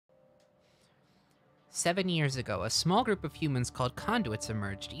7 years ago, a small group of humans called conduits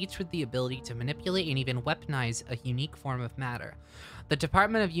emerged, each with the ability to manipulate and even weaponize a unique form of matter. The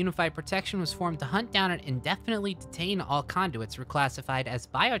Department of Unified Protection was formed to hunt down and indefinitely detain all conduits reclassified as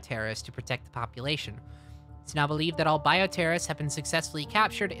bioterrorists to protect the population. It's now believed that all bioterrorists have been successfully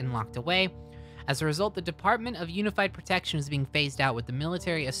captured and locked away. As a result, the Department of Unified Protection is being phased out, with the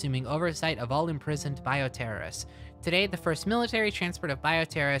military assuming oversight of all imprisoned bioterrorists. Today, the first military transport of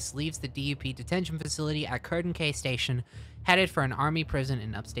bioterrorists leaves the DUP detention facility at Curtin K Station, headed for an army prison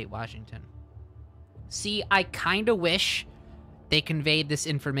in upstate Washington. See, I kinda wish they conveyed this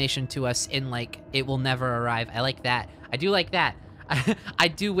information to us in, like, it will never arrive. I like that. I do like that. I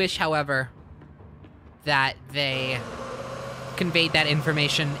do wish, however, that they conveyed that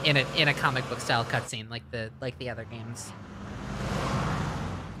information in a comic book style cutscene like the other games.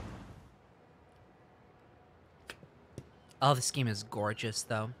 Oh, this game is gorgeous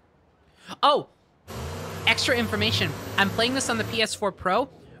though. Oh, extra information. I'm playing this on the PS4 Pro,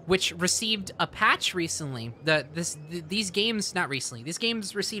 which received a patch recently. These games, not recently, these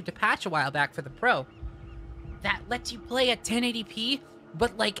games received a patch a while back for the Pro that lets you play at 1080p,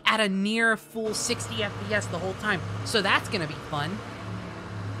 but like at a near full 60 FPS the whole time. So that's gonna be fun.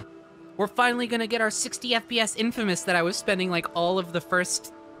 We're finally gonna get our 60 FPS Infamous that I was spending like all of the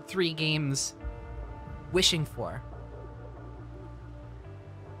first 3 games wishing for.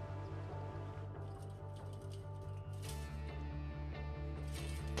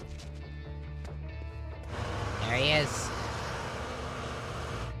 There he is.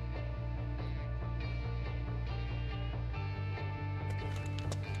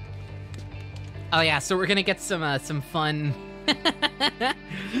 Oh yeah, so we're gonna get some fun.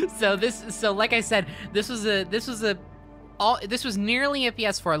 So like I said, this was nearly a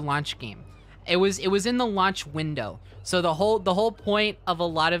PS4 launch game. It was in the launch window. So the whole point of a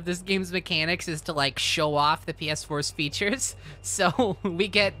lot of this game's mechanics is to like show off the PS4's features. So we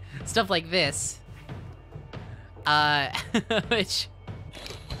get stuff like this. Which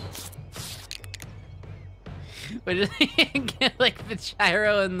get like the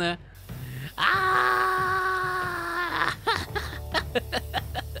gyro and the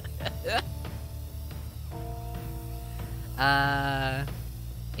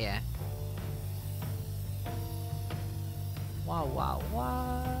yeah. Wow, wow,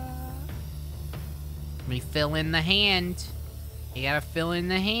 wow. Let me fill in the hand. You gotta fill in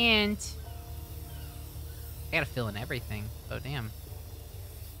the hand. I gotta fill in everything. Oh, damn.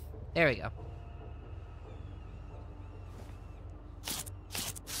 There we go.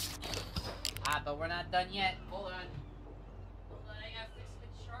 But we're not done yet. Hold on. Hold on, I gotta fix the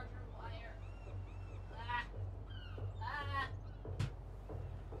charger wire.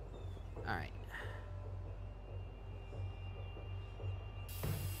 Alright.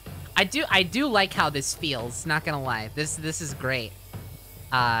 I do like how this feels, not gonna lie. This is great.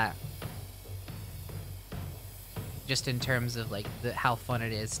 Just in terms of like how fun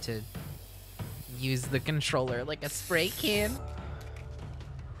it is to use the controller like a spray can.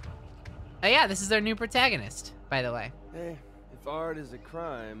 Oh yeah, this is our new protagonist, by the way. Hey, if art is a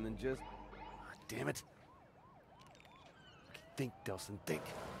crime, then just... Oh, damn it. Think, Delson, think.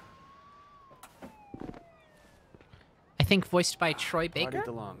 I think voiced by Troy Party Baker? at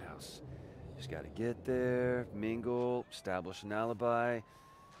the Longhouse. Just gotta get there, mingle, establish an alibi.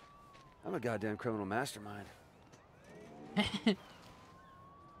 I'm a goddamn criminal mastermind.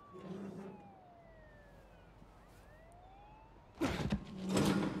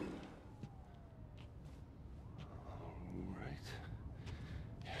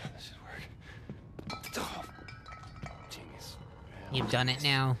 You've done it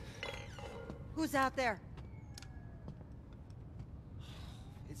now. Who's out there?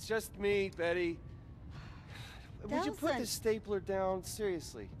 It's just me, Betty. Would you put Delson. the stapler down?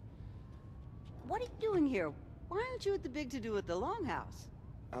 Seriously. What are you doing here? Why aren't you at the big to-do at the Longhouse?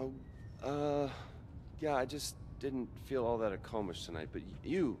 Oh, yeah, I just didn't feel all that accomplished tonight, but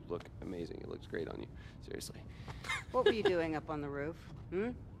you look amazing. It looks great on you. Seriously. What were you doing up on the roof? Hmm?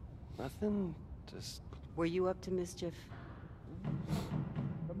 Nothing. Just... Were you up to mischief?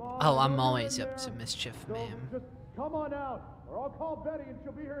 Oh, I'm always up to mischief, ma'am. Just come on out, or I'll call Betty and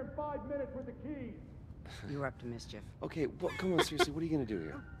she'll be here in 5 minutes with the keys. You were up to mischief. Okay, well, come on, seriously, what are you gonna do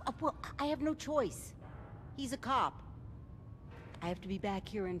here? Well, I have no choice. He's a cop. I have to be back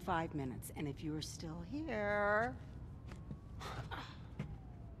here in 5 minutes, and if you're still here...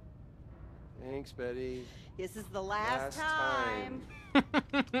 Thanks, Betty. This is the last time.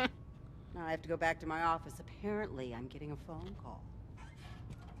 Now I have to go back to my office. Apparently, I'm getting a phone call.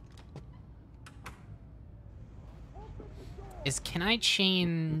 Can I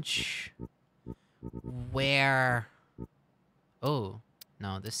change where... Oh,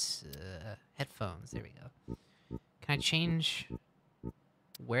 no, this... headphones, there we go. Can I change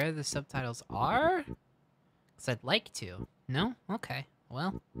where the subtitles are? Because I'd like to. No? Okay,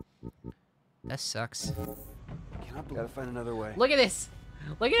 well, that sucks. Gotta find another way. Look at this!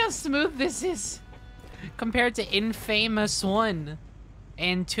 Look at how smooth this is! Compared to inFAMOUS 1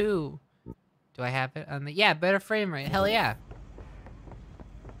 and 2. Do I have it on the... Yeah, better frame rate. Hell yeah.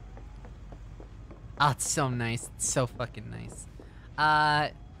 Oh, it's so nice. It's so fucking nice.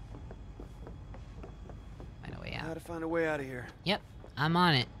 Find a way out. Gotta find a way out of here. Yep, I'm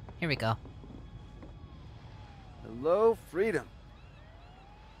on it. Here we go. Hello, freedom.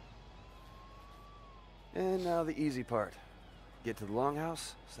 And now the easy part. Get to the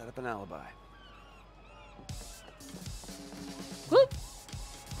longhouse, set up an alibi. Whoop!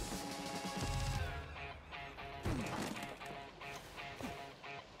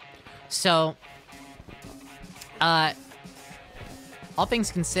 So, all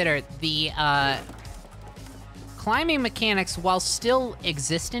things considered, the, climbing mechanics, while still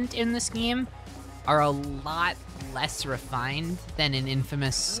existent in this game, are a lot less refined than in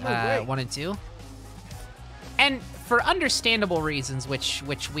inFAMOUS 1 and 2. And for understandable reasons, which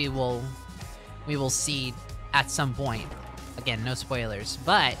we will see at some point. Again, no spoilers,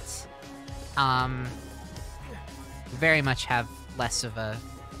 but very much have less of a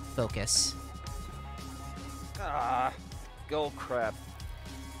focus. Ah, gold crap.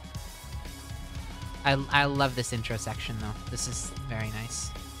 I love this intro section though. This is very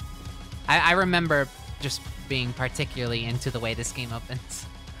nice. I remember just being particularly into the way this game opens.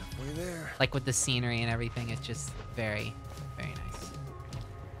 Halfway there. Like with the scenery and everything, it's just very, very nice.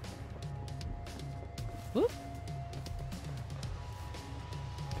 Whoop.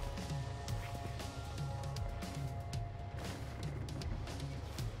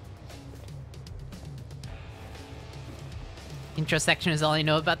 Intro section is all I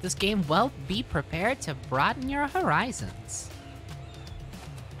know about this game. Well, be prepared to broaden your horizons.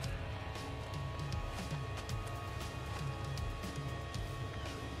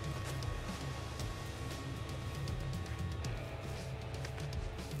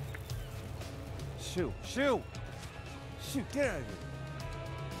 Shoot, shoot! Shoot, get out of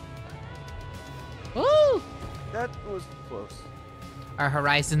here. Woo! That was close. Our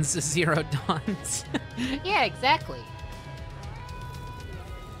horizons zero dawns. Yeah, exactly.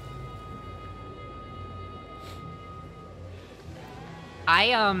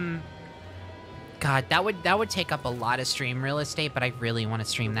 God, that would take up a lot of stream real estate, but I really want to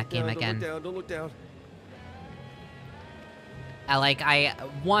stream that game again. Don't look down. I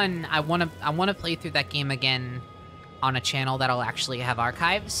want to play through that game again on a channel that'll actually have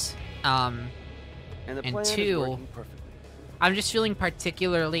archives. And the plan is two, working perfectly. I'm just feeling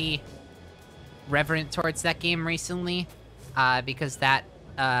particularly reverent towards that game recently, because that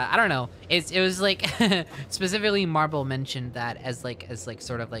I don't know. It was like specifically Marble mentioned that as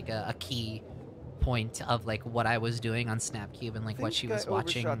sort of like a key point of like what I was doing on Snapcube and like what she was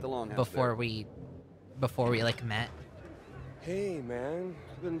watching before we like met. Hey man,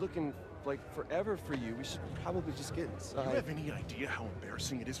 I've been looking like forever for you. We should probably just get inside. Do you have any idea how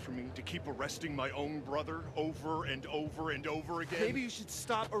embarrassing it is for me to keep arresting my own brother over and over and over again? Maybe you should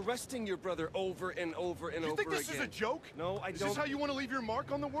stop arresting your brother over and over and over again. You think this is a joke? No, I don't. Is this how you want to leave your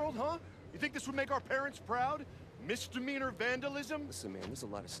mark on the world, huh? You think this would make our parents proud? Misdemeanor vandalism? Listen, man, there's a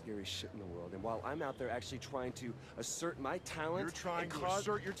lot of scary shit in the world, and while I'm out there actually trying to assert my talent, you're trying to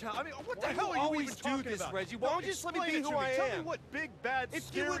assert your talent. I mean, what the Why hell you are you always even do talking this, about? Reggie? Why don't you just let me be who I am? Tell me what big, bad, If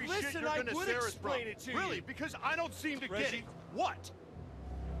scary you would listen, shit you're I gonna would scare us from. explain it to you. Really? Because I don't seem to get Reggie. it. What?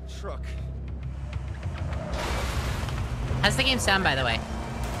 Truck. How's the game sound, by the way?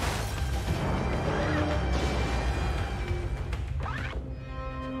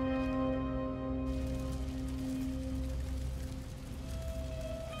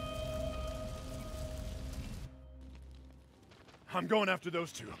 I'm going after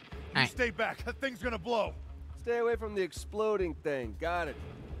those two. You right. stay back. That thing's gonna blow. Stay away from the exploding thing. Got it.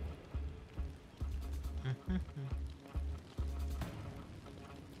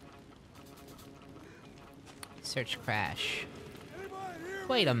 Search Crash.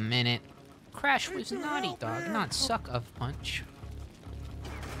 Wait a minute. Crash was Naughty Dog, not Suck of Punch.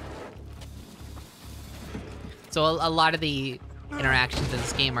 So a lot of the interactions in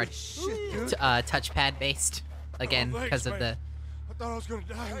this game are touchpad based. Again, because of the I thought I was gonna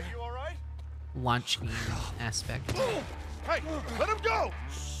die. Hey, you all right? launch game aspect. Hey, let him go!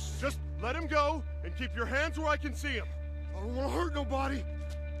 Just let him go and keep your hands where I can see him. I don't want to hurt nobody.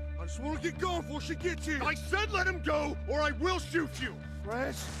 I just want to get going before she gets here. I said let him go, or I will shoot you.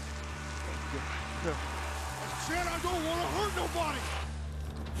 Fresh. Shit, I don't want to hurt nobody!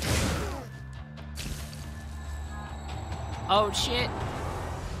 Oh, shit.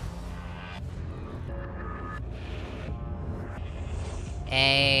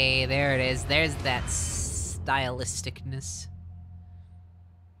 Hey, there it is. There's that stylisticness.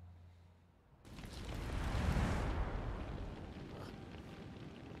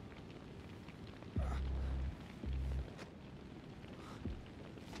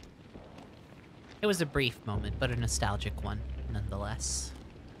 It was a brief moment, but a nostalgic one, nonetheless.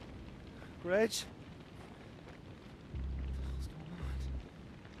 Reg?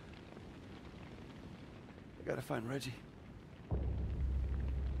 I gotta find Reggie.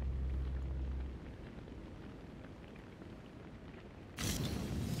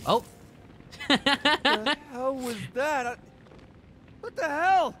 Oh. What the hell was that? What the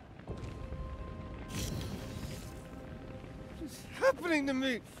hell? What's happening to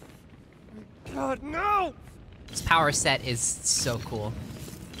me? God, no! This power set is so cool.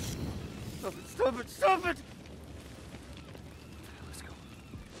 Stop it, stop it, stop it! Let's go.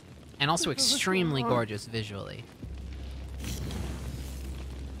 And also extremely gorgeous visually.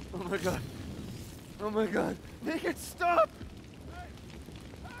 Oh my god. Oh my god. Make it stop!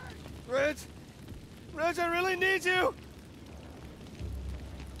 Reg! Reg, I really need you!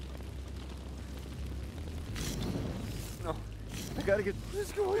 No. I gotta get... What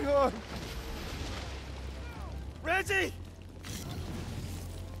is going on? Reggie!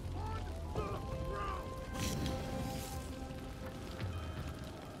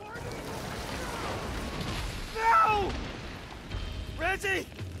 No! Reggie!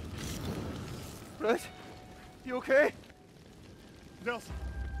 Reg, you okay? Nelson,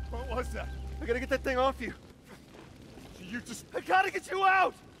 what was that? I gotta get that thing off you. You just... I gotta get you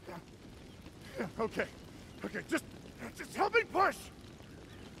out! Yeah, okay. Okay, just help me push!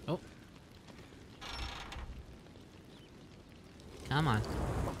 Oh. Come on.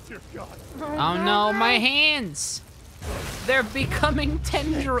 Oh, dear God. Oh no, my hands! They're becoming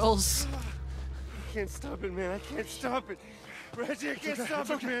tendrils. I can't stop it, man. I can't stop it. Reggie, I can't stop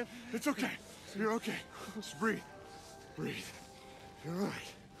it, man. It's okay. You're okay. Just breathe. Breathe. You're all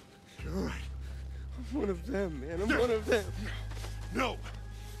right. You're all right. I'm one of them, man. I'm one of them. No.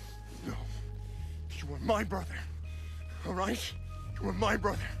 No. You are my brother. All right? You are my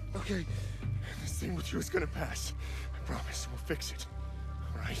brother. Okay. This thing with you is gonna pass. I promise. We'll fix it.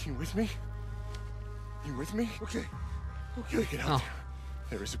 All right? You with me? You with me? Okay. Okay, get out Oh.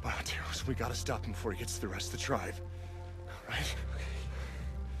 there. There is a Bioterrorist. We gotta stop him before he gets to the rest of the tribe. All right?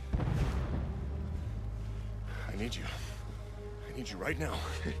 I need you. I need you right now.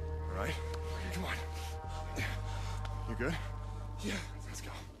 All right? Come on. You good? Yeah. Let's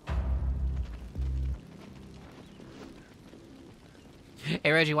go.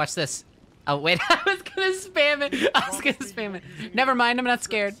 Hey Reggie, watch this. Oh wait, I was gonna spam it. I was gonna spam it. Never mind, I'm not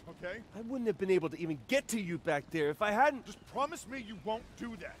scared. Okay? I wouldn't have been able to even get to you back there if I hadn't. Just promise me you won't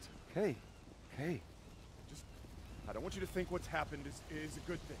do that. Okay. Okay. Just, I don't want you to think what's happened is a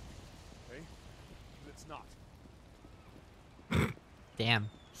good thing. Okay? 'Cause it's not. Damn.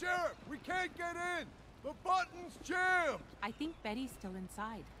 Sheriff, we can't get in! The button's jammed! I think Betty's still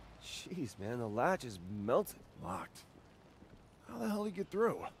inside. Jeez, man, the latch is melted. Locked. How the hell did he get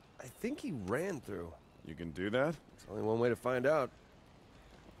through? I think he ran through. You can do that? There's only one way to find out.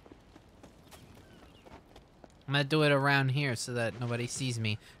 I'm gonna do it around here so that nobody sees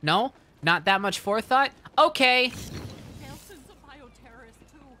me. No? Not that much forethought? Okay. Nelson's a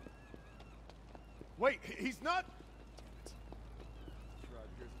bioterrorist too. Wait, he's not...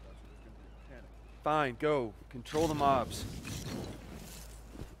 Fine, go. Control the mobs.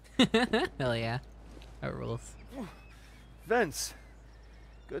 Hell yeah. That rules. Vents.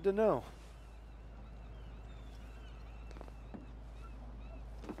 Good to know.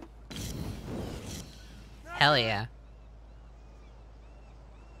 Hell yeah.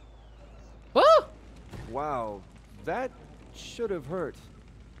 Woo! Wow, that should have hurt.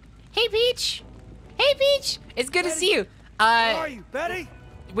 Hey Peach! Hey Peach! It's good to see you. Where are you, Betty?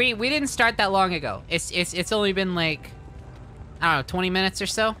 We didn't start that long ago. It's only been like, I don't know, 20 minutes or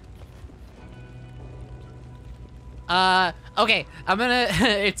so. Okay, I'm gonna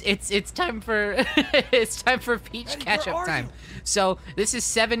it's time for it's time for Peach Betty, catch-up where are time. you? So this is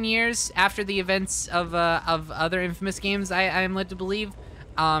 7 years after the events of other infamous games, I am led to believe.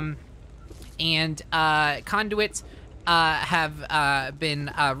 And conduits have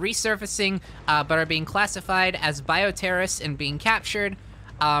been resurfacing, but are being classified as bioterrorists and being captured.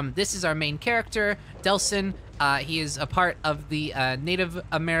 This is our main character, Delson. He is a part of the Native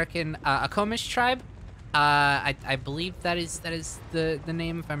American inFAMOUS tribe. I believe that is the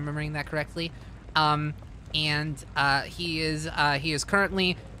name, if I'm remembering that correctly. He is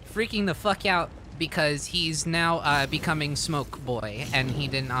currently freaking the fuck out because he's now becoming Smoke Boy, and he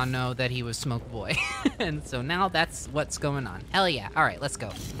did not know that he was Smoke Boy. And so now that's what's going on. Hell yeah. All right, let's go.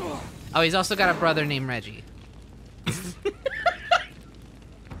 Oh, he's also got a brother named Reggie.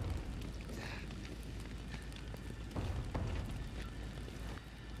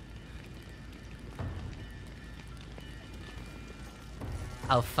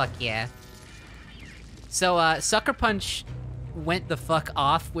 Oh, fuck yeah. So, Sucker Punch went the fuck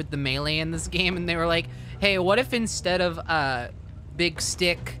off with the melee in this game, and they were like, hey, what if instead of big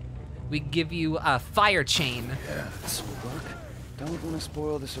stick, we give you a fire chain? Yeah, this will work. Don't want to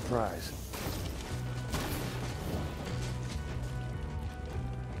spoil the surprise.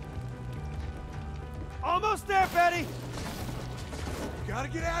 Almost there, Betty! You gotta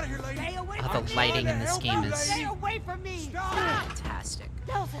get out of here, lady. Stay away Oh, from the lighting in this game is Stay away from me! Stop! fantastic.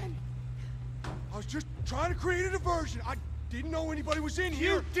 Delson! I was just trying to create a diversion. I didn't know anybody was in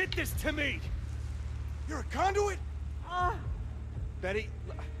here. You did this to me! You're a conduit? Betty,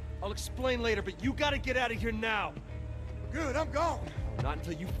 I'll explain later, but you gotta get out of here now. Good, I'm gone. Not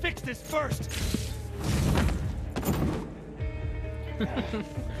until you fix this first.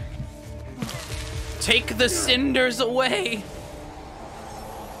 Take the cinders away!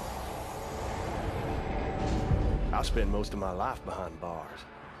 I spend most of my life behind bars.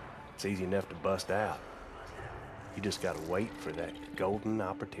 It's easy enough to bust out. You just gotta wait for that golden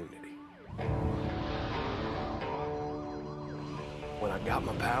opportunity. When I got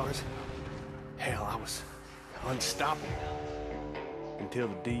my powers, hell, I was unstoppable. Until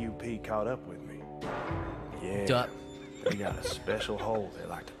the DUP caught up with me. Yeah, Duh. they got a special hole they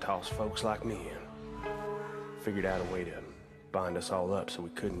like to toss folks like me in. Figured out a way to bind us all up so we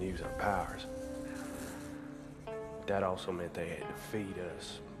couldn't use our powers. That also meant they had to feed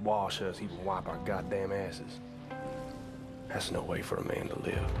us, wash us, even wipe our goddamn asses. That's no way for a man to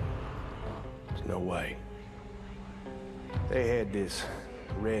live. There's no way. They had this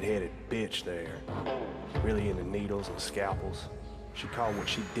red-headed bitch there, really into needles and scalpels. She called what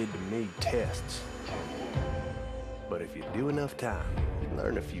she did to me tests. But if you do enough time, you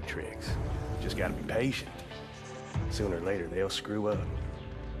learn a few tricks. You just gotta be patient. Sooner or later, they'll screw up.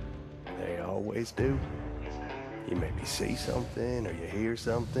 They always do. You maybe see something or you hear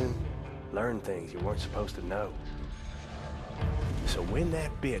something, learn things you weren't supposed to know. So when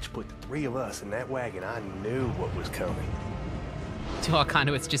that bitch put the three of us in that wagon, I knew what was coming. Do all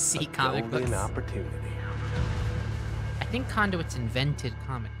conduits just see comic books? Golden opportunity. I think conduits invented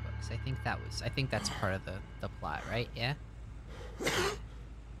comic books. I think that's part of the plot, right? Yeah?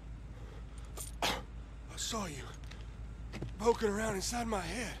 I saw you poking around inside my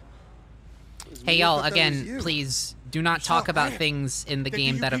head. Hey y'all, again, please do not talk about Grant. things in the The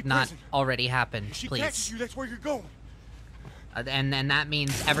game that DUP have not prison. already happened, If she catches please. you, that's where you're going. And that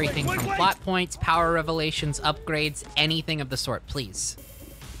means everything Wait, from wait. plot points, power revelations, upgrades, anything of the sort, please.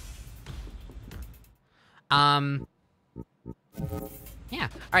 Yeah. All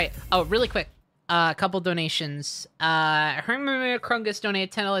right. Oh, really quick. A couple donations. Herman Krungus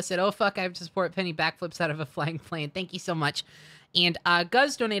donated $10, said, oh fuck, I have to support Penny backflips out of a flying plane. Thank you so much. And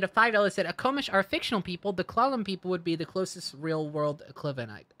Guz donated $5, said, Akomish are fictional people. The Klallam people would be the closest real world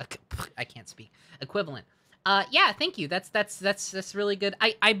equivalent. I can't speak. Equivalent. Yeah, thank you. That's really good.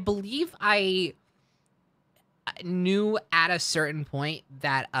 I believe I knew at a certain point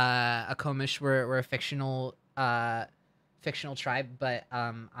that Akomish were a fictional tribe, but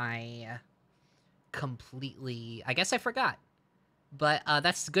I completely, I guess I forgot. But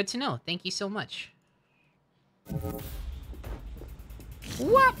that's good to know. Thank you so much.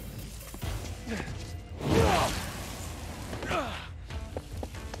 What?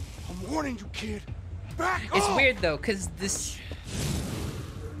 I'm warning you, kid. Back It's off! weird though, cause this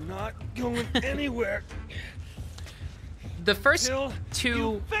Not going anywhere. the first Till two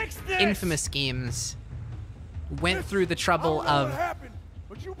you fix this! infamous games went through the I trouble don't know of what happened,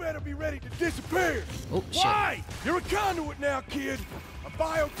 but you better be ready to disappear. oh shit. Why? You're a conduit now, kid. A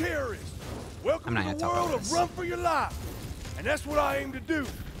bioterrorist. Welcome I'm not to the gonna talk world about of this. run for your life. And that's what I aim to do,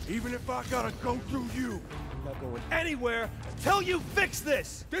 even if I gotta go through you. I'm not going anywhere until you fix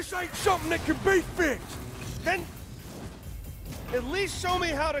this. This ain't something that can be fixed. Then at least show me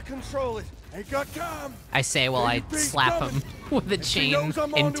how to control it. Ain't got time. I say while I Baby's slap coming. him with a And she chain, knows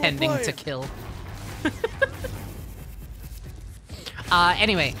I'm onto a intending to plan. kill.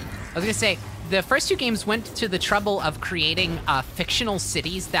 Anyway, I was gonna say, the first two games went to the trouble of creating fictional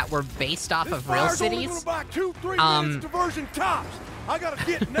cities that were based off This of real fire's only cities. gonna buy 2-3 minutes diversion tops. I gotta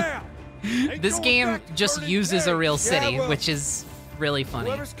get now. Ain't This going game back to just burning uses a tanks. real Yeah, city, well, which is really funny.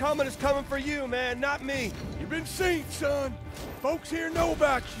 Whoever's coming is coming for you, man, not me. You've been seen, son. Folks here know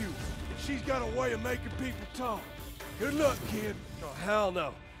about you. And she's got a way of making people talk. Good luck, kid. Oh, hell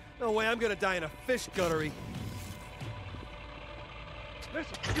no. No way I'm gonna die in a fish guttery.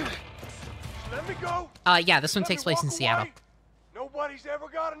 Listen, let me go. Yeah, this one Let takes me place in walk Seattle. away. Nobody's ever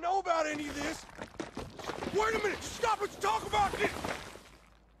got to know about any of this. Wait a minute. Stop. Let's talk about this.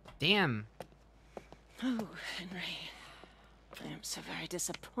 Damn. Oh, Henry. I am so very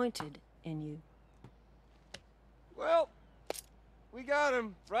disappointed in you. Well, we got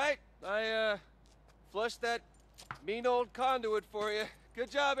him, right? I, flushed that mean old conduit for you. Good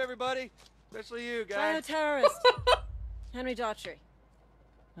job, everybody. Especially you, guys. Bioterrorist. Henry Daughtry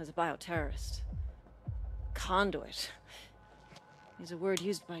was a bioterrorist. Conduit. Is a word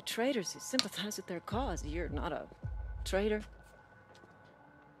used by traitors who sympathize with their cause. You're not a traitor,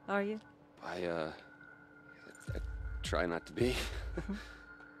 are you? I try not to be.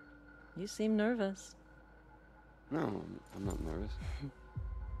 You seem nervous. No, I'm not nervous.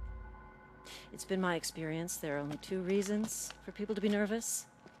 It's been my experience there are only two reasons for people to be nervous.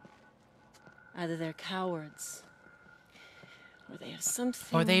 Either they're cowards, or they have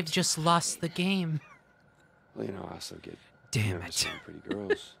something... Or they've just lost the game. Well, you know, I also get Damn nervous it. around pretty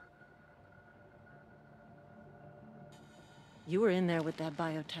girls. You were in there with that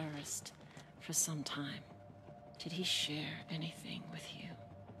bioterrorist for some time. Did he share anything with you?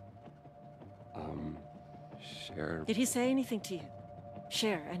 Share. Did he say anything to you?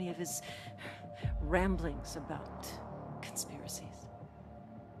 Share any of his ramblings about conspiracies?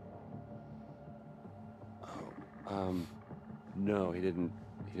 No, he didn't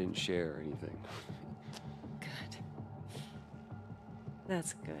share anything. Good.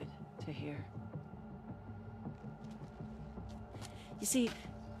 That's good to hear. You see,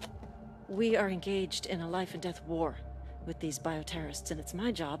 we are engaged in a life and death war with these bioterrorists, and it's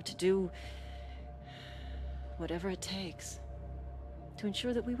my job to do whatever it takes to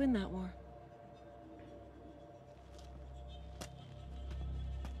ensure that we win that war.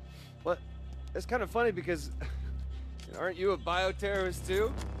 What? It's kind of funny because aren't you a bioterrorist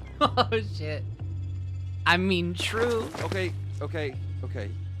too? Oh, shit. I mean, true. Okay.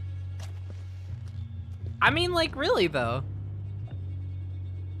 I mean, like, really, though.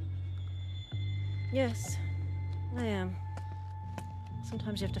 Yes, I am.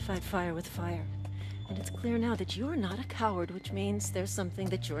 Sometimes you have to fight fire with fire. And it's clear now that you're not a coward, which means there's something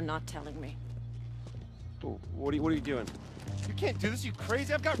that you're not telling me. Oh, what are you doing? You can't do this, you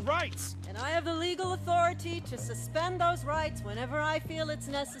crazy. I've got rights. And I have the legal authority to suspend those rights whenever I feel it's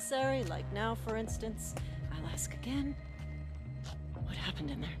necessary. Like now, for instance. I'll ask again. What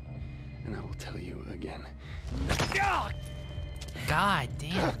happened in there? And I will tell you again. God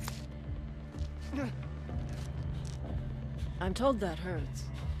damn. I'm told that hurts.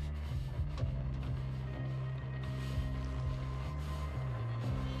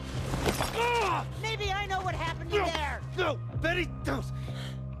 Maybe I know what happened to there. No, Betty, don't.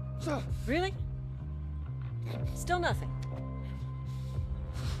 Really? Still nothing.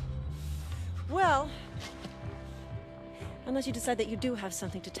 Well, unless you decide that you do have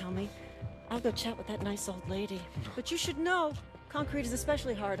something to tell me, I'll go chat with that nice old lady. But you should know, concrete is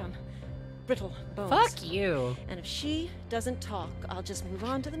especially hard on brittle bones. Fuck you. And if she doesn't talk, I'll just move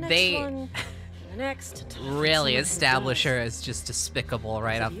on to the next They one. And the next. until I find really someone who establish does. her as just despicable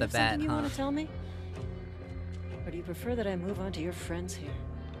right So off do you the have bat, something you huh? want to tell me? Or do you prefer that I move on to your friends here?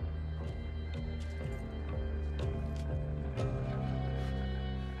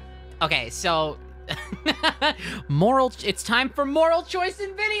 Okay, so it's time for moral choice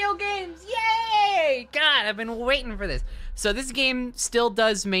in video games. Yay! God, I've been waiting for this. So this game still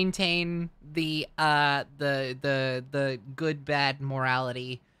does maintain the good bad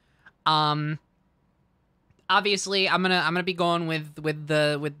morality. Obviously I'm gonna be going with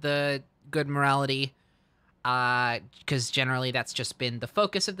the good morality, because generally that's just been the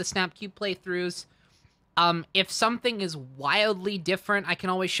focus of the Snapcube playthroughs. If something is wildly different, I can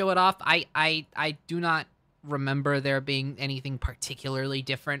always show it off. I do not remember there being anything particularly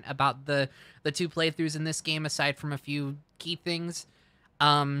different about the two playthroughs in this game, aside from a few key things.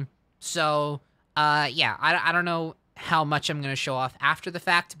 Yeah, I don't know how much I'm gonna show off after the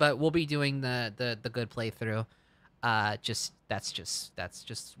fact, but we'll be doing the good playthrough. That's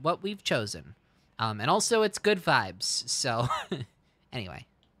just what we've chosen. And also it's good vibes. So anyway.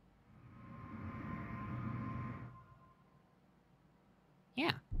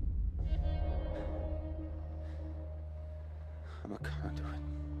 Yeah. I'm a conduit.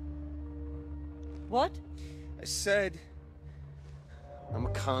 What? I said I'm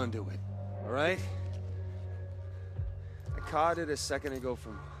a conduit, all right? I caught it a second ago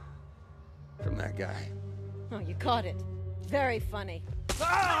from that guy. Oh, you caught it. Very funny.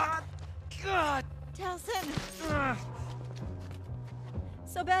 Ah! God! Telson!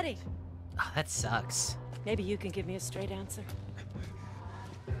 So, Betty, Oh, that sucks. maybe you can give me a straight answer.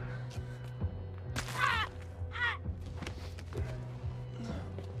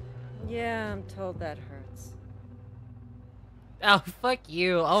 Yeah, I'm told that hurts. Oh, fuck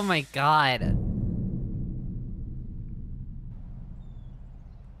you. Oh my god.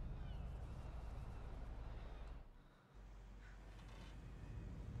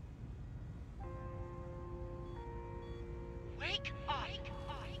 Wake up!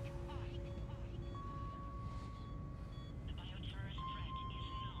 The bioterrorist threat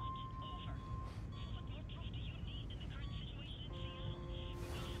is not over. What more proof do you need in the current situation in Seattle?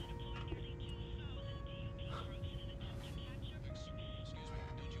 We had to deploy nearly 2,000 DUP troops in an attempt to capture... Excuse me,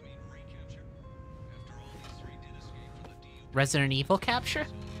 don't you mean recapture? After all, these three did escape from the DUP. Resident Evil capture?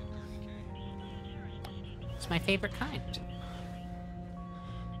 It's my favorite kind.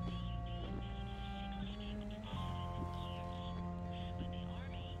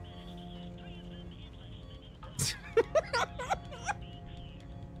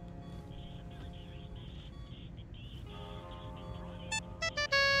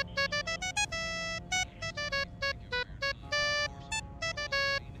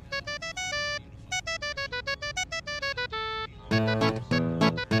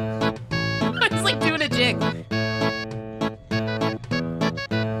 It's like doing a jig.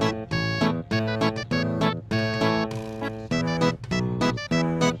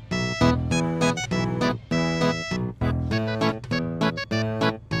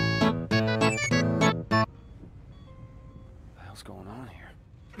 What the hell's going on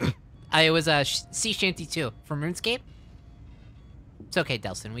here? It was Sea Shanty 2 from RuneScape. It's okay,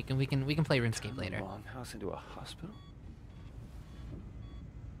 Delson. We can play RuneScape later. Longhouse into a hospital?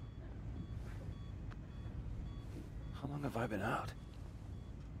 How long have I been out?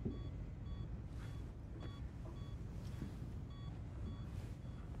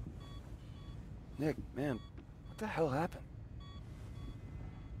 Nick, man, what the hell happened?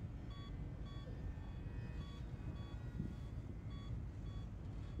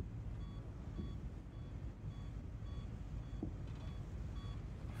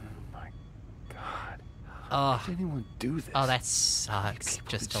 Oh my God. How Oh, did anyone do this? oh, that sucks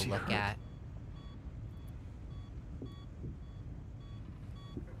People just did to she look hurt? at.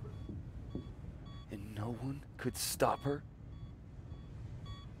 And no one could stop her?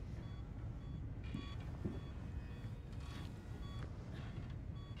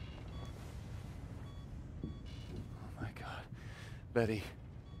 Oh my God. Betty,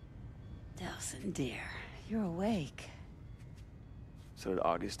 Delson, dear, you're awake. so did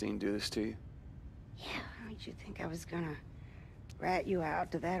Augustine do this to you? Yeah, don't you think I was gonna rat you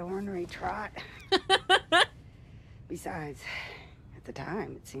out to that ornery trot? Besides, at the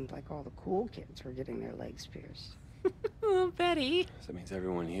time, it seemed like all the cool kids were getting their legs pierced. Oh, Betty. So that means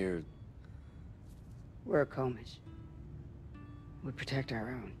everyone here... We're a Comish. We protect our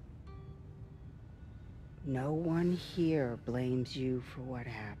own. No one here blames you for what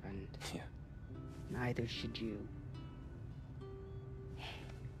happened. Yeah. Neither should you.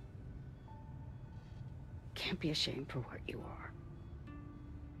 Can't be ashamed for what you are.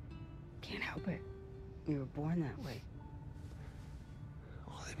 Can't help it. You were born that way.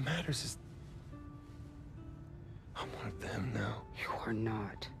 All that matters is... I'm one of them now. You are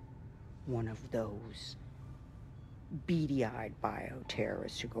not one of those beady-eyed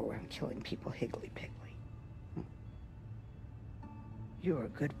bioterrorists who go around killing people higgly-piggly. You're a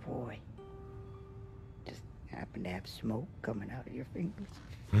good boy. Just happen to have smoke coming out of your fingers.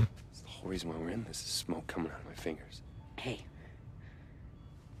 It's the whole reason why we're in this is smoke coming out of my fingers. Hey,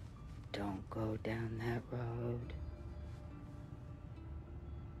 don't go down that road.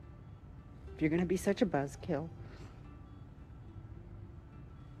 If you're gonna be such a buzzkill,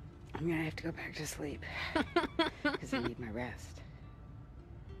 I'm gonna have to go back to sleep. Because I need my rest.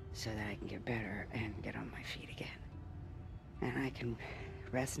 So that I can get better and get on my feet again. And I can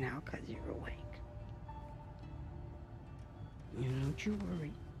rest now because you're awake. Don't you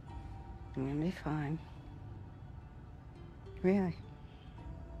worry. I'm gonna be fine. Really?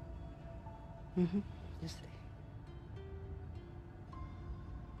 Mm-hmm. Just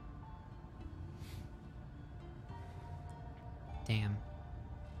Damn.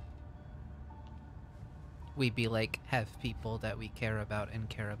 We be like, have people that we care about and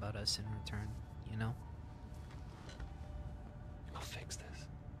care about us in return, you know? I'll fix this.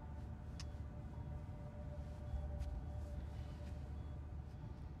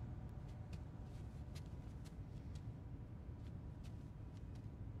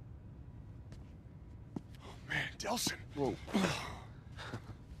 Delson. Whoa.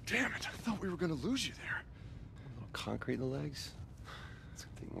 Damn it, I thought we were gonna lose you there. A little concrete in the legs? It's a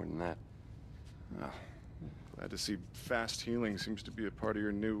thing more than that. Oh, glad to see fast healing seems to be a part of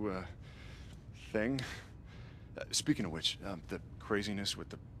your new, thing. Speaking of which, the craziness with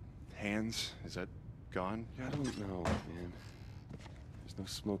the hands, is that gone I yet? don't know, man. There's no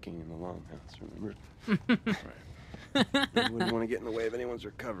smoking in the longhouse, remember? Right. You wouldn't want to get in the way of anyone's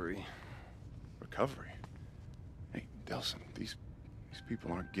recovery. Recovery? Hey, Delson, these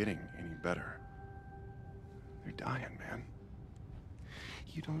people aren't getting any better. They're dying, man.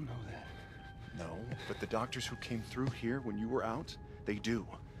 You don't know that. No, but the doctors who came through here when you were out, they do.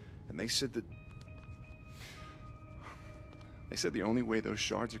 And they said that... They said the only way those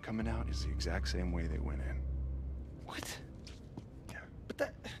shards are coming out is the exact same way they went in. What? Yeah.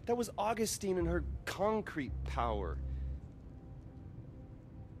 But that was Augustine and her concrete power.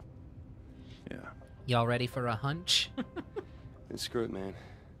 Yeah. Y'all ready for a hunch? Then screw it, man.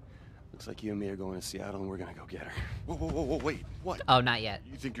 Looks like you and me are going to Seattle and we're gonna go get her. Whoa, wait, what? Oh, not yet.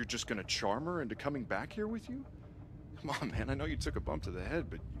 You think you're just gonna charm her into coming back here with you? Come on, man, I know you took a bump to the head,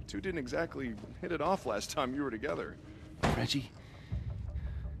 but you two didn't exactly hit it off last time you were together. Reggie,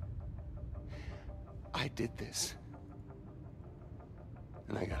 I did this.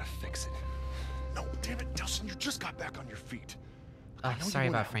 And I gotta fix it. No, damn it, Delson, you just got back on your feet. Oh, I know sorry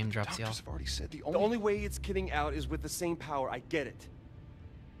you went about out, frame but the drops, y'all. doctors have already said the The only way it's getting out is with the same power. I get it.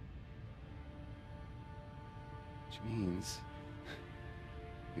 Which means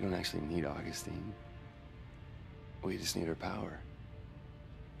we don't actually need Augustine. We just need her power.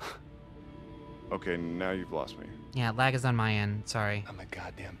 Okay, now you've lost me. Yeah, lag is on my end. Sorry. I'm a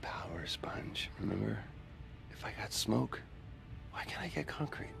goddamn power sponge, remember? If I got smoke, why can't I get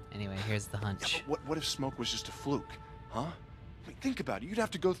concrete? Anyway, here's the Yeah, hunch. but what if smoke was just a fluke, huh? I mean, think about it. You'd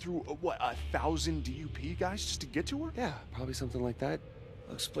have to go through, what, 1,000 DUP guys just to get to her? Yeah, probably something like that.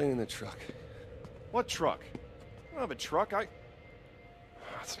 I'll explain in the truck. What truck? I don't have a truck.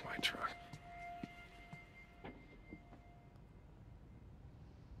 That's my truck.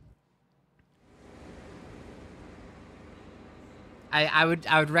 I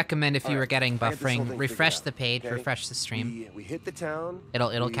would recommend if you were getting I got this whole buffering, thing refresh figured the out, page, okay? refresh the stream. We hit the town. It'll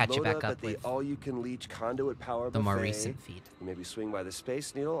we catch you load back up up at the with all-you-can-leach conduit power the more buffet. recent feed. We maybe swing by the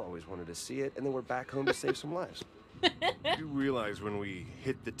Space Needle. Always wanted to see it, and then we're back home to save some lives. You realize when we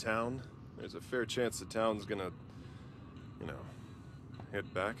hit the town, there's a fair chance the town's gonna, you know,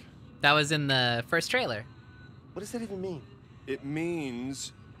 hit back? That was in the first trailer. What does that even mean? It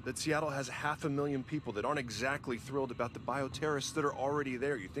means that Seattle has 500,000 people that aren't exactly thrilled about the bioterrorists that are already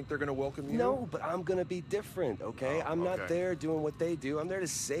there. You think they're gonna welcome you? No, but I'm gonna be different, okay? Oh, I'm not okay. there doing what they do. I'm there to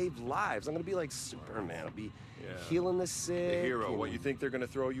save lives. I'm gonna be like Superman. I'll be Yeah. healing the sick. The hero. and- What, you think they're gonna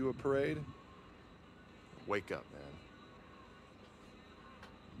throw you a parade? Wake up, man.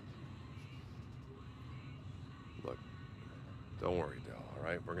 Look, don't worry, Del, all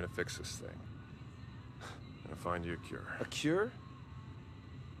right? We're gonna fix this thing. I'm gonna find you a cure. A cure?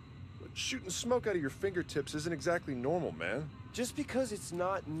 But shooting smoke out of your fingertips isn't exactly normal, man. Just because it's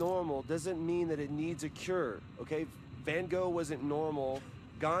not normal doesn't mean that it needs a cure, okay? Van Gogh wasn't normal.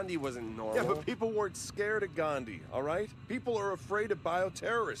 Gandhi wasn't normal. Yeah, but people weren't scared of Gandhi, all right? People are afraid of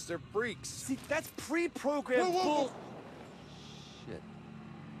bioterrorists. They're freaks. See, that's pre-programmed Whoa, whoa, bull... whoa. Shit.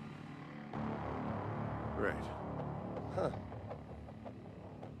 Right. Huh.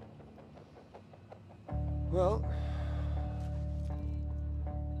 Well...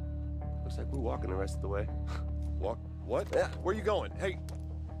 Looks like we're walking the rest of the way. Walk. What? Yeah. Where are you going? Hey.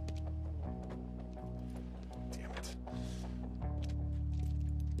 Damn it.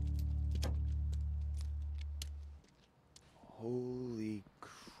 Holy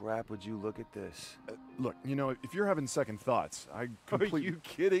crap, would you look at this? Look, you know, if you're having second thoughts, I Are completely... you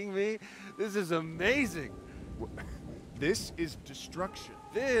kidding me? This is amazing. This is destruction.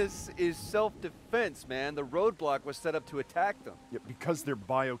 This is self-defense, man. The roadblock was set up to attack them. Yeah, because they're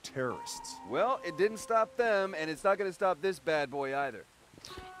bioterrorists. Well, it didn't stop them, and it's not going to stop this bad boy either.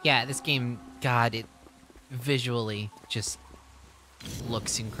 Yeah, this game, God, it visually just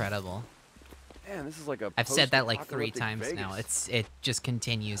looks incredible. Man, this is like a I've said that like 3 post-apocalyptic times now. Vegas. It just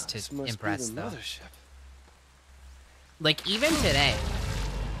continues to This must impress be the though. mothership. Like even today,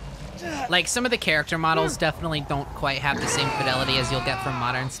 like some of the character models definitely don't quite have the same fidelity as you'll get from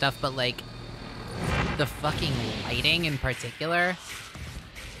modern stuff, but like the fucking lighting in particular.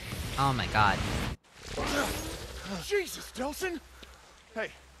 Oh my god. Jesus, Delson! Hey,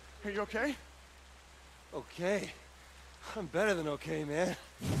 are you okay? Okay. I'm better than okay, man.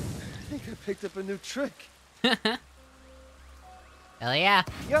 I think I picked up a new trick. Hell yeah.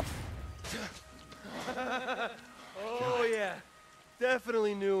 Yep. Oh, yeah.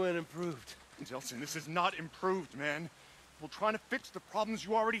 Definitely new and improved. Delson, this is not improved, man. We're trying to fix the problems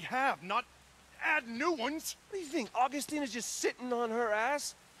you already have, not add new ones. What do you think? Augustine is just sitting on her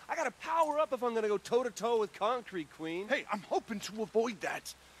ass? I gotta power up if I'm gonna go toe-to-toe with Concrete Queen. Hey, I'm hoping to avoid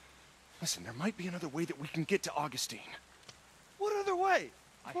that. Listen, there might be another way that we can get to Augustine. What other way?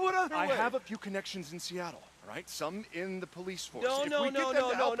 What other way? I have a few connections in Seattle, all right? Some in the police force. No, If no, we get no, them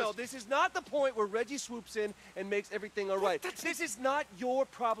no, to no, help no. us- This is not the point where Reggie swoops in and makes everything all right. This is not your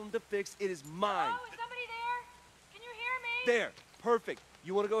problem to fix. It is mine. Oh, is somebody there? Can you hear me? There. Perfect.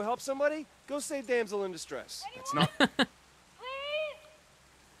 You want to go help somebody? Go save damsel in distress. That's not... Please?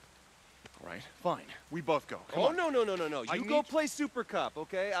 All right, fine. We both go. Come Oh, on. no, no, no, no, no. I You go need- play Super Cop,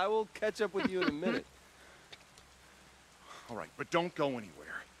 okay? I will catch up with you in a minute. All right, but don't go anywhere.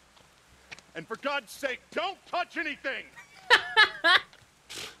 And for God's sake, don't touch anything!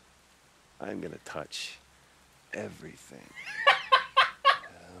 I'm gonna touch everything.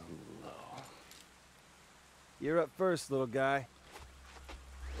 Hello. You're up first, little guy.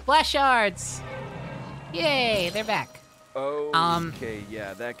 Flash shards! Yay, they're back. Okay,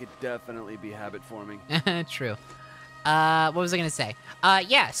 yeah, that could definitely be habit forming. True. What was I gonna say?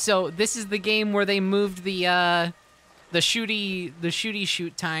 Yeah, so this is the game where they moved the shooty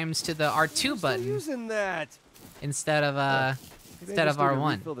shoot times to the R2 button Using that. instead of Maybe I just need to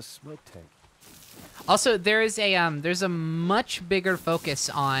R1. refill the smoke tank. Also, there's a much bigger focus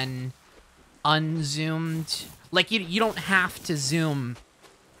on unzoomed. Like you don't have to zoom.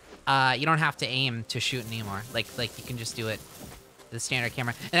 You don't have to aim to shoot anymore. Like you can just do it with the standard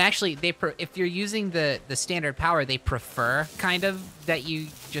camera. And actually, if you're using the standard power, they prefer kind of that you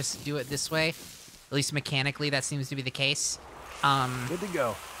just do it this way. At least mechanically, that seems to be the case. Good to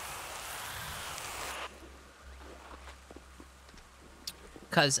go.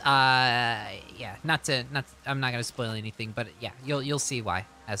 Cause yeah, I'm not gonna spoil anything, but yeah, you'll see why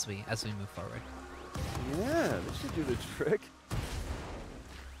as we move forward. Yeah, this should do the trick.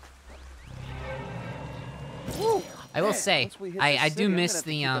 Woo! I will Man, say, once we hit I the do city, I'm gonna miss have to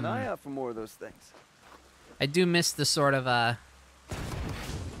the keep an eye out for more of those things. I do miss the sort of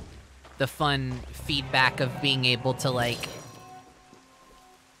the fun feedback of being able to like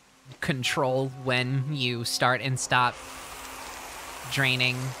control when you start and stop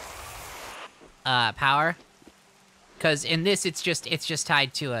draining power. Because in this, it's just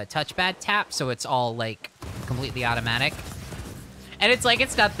tied to a touchpad tap, so it's all like completely automatic. And it's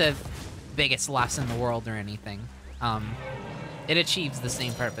not the biggest loss in the world or anything. It achieves the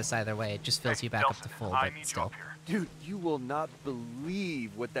same purpose either way. It just fills you back up to full, but still. Dude, you will not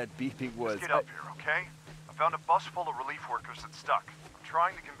believe what that beeping was. Let's get up here, okay? I found a bus full of relief workers that's stuck. I'm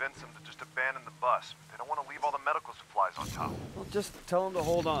trying to convince them to just abandon the bus. They don't want to leave all the medical supplies on top. Well, just tell them to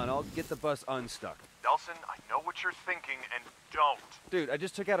hold on. I'll get the bus unstuck. Nelson, I know what you're thinking, and don't. Dude, I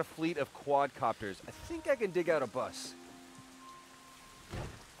just took out a fleet of quadcopters. I think I can dig out a bus.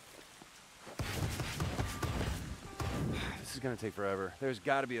 This is gonna take forever. There's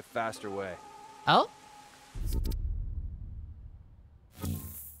gotta be a faster way. Oh?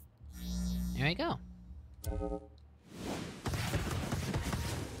 There you go.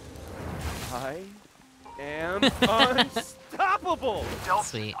 I am unstoppable!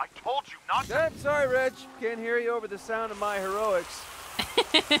 Sweet. I told you not to. Sorry, Reg. Can't hear you over the sound of my heroics.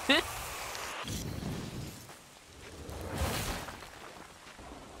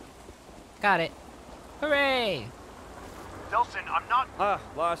 Got it. Hooray! Delson, I'm not... Ah,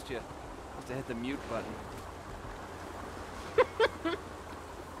 lost you. Must have hit the mute button.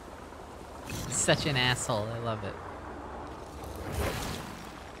 Such an asshole. I love it.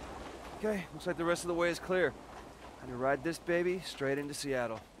 Okay, looks like the rest of the way is clear. Time to ride this baby straight into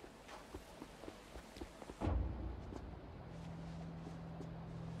Seattle.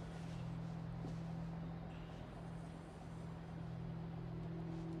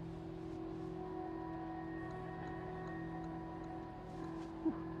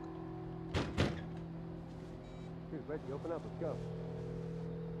 Dude, Reggie, open up. Let's go.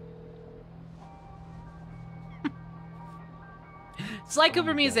 Sly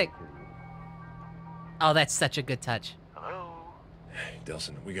Cooper music. Oh, that's such a good touch. Hello?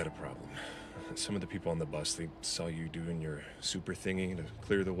 Delson, we got a problem. Some of the people on the bus, they saw you doing your super thingy to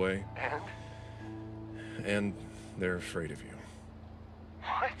clear the way. And? And they're afraid of you.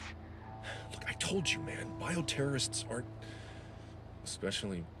 What? Look, I told you, man. Bioterrorists aren't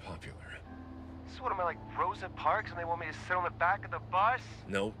especially popular. So what, am I like Rosa Parks and they want me to sit on the back of the bus?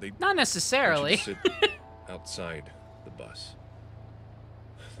 No, they Not necessarily. want you to sit outside the bus.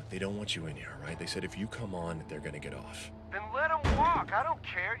 Look, they don't want you in here, right? They said if you come on, they're gonna get off. Then let him walk. I don't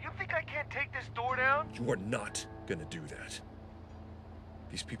care. You think I can't take this door down? You are not gonna do that.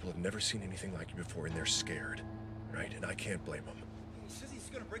 These people have never seen anything like you before, and they're scared, right? And I can't blame them. He says he's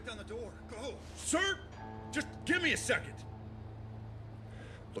gonna break down the door. Go. Sir, just give me a second.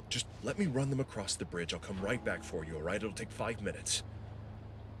 Look, just let me run them across the bridge. I'll come right back for you, all right? It'll take 5 minutes.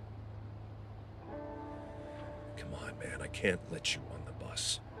 Come on, man. I can't let you on the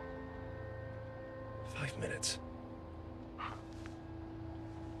bus. 5 minutes.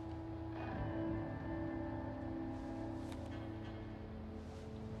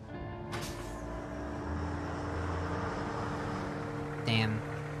 Damn.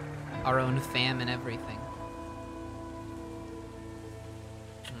 Our own fam and everything.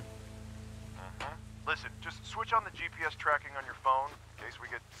 Listen, just switch on the GPS tracking on your phone in case we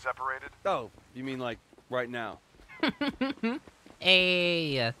get separated. Oh, you mean like right now?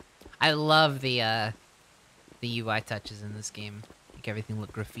 Hey, I love the UI touches in this game. Make everything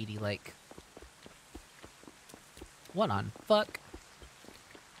look graffiti-like. What on fuck?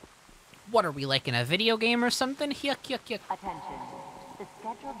 What are we, like in a video game or something? Yuck, yuck, yuck. Attention. The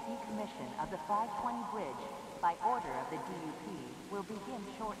scheduled decommission of the 520 bridge by order of the DUP will begin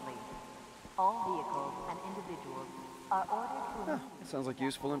shortly. All vehicles and individuals are ordered to... Sounds like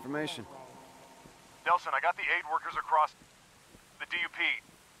useful information. Delson, I got the aid workers across the DUP.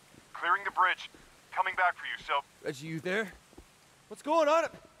 Clearing the bridge. Coming back for you, so... Reggie, you there? What's going on?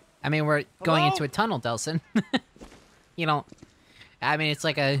 I mean, we're going into a tunnel, Delson. You know, I mean, it's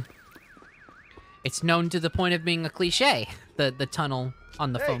like a... It's known to the point of being a cliche, the tunnel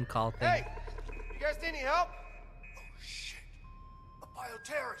on the phone call thing. Hey! You guys need any help? Oh, shit. A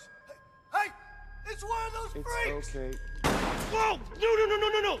bioterrorist. Hey! It's one of those freaks! Okay. Whoa!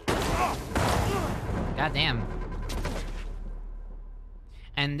 No! Oh. God damn.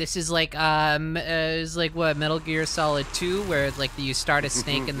 And this is like, what, Metal Gear Solid 2, where it's like you start a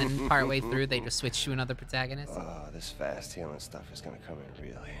snake and then partway through they just switch to another protagonist? Oh, this fast healing stuff is gonna come in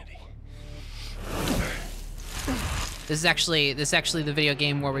real handy. This is actually the video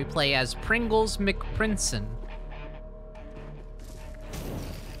game where we play as Pringles McPrinceton.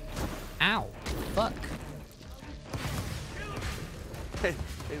 Ow. Fuck. Hey,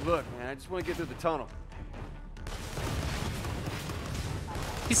 look, man, I just want to get through the tunnel.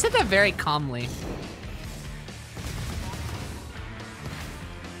 He said that very calmly.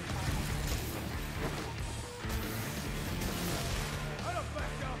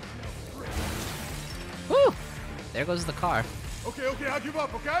 Woo! There goes the car. Okay, I'll give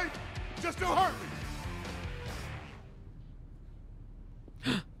up, okay? Just don't hurt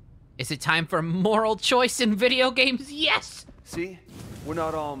me. Is it time for moral choice in video games? Yes! See? We're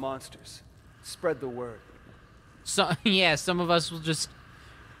not all monsters. Spread the word. So, yeah, some of us will just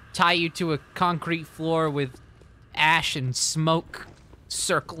tie you to a concrete floor with ash and smoke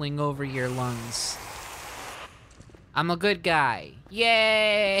circling over your lungs. I'm a good guy.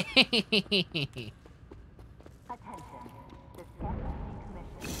 Yay! Attention. The scheduled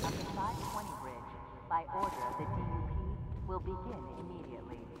decommission of the 520 bridge by order of the DUP will begin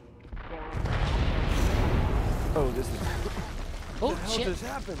immediately. There will Oh, this is... Oh, what the hell shit. just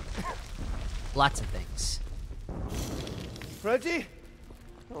happened? Lots of things. Reggie?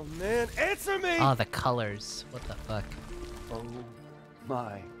 Oh, man, answer me! Oh, the colors. What the fuck? Oh,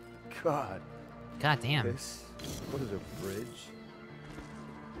 my God. God damn. This... What is a bridge?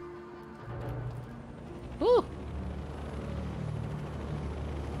 Woo!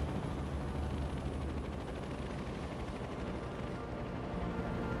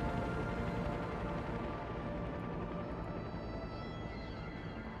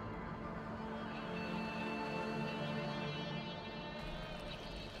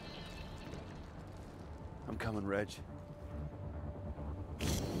 I'm coming, Reg.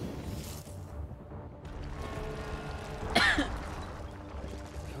 Come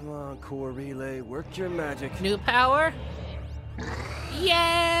on, core relay, work your magic. New power?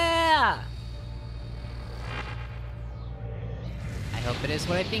 Yeah! I hope it is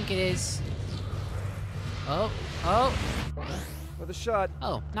what I think it is. Oh. For the shot.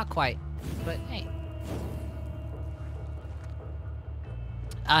 Oh, not quite. But hey.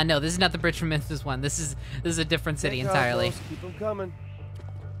 No, this is not the bridge from Memphis 1. This is a different city entirely. Keep them coming.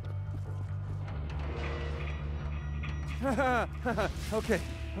 Okay,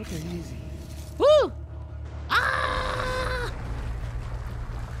 easy. Woo! Ah!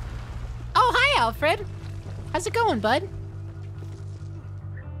 Oh, hi, Alfred. How's it going, bud?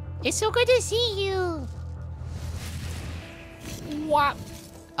 It's so good to see you. What?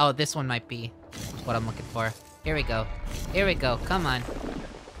 Oh, this one might be what I'm looking for. Here we go. Come on.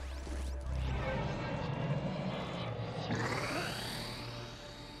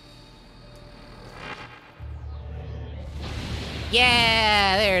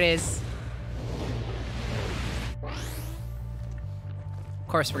 Yeah, there it is. Of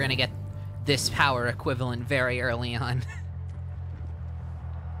course, we're gonna get this power equivalent very early on.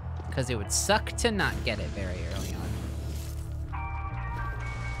 Because it would suck to not get it very early on.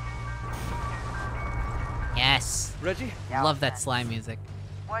 Yes. Reggie? Love that slime music.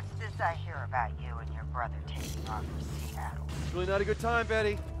 What's this I hear about you and your brother taking off for Seattle? It's really not a good time,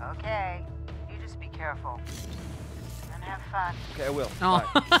 Betty. Okay, you just be careful. And have fun. Okay, I will. Oh.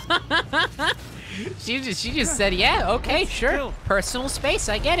 Bye. she just said, yeah, okay, sure. Personal space,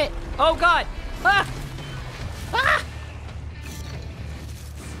 I get it. Oh God. Ah! Ah!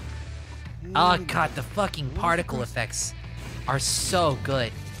 Oh God, the fucking particle effects are so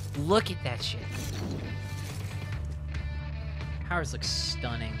good. Look at that shit. Powers look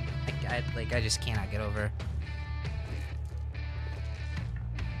stunning. I just cannot get over.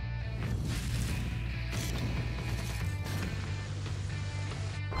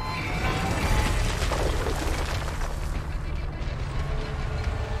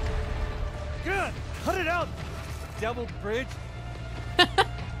 Good! Cut it out! Devil bridge!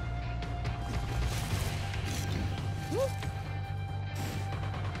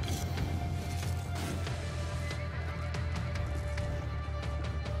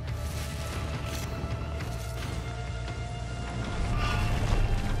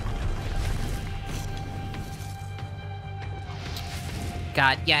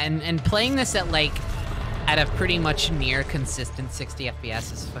 God, yeah, and playing this at a pretty much near consistent 60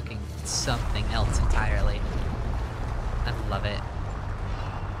 FPS is fucking something else entirely. I love it.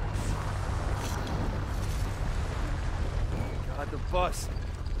 God, the bus.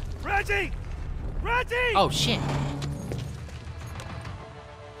 Reggie! Reggie! Oh shit.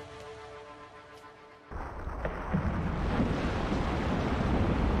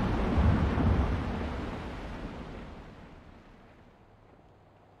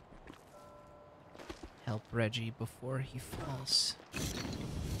 Help Reggie before he falls.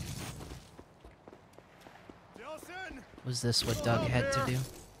 Was this what Doug had to do?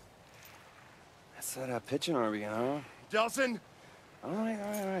 That's that pitching arm again, huh? Delson! All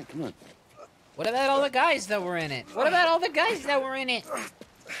right, come on. What about all the guys that were in it? What about all the guys that were in it?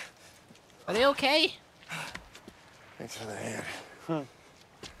 Are they okay? Thanks for the hand. Huh.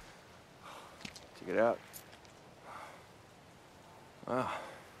 Check it out. Wow.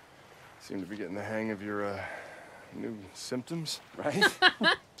 Seem to be getting the hang of your, new symptoms. Right?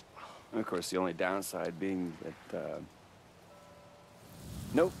 And of course, the only downside being that,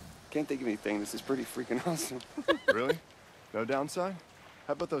 nope, can't think of anything. This is pretty freaking awesome. Really? No downside?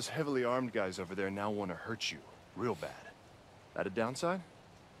 How about those heavily armed guys over there now want to hurt you real bad? That a downside?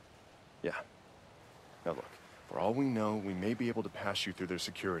 Yeah. Now look, for all we know, we may be able to pass you through their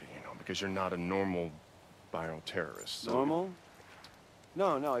security, because you're not a normal bioterrorist. So... Normal?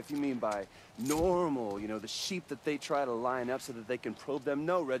 No, if you mean by normal, the sheep that they try to line up so that they can probe them.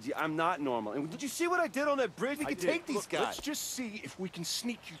 No, Reggie, I'm not normal. And did you see what I did on that bridge? We can take these guys. Let's just see if we can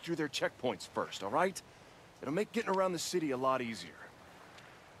sneak you through their checkpoints first, all right? It'll make getting around the city a lot easier.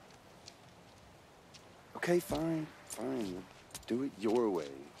 Okay, fine. Do it your way.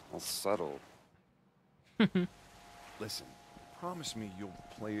 I'll settle. Listen, promise me you'll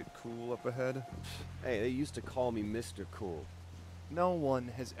play it cool up ahead. Hey, they used to call me Mr. Cool. No one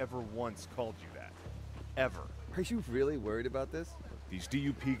has ever once called you that. Ever. Are you really worried about this? These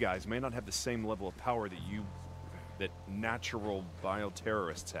DUP guys may not have the same level of power that natural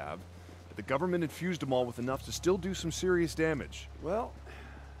bioterrorists have, but the government infused them all with enough to still do some serious damage. Well,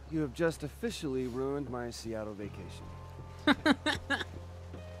 you have just officially ruined my Seattle vacation.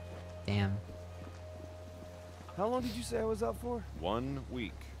 Damn. How long did you say I was out for? 1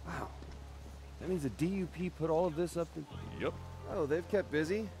 week. Wow. That means the DUP put all of this up in... Yep. Oh, they've kept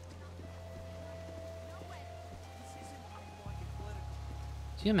busy.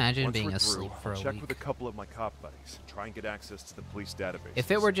 Do you imagine Once being we're asleep through, for a I'll check week? with a couple of my cop buddies. Try and get access to the police database.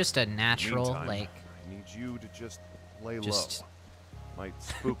 If it were just a natural, Meantime, like, I need you to just lay just low. Might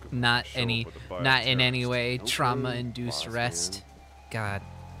spook 'em not if they show any, up with a not in any bioterrorist. way Okay, trauma-induced boss rest. God.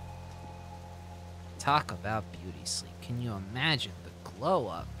 Talk about beauty sleep. Can you imagine the glow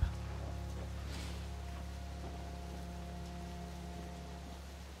up?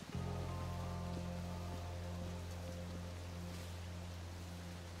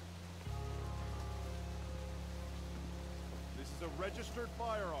 This is a registered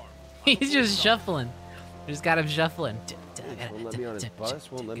firearm. He's just shuffling. Just got him shuffling. Won't let me on his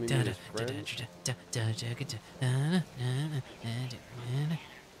bus, won't let me meet his friends.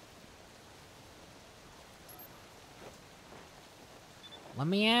 Let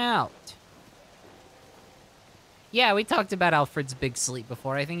me out. Yeah, we talked about Alfred's big sleep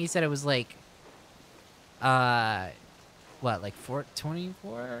before. I think he said it was like, what, like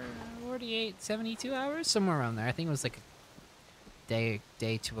 24, 48, 72 hours? Somewhere around there. I think it was like a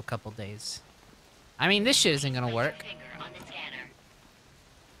day to a couple days. I mean, this shit isn't gonna work. I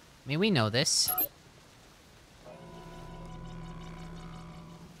mean, we know this.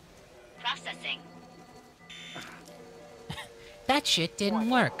 Processing. That shit didn't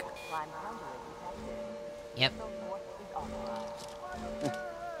work. Yep.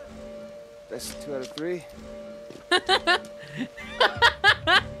 That's 2 out of 3.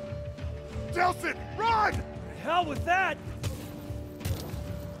 Delson, run! The hell with that!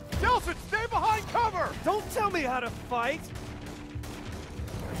 Delson, stay behind cover! Don't tell me how to fight!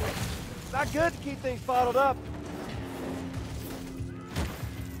 It's not good to keep things bottled up.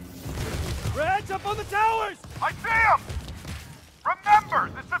 Reg, up on the towers! I see him! Remember,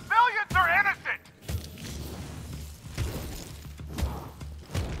 the civilians are innocent!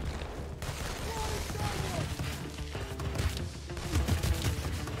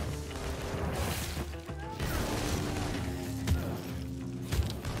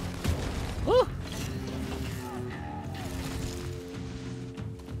 Woo!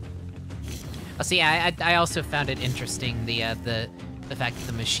 Oh, see, I also found it interesting, the fact that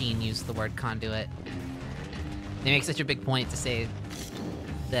the machine used the word conduit. They make such a big point to say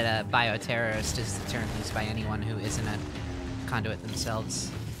that a bioterrorist is the term used by anyone who isn't a conduit themselves.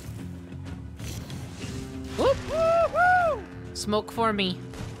 Whoop! Woo-hoo! Smoke for me.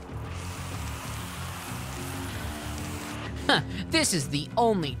 Huh, this is the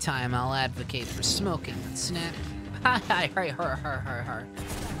only time I'll advocate for smoking, Snap. Ha ha, har.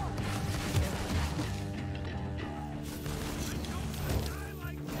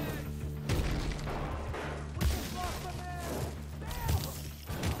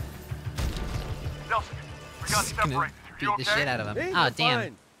 Nelson, we got separated. Beat You the okay? shit out of him. Hey, Oh, I'm damn.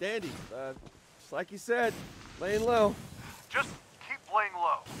 fine. Dandy. Just like you said, laying low. Just keep laying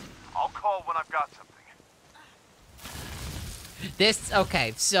low. I'll call when I've got something.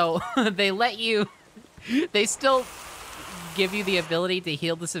 Okay, so they let you, they still give you the ability to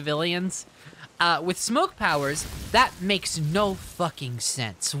heal the civilians. With smoke powers, that makes no fucking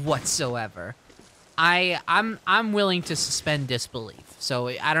sense whatsoever. I'm willing to suspend disbelief, so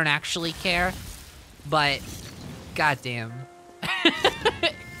I don't actually care, but goddamn.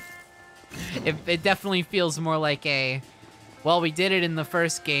 It definitely feels more like well, we did it in the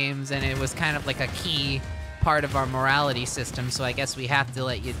first games, and it was kind of like a key part of our morality system, so I guess we have to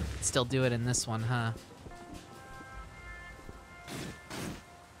let you still do it in this one, huh?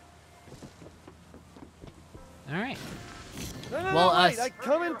 Alright. No, Well, wait, I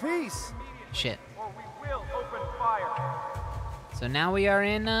come in peace. Shit. Or we will open fire. So now we are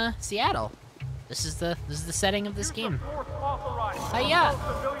in Seattle. This is the setting of this game. Hiya!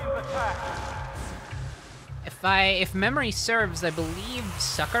 If memory serves, I believe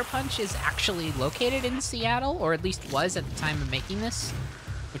Sucker Punch is actually located in Seattle, or at least was at the time of making this,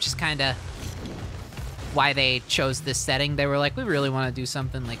 which is kind of why they chose this setting. They were like, we really want to do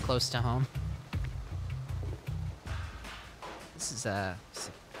something like close to home. This is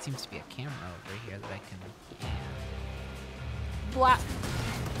seems to be a camera over here that I can. Yeah. Blah.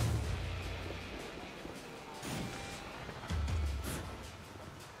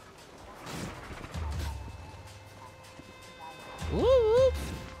 Whoop.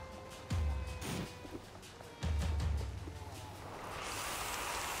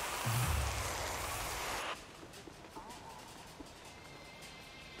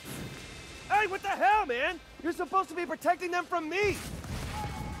 Hey, what the hell, man? You're supposed to be protecting them from me.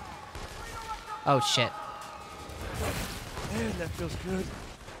 Oh shit. Man, that feels good.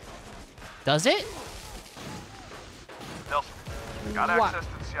 Does it? Nelson, got What? access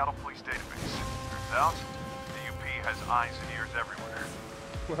to the Seattle Police database. Turns out, DUP has eyes and ears everywhere.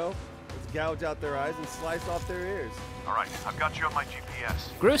 Well, let's gouge out their eyes and slice off their ears. All right, I've got you on my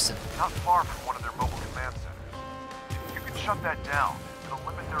GPS. Gruesome. Not far from one of their mobile command centers. If you can shut that down, it'll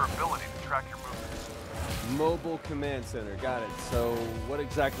limit their ability to track your movements. Mobile command center, got it. So, what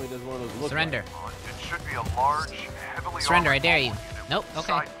exactly does one of those look Surrender. like? It should be a large, heavily Surrender, I armored dare you. mobile unit Nope, with okay.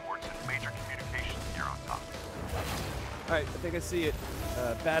 side ports and major communications gear on top. All right, I think I see it.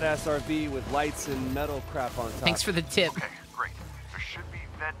 Badass RV with lights and metal crap on top. Thanks for the tip. Okay, great. There should be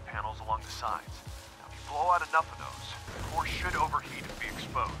vent panels along the sides. Now, if you blow out enough of those, the core should overheat and be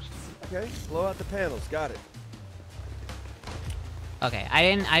exposed. Okay, blow out the panels, got it. Okay, I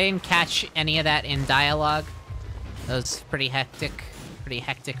didn't catch any of that in dialogue. That was pretty hectic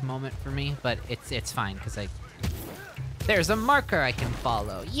moment for me, but it's fine because there's a marker I can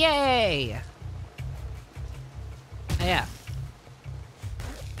follow. Yay! Yeah.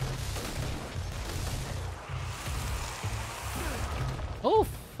 Oh,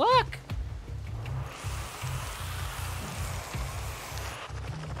 fuck!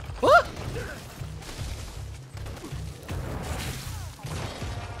 What?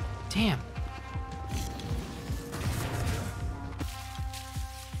 Damn.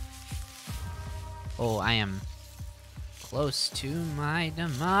 Oh, I am close to my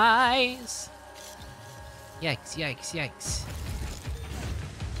demise. Yikes, yikes, yikes.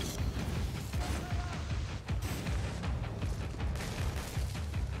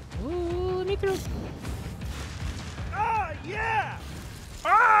 Ooh, let me through. Ah, yeah!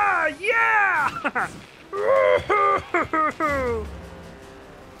 Ah, yeah!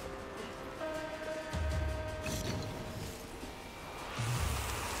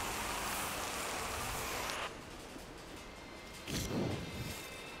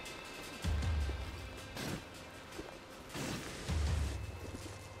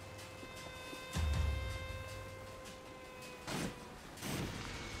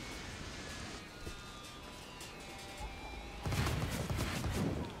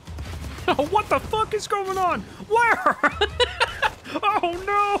 What the fuck is going on? Where? Oh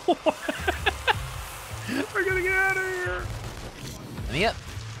no! I gotta get out of here. Let me up.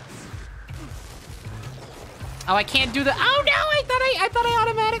 Oh, I can't do the. Oh no! I thought I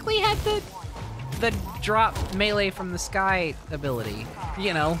automatically had the drop melee from the sky ability.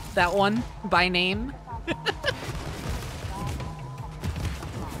 You know, that one by name.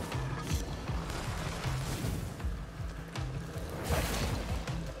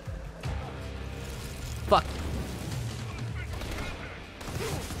 Fuck.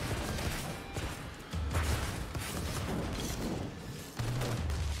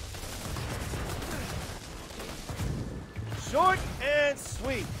 Short and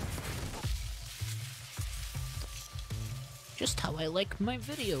sweet. Just how I like my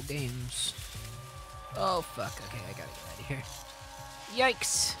video games. Oh fuck, okay, I gotta get out of here.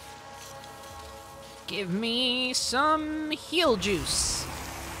 Yikes. Give me some heal juice.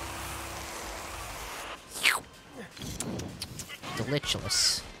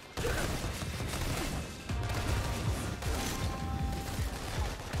 Delicious.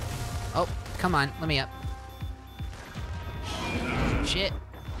 Oh, come on, let me up. Shit.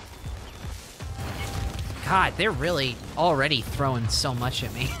 God, they're really already throwing so much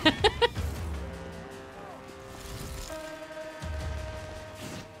at me.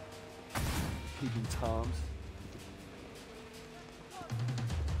 Peeping Toms.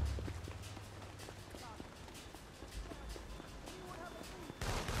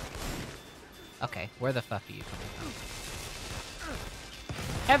 Okay, where the fuck are you coming from?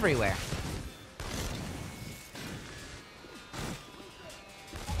 Everywhere.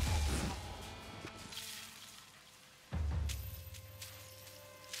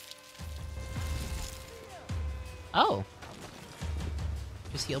 Oh.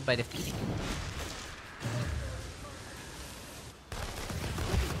 Just healed by defeating.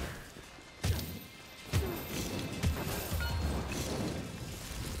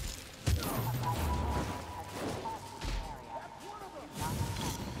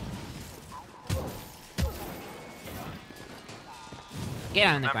 Get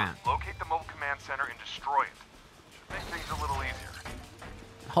on the ground. Locate the mobile command center and destroy it. Should make things a little easier.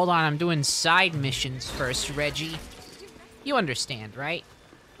 Hold on, I'm doing side missions first, Reggie. You understand, right?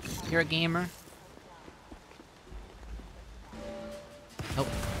 You're a gamer. Oh,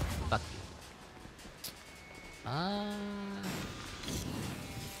 fuck you.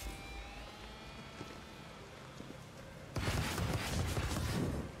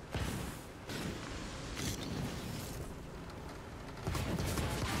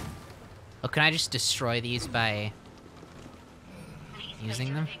 Oh, can I just destroy these by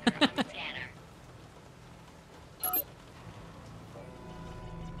using them?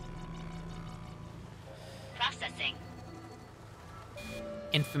 Processing.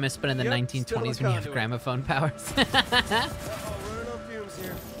 Infamous, but in the Yep, 1920s still a when you have conduit. gramophone powers. Uh-oh, running on fumes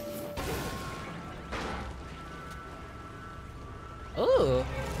here. Ooh.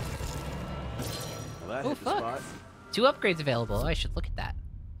 Well, that Oh, hit the fuck. spot. 2 upgrades available. Oh, I should look at that.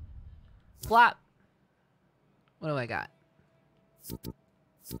 Flop. What do I got?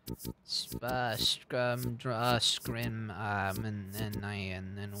 Scrim, and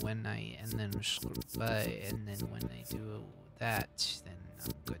then when I do that, then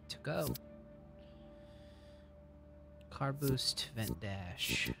I'm good to go. Car boost, vent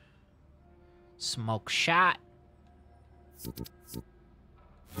dash, smoke shot.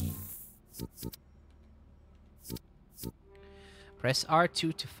 Press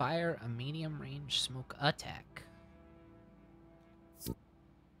R2 to fire a medium range smoke attack.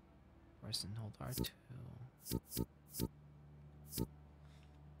 Force and hold R2.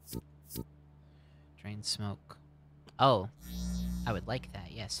 Drain smoke. Oh, I would like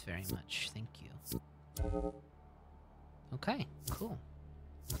that. Yes, very much. Thank you. Okay, cool.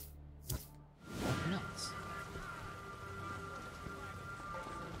 Who knows?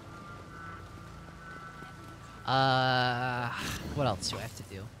 What else do I have to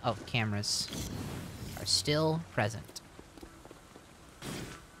do? Oh, cameras are still present.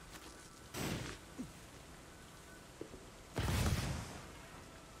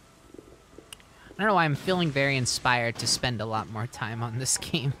 I don't know why I'm feeling very inspired to spend a lot more time on this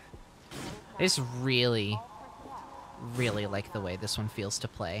game. I just really, really like the way this one feels to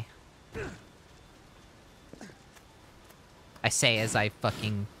play. I say as I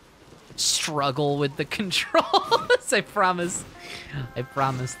fucking struggle with the controls. I promise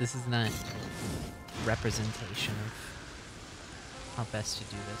this is not representation of how best to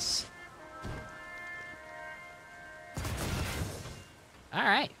do this. All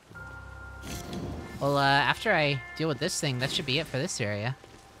right. Well, after I deal with this thing, that should be it for this area.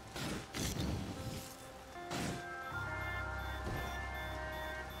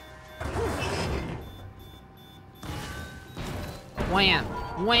 Wham!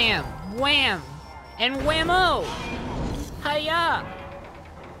 Wham! Wham! And whammo! Hiya!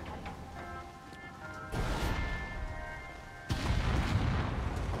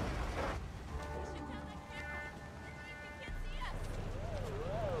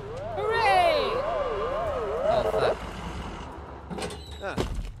 Hooray! Oh, fuck. Ah,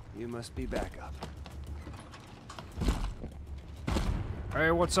 you must be back up.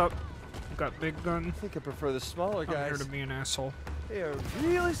 Hey, what's up? Got big gun. I think I prefer the smaller I'm guys. here to be an asshole. They are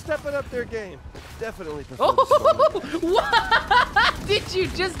really stepping up their game. Definitely prefer the smaller guys. What did you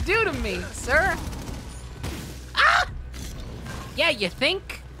just do to me, sir? Ah! Yeah, you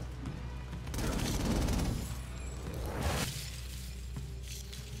think?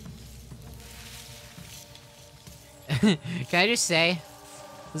 Can I just say,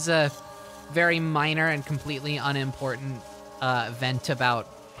 this is a very minor and completely unimportant vent about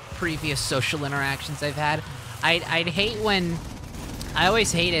previous social interactions I've had. I'd hate when, I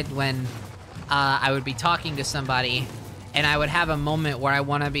always hated when I would be talking to somebody and I would have a moment where I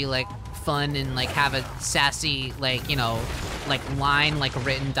want to be like fun and like have a sassy, like, you know, like line, like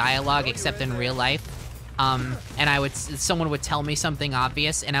written dialogue, except in real life. And someone would tell me something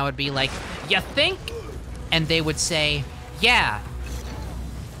obvious and I would be like, you think? And they would say, yeah.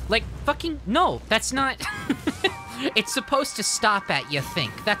 Like, fucking, no, that's not, it's supposed to stop at you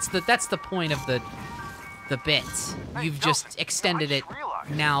think. That's the point of the bit. You've just extended it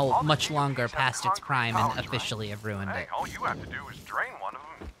now much longer past its prime and officially have ruined it. Hey, all you have to do is drain one of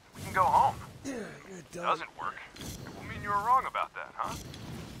them. We can go home. Doesn't work. It will mean you were wrong about that, huh?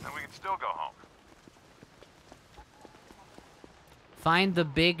 Then we can still go home. Find the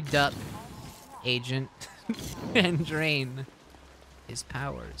big duck, agent, and drain his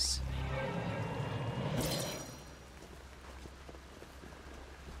powers.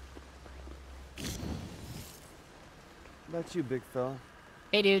 How about you, big fella?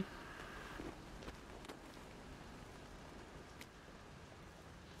 Hey, dude.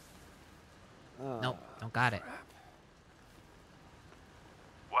 Nope, don't got it.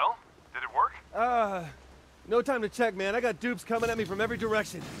 Well, did it work? No time to check, man. I got dupes coming at me from every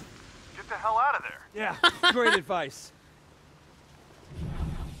direction. Get the hell out of there. Yeah, great advice.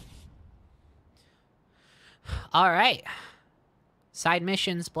 All right. Side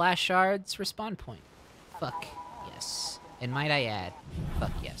missions, blast shards, respawn point. Fuck yes. And might I add,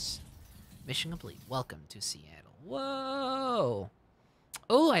 fuck yes. Mission complete. Welcome to Seattle. Whoa.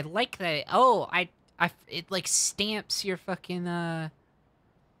 Oh, I like that. Oh, it like stamps your fucking I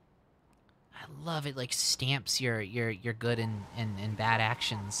love it. Like stamps your good and bad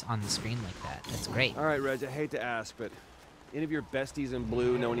actions on the screen like that. That's great. All right, Reg. I hate to ask, but any of your besties in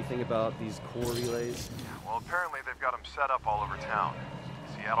blue know anything about these core relays? Well, apparently they've got them set up all over town.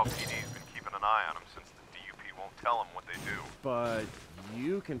 Seattle PD's been keeping an eye on them since the DUP won't tell them what they do. But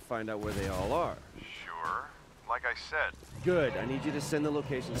you can find out where they all are. Sure. Like I said. Good. I need you to send the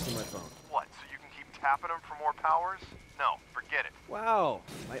locations to my phone. What, so you can keep tapping them for more powers? No, forget it. Wow.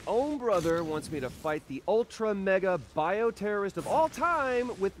 My own brother wants me to fight the ultra-mega bioterrorist of all time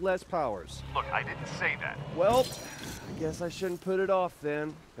with less powers. Look, I didn't say that. Well, I guess I shouldn't put it off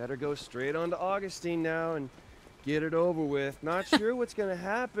then. Better go straight on to Augustine now and get it over with. Not sure what's gonna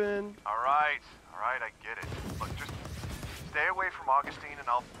happen. All right, I get it. Look, just stay away from Augustine and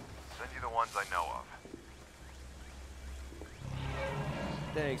I'll send you the ones I know of.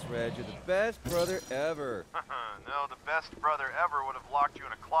 Thanks, Reg. You're the best brother ever. No, the best brother ever would have locked you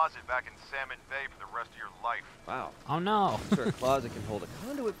in a closet back in Salmon Bay for the rest of your life. Wow. Oh no. Sure, a closet can hold a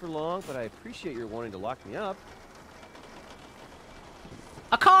conduit for long, but I appreciate your wanting to lock me up.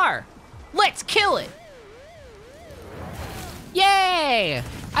 A car! Let's kill it! Yay!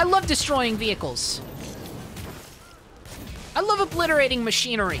 I love destroying vehicles. I love obliterating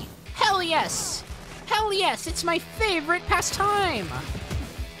machinery. Hell yes! Hell yes, it's my favorite pastime!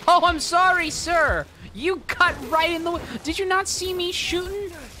 Oh, I'm sorry, sir! You got right in the way. Did you not see me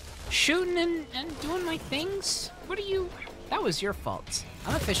shooting? Shooting and doing my things? What are you... That was your fault.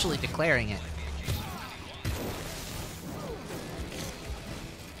 I'm officially declaring it.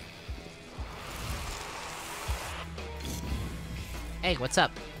 Hey, what's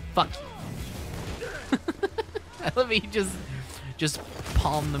up? Fuck you. I love it, you just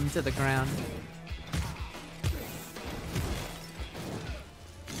palm them to the ground.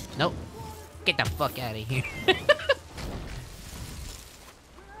 Nope. Get the fuck out of here.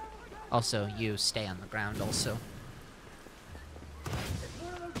 Also, you stay on the ground also.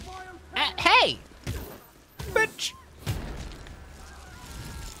 Hey! Bitch!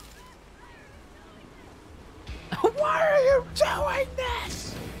 Why are you doing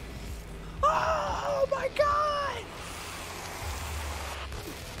this? Oh my god!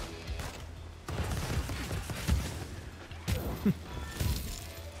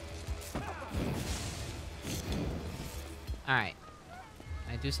 Alright.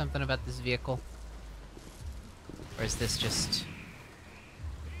 Can I do something about this vehicle? Or is this just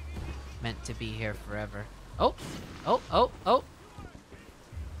meant to be here forever? Oh! Oh, oh, oh!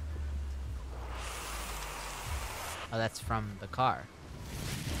 Oh, that's from the car.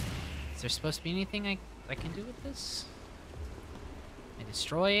 Is there supposed to be anything I can do with this? Can I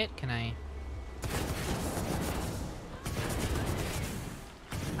destroy it? Can I...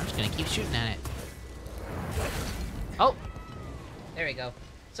 I'm just gonna keep shooting at it. Oh! There we go.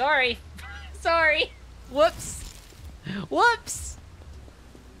 Sorry! Sorry! Whoops! Whoops!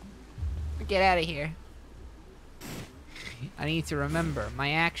 Get out of here. I need to remember,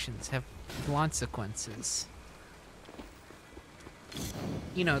 my actions have consequences.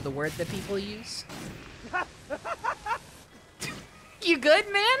 You know, the word that people use. You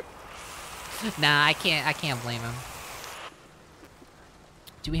good, man? Nah, I can't blame him.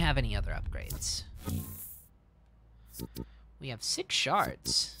 Do we have any other upgrades? We have 6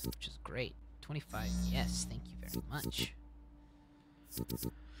 shards, which is great. 25, yes, thank you very much.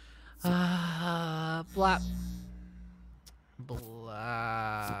 Blah.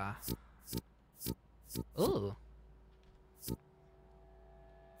 Blah. Ooh.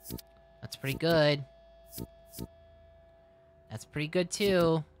 That's pretty good. That's pretty good,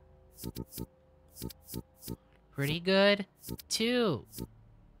 too. Pretty good, too.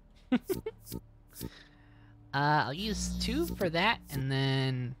 I'll use 2 for that, and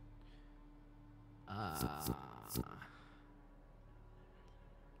then...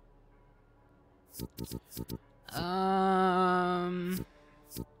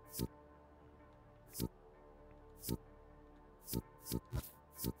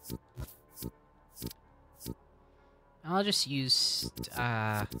 I'll just use,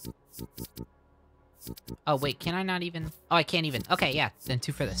 Oh, wait, can I not even... Oh, I can't even. Okay, yeah, then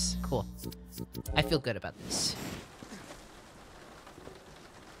 2 for this. Cool. I feel good about this.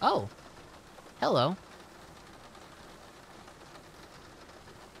 Oh. Hello.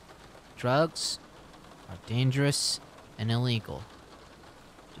 Drugs are dangerous and illegal.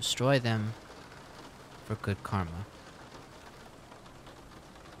 Destroy them for good karma.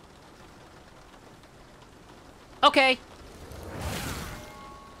 Okay.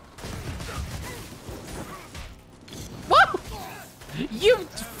 Whoa! You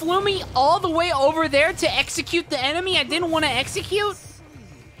flew me all the way over there to execute the enemy I didn't want to execute?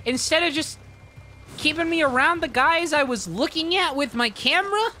 Instead of just keeping me around the guys I was looking at with my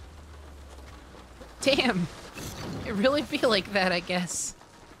camera? Damn. It really feel like that, I guess.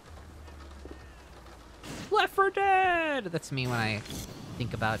 Left 4 Dead! That's me when I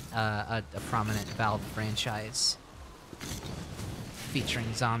think about a prominent Valve franchise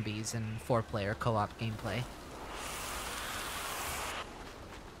featuring zombies and 4-player co-op gameplay.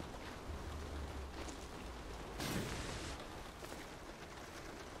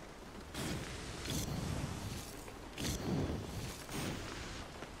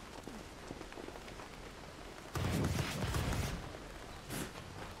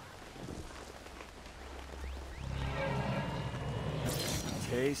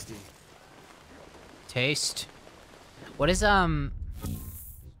 Tasty. Taste. What is,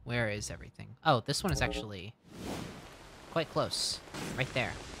 where is everything? Oh, this one is actually Quite close. Right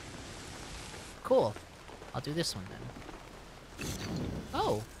there. Cool. I'll do this one then.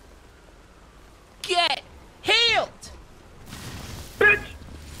 Oh. Get healed! Bitch!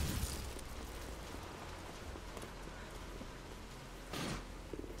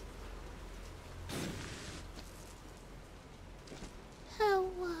 Hello?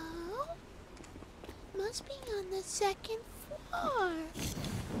 Must be on the second floor.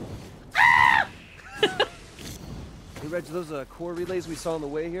 Hey, Reg, those core relays we saw on the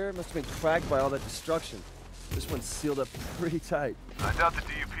way here must have been cracked by all that destruction. This one's sealed up pretty tight. I doubt the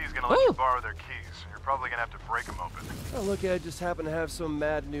DUP is gonna let you borrow their keys. You're probably gonna have to break them open. Oh, look, I just happen to have some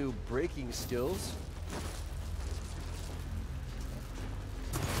mad new braking skills.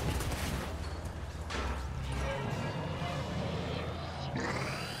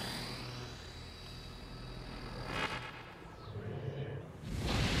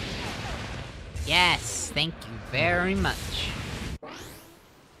 Yes, thank you very much.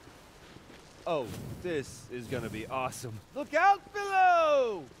 Oh, this is gonna be awesome. Look out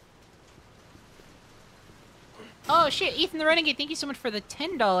below! Oh shit, Ethan the Renegade, thank you so much for the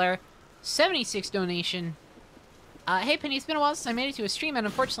 $10 76 donation. Hey Penny, it's been a while since I made it to a stream, and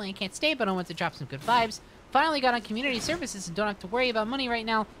unfortunately I can't stay, but I want to drop some good vibes. Finally got on community services and don't have to worry about money right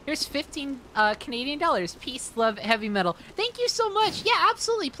now. Here's 15 Canadian dollars. Peace, love, heavy metal. Thank you so much. Yeah,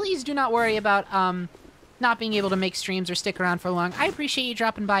 absolutely. Please do not worry about not being able to make streams or stick around for long. I appreciate you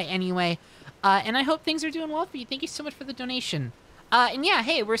dropping by anyway. And I hope things are doing well for you. Thank you so much for the donation. And yeah,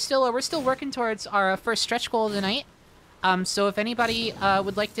 hey, we're still working towards our first stretch goal of the night. So if anybody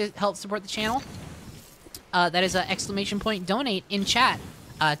would like to help support the channel, that is ! donate in chat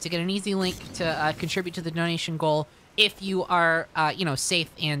to get an easy link to contribute to the donation goal if you are you know, safe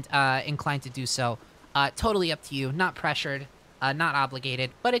and inclined to do so. Totally up to you, not pressured, not obligated,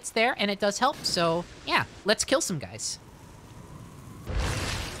 but it's there and it does help. So yeah, let's kill some guys.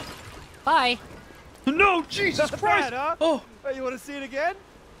 Bye. No, Jesus Not Christ! bad, huh? Oh, You want to see it again?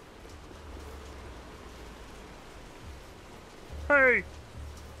 hey.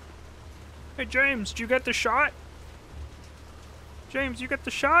 Hey, James, did you get the shot? James, you get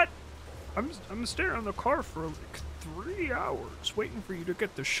the shot? I'm staring on the car for like 3 hours waiting for you to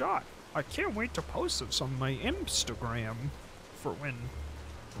get the shot. I can't wait to post this on my Instagram for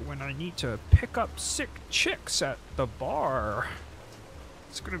when I need to pick up sick chicks at the bar.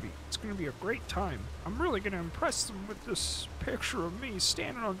 It's gonna be a great time. I'm really gonna impress them with this picture of me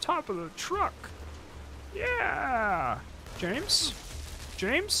standing on top of the truck. Yeah! James?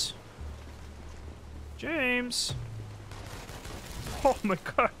 James? James? Oh my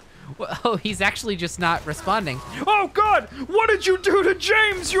god. Oh, he's actually just not responding. Oh god! What did you do to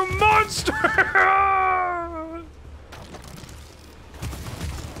James, you monster?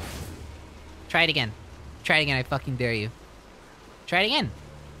 Try it again. Try it again, I fucking dare you. Try it again.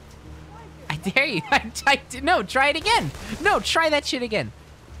 I dare you. No, try it again. No, try that shit again.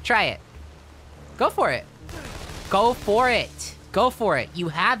 Try it. Go for it. Go for it. Go for it. You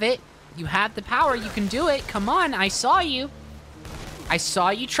have it. You have the power. You can do it. Come on, I saw you. I saw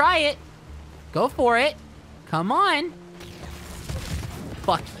you try it. Go for it. Come on.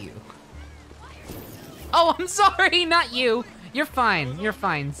 Fuck you. Oh, I'm sorry, not you. You're fine. You're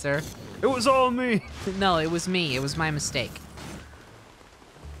fine, sir. It was all me. No, it was me. It was my mistake.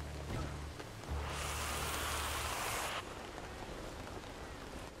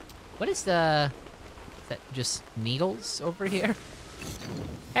 What is the... Is that just needles over here?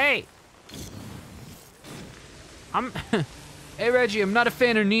 Hey! Hey, Reggie, I'm not a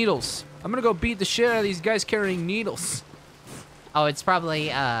fan of needles. I'm gonna go beat the shit out of these guys carrying needles. Oh, it's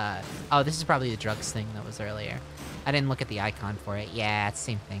probably, oh, this is probably the drugs thing that was earlier. I didn't look at the icon for it. Yeah, it's the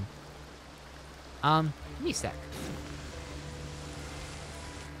same thing. Give me a sec.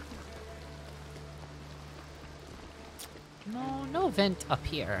 No vent up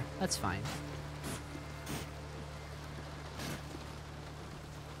here. That's fine.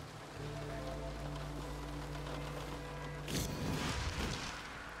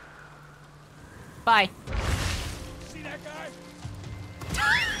 Bye. See that guy?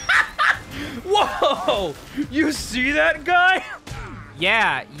 Whoa! You see that guy?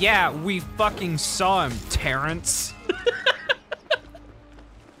 Yeah, we fucking saw him, Terrence.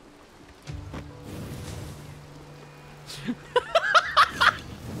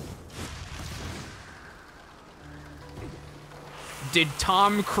 Did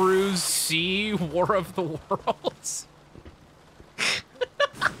Tom Cruise see War of the Worlds?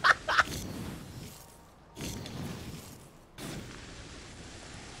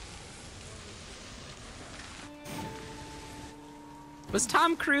 Was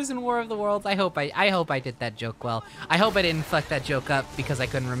Tom Cruise in War of the Worlds? I hope I did that joke well. I hope I didn't fuck that joke up because I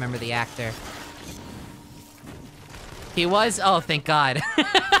couldn't remember the actor. He was? Oh, thank God.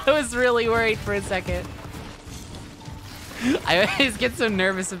 I was really worried for a second. I always get so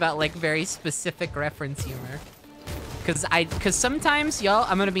nervous about like very specific reference humor. Cause sometimes, y'all,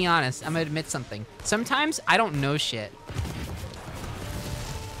 I'm gonna be honest, I'm gonna admit something. Sometimes I don't know shit.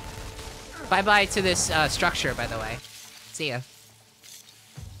 Bye-bye to this structure, by the way. See ya.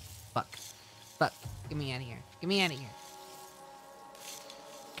 Fuck. Fuck. Get me out of here. Get me out of here.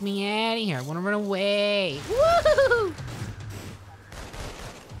 Get me out of here. I wanna run away. Woohoo!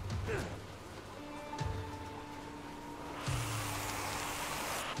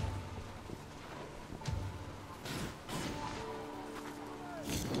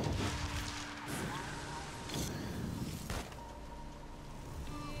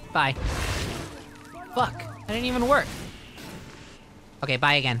 Bye. Fuck. That didn't even work. Okay,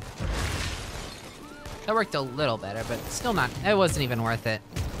 bye again. That worked a little better, but still not. It wasn't even worth it.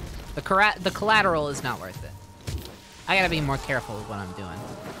 The collateral is not worth it. I gotta be more careful with what I'm doing.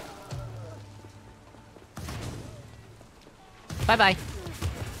 Bye-bye.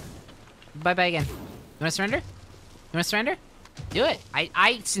 Bye-bye again. You wanna surrender? You wanna surrender? Do it.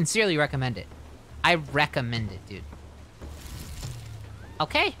 I sincerely recommend it. I recommend it, dude.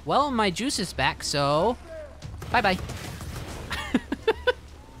 Okay, well, my juice is back, so bye-bye.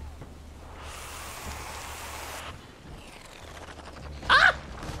 Ah!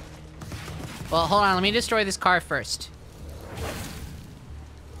 Well, hold on, let me destroy this car first.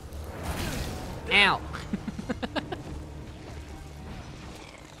 Ow.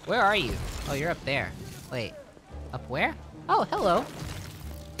 Where are you? Oh, you're up there. Wait, up where? Oh, hello.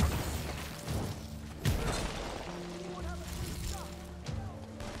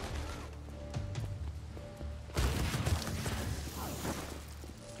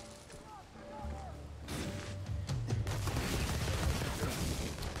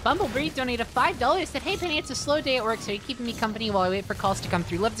 Bumblebee donated $5. Said, "Hey Penny, it's a slow day at work, so you're keeping me company while I wait for calls to come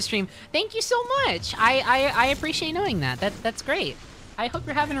through. Love the stream." Thank you so much. I appreciate knowing that. That's great. I hope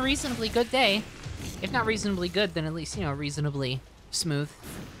you're having a reasonably good day. If not reasonably good, then at least, you know, reasonably smooth.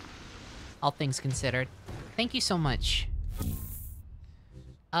 All things considered. Thank you so much.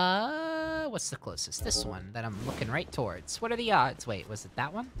 What's the closest? This one that I'm looking right towards. What are the odds? Wait, was it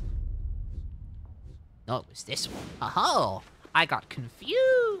that one? No, it was this one. Oh, I got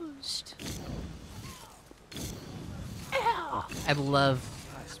confused. Ow. I love.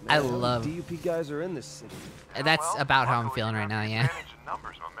 DUP guys are in this city. That's about how I'm feeling right now, yeah.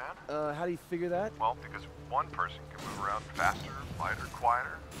 Numbers, my man. How do you figure that? Well, because one person can move around faster, lighter,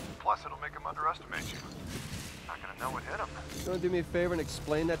 quieter. Plus, it'll make them underestimate you. Not gonna know what hit them. You wanna do me a favor and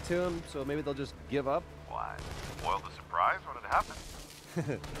explain that to them, so maybe they'll just give up? Why? Spoil the surprise when it happens.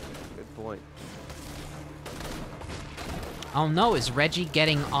 Good point. Oh no, is Reggie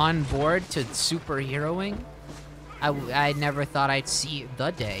getting on board to superheroing? I never thought I'd see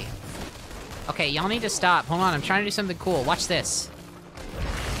the day. Okay, y'all need to stop. Hold on, I'm trying to do something cool. Watch this.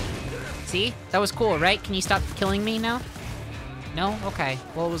 See? That was cool, right? Can you stop killing me now? No? Okay.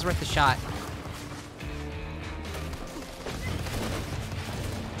 Well, it was worth a shot.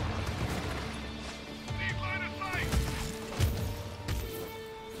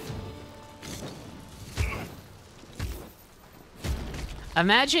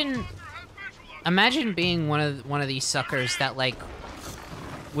 Imagine being one of these suckers that like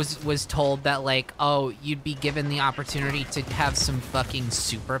was told that like, oh, you'd be given the opportunity to have some fucking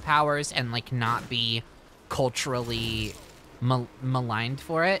superpowers and like not be culturally maligned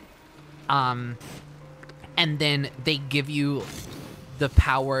for it. And then they give you the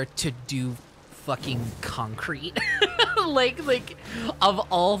power to do fucking concrete. like of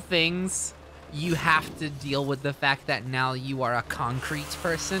all things, you have to deal with the fact that now you are a concrete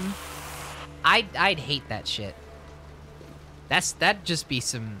person. I'd hate that shit. That'd just be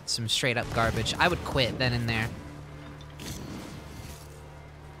some straight up garbage. I would quit then and there.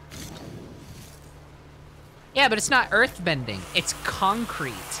 Yeah, but it's not earth bending. It's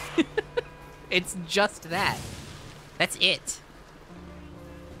concrete. It's just that. That's it.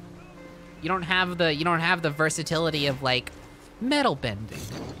 You don't have the versatility of like metal bending,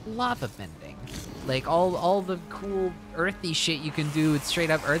 lava bending, like all the cool earthy shit you can do with straight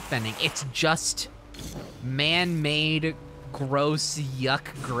up earth bending. It's just man-made, gross, yuck,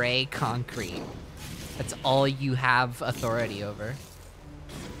 gray concrete. That's all you have authority over.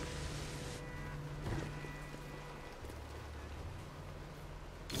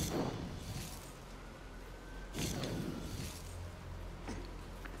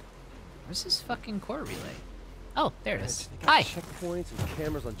 Where's this fucking core relay? Oh, there it is. They got Hi. checkpoints and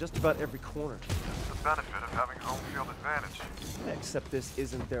cameras on just about every corner. That's the benefit of having home field advantage. Except this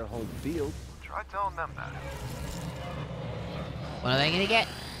isn't their home field. Try telling them that. What are they gonna get?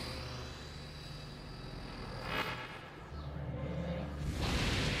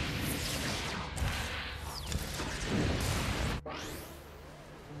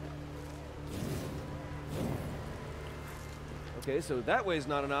 Okay, so that way's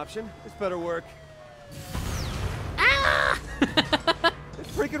not an option. This better work. Ah! It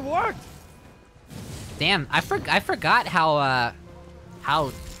freaking worked! Damn, I forgot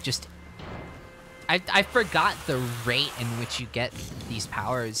how just I forgot the rate in which you get these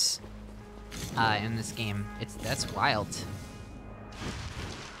powers in this game. That's wild.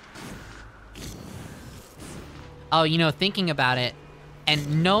 Oh, you know, thinking about it,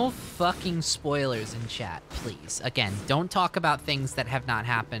 and no fucking spoilers in chat, please. Again, don't talk about things that have not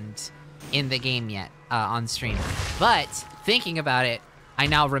happened in the game yet on stream. But thinking about it, I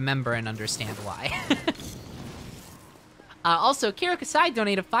now remember and understand why. Also, Kira Kasai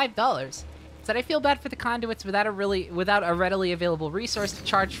donated $5. Said, I feel bad for the conduits without a readily available resource to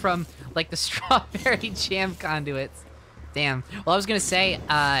charge from, like the strawberry jam conduits. Damn. Well, I was gonna say,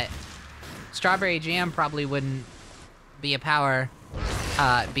 strawberry jam probably wouldn't be a power,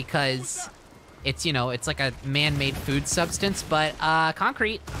 because it's, you know, it's like a man-made food substance, but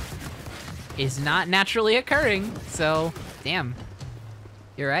concrete is not naturally occurring, so damn.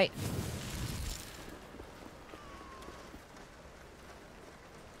 You're right.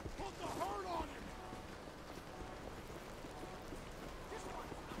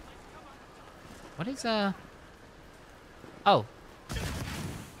 What is, oh.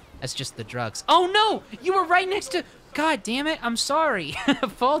 That's just the drugs. Oh no! You were right next to... God damn it, I'm sorry.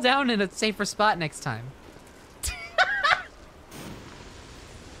 Fall down in a safer spot next time.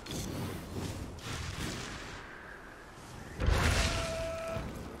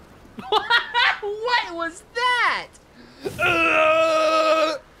 What was that?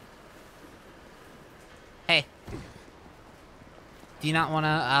 Hey. Do you not want to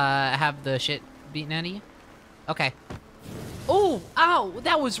have the shit beaten out of you? Okay. Oh, ow,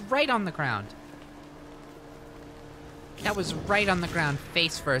 that was right on the ground. That was right on the ground,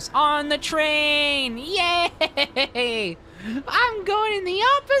 face first. On the train! Yay! I'm going in the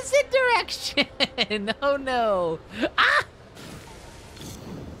opposite direction! Oh no! Ah!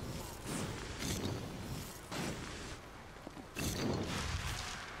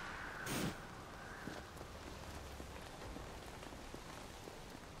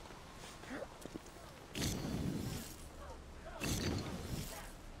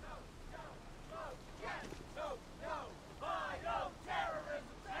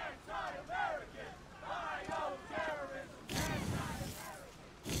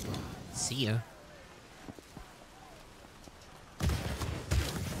 See ya.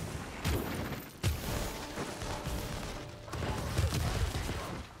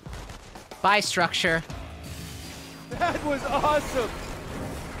 Bye, structure. That was awesome!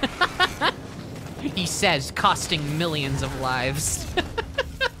 He says, costing millions of lives.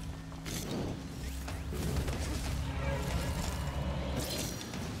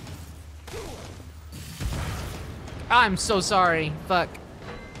 I'm so sorry. Fuck.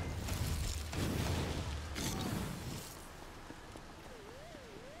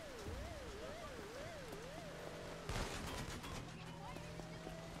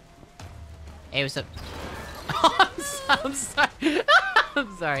 Hey, what's up? I'm sorry.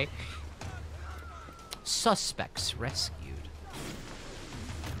 I'm sorry. Suspects rescued.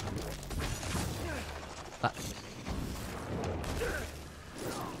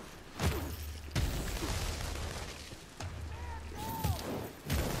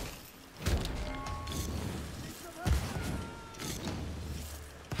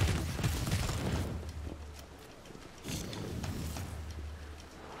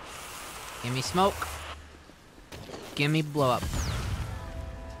 Give me smoke. Give me blow up.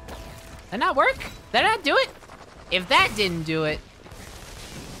 That not work? That not do it? If that didn't do it,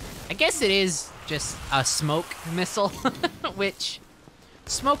 I guess it is just a smoke missile, which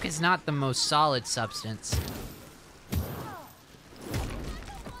smoke is not the most solid substance.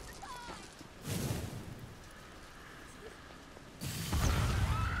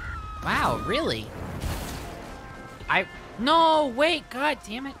 Wow, really? No, wait, god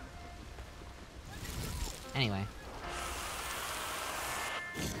damn it. Anyway.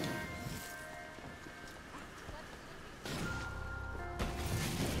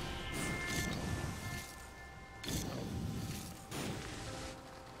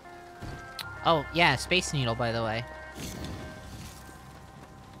 Oh, yeah, Space Needle, by the way.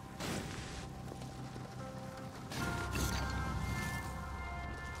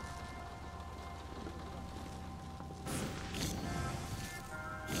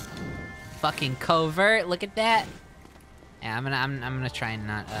 fucking covert. Look at that. Yeah, I'm gonna try and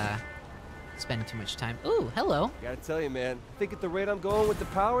not spend too much time. Ooh, hello. Gotta tell you, man, I think at the rate I'm going with the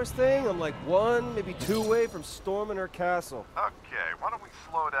powers thing, I'm like 1, maybe 2 away from storming her castle. Okay, why don't we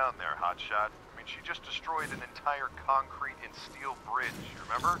slow down there, hotshot? I mean, she just destroyed an entire concrete and steel bridge,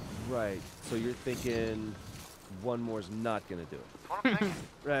 remember? Right, so you're thinking one more's not gonna do it. That's what I'm thinking.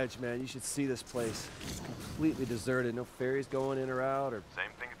 Reg, man, you should see this place. It's completely deserted, no ferries going in or out, or...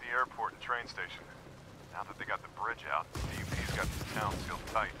 Same thing at the airport and train station. Now that they got the bridge out, the DUP's got the town sealed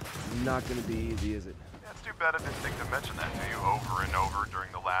tight. Not gonna be easy, is it? Yeah, it's too bad I didn't think to mention that to you over and over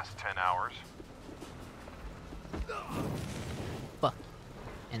during the last 10 hours. Fuck.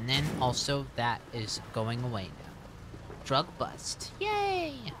 And then also that is going away now. Drug bust.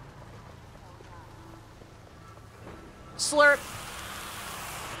 Yay! Slurp!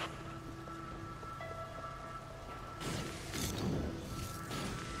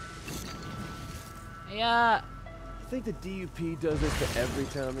 Yeah. You think the DUP does this to every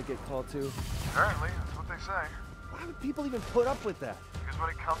town they get called to? Apparently, that's what they say. Why would people even put up with that? Because when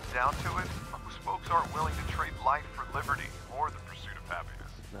it comes down to it, most folks aren't willing to trade life for liberty or the pursuit of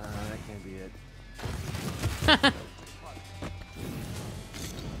happiness. Nah, that can't be it.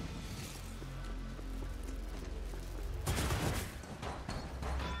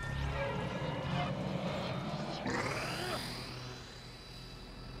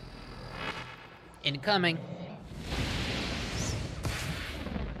 Incoming.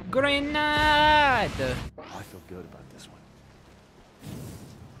 Grenade! I feel good about this one.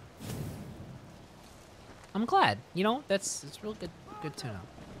 I'm glad. You know, it's real good to know.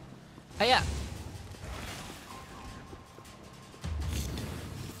 Oh yeah.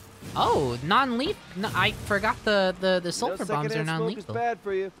 Oh, non-leaf. No, I forgot the sulfur bombs are non-lethal. Smoke is bad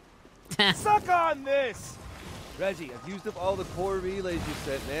for you. Suck on this! Reggie, I've used up all the core relays you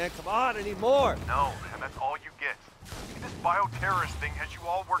sent, man. Come on, I need more. No, man, that's all you get. See, this bioterrorist thing has you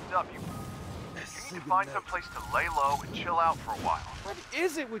all worked up. You need to find some place to lay low and chill out for a while. What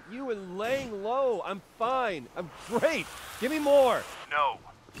is it with you and laying low? I'm fine. I'm great. Give me more. No.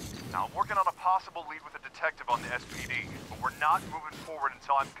 Now, I'm working on a possible lead with a detective on the SPD, but we're not moving forward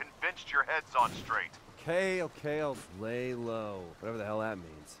until I'm convinced your head's on straight. Okay, I'll lay low. Whatever the hell that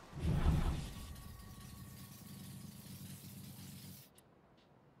means.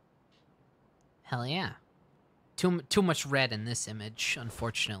 Hell yeah. Too much red in this image,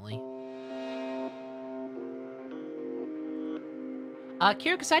 unfortunately.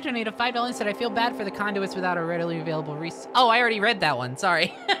 Kira Kasai donated $5 and said, I feel bad for the conduits without a readily available Oh, I already read that one,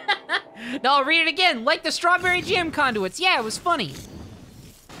 sorry. No, I'll read it again. Like the strawberry jam conduits. Yeah, it was funny.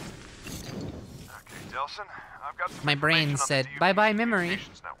 Okay, Delson, I've got some My brain said, bye-bye memory.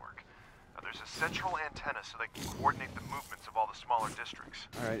 Network. Now, there's a central antenna so they can coordinate the movements of all the smaller districts.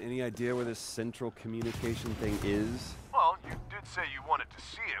 All right, any idea where this central communication thing is? Well, you did say you wanted to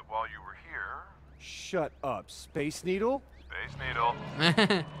see it while you were here. Shut up. Space Needle? Space Needle.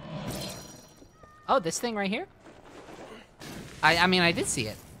 Oh, this thing right here? I mean, I did see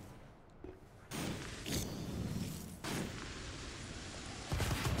it.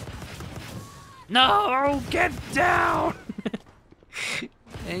 No, get down!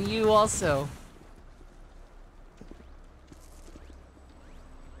 And you also.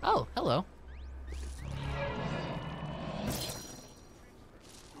 Oh, hello.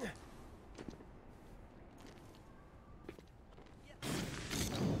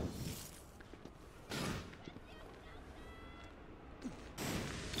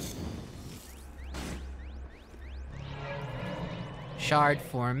 Shard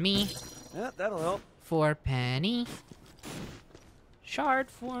for me. Yeah, that'll help. For Penny. Shard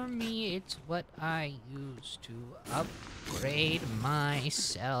for me, it's what I use to upgrade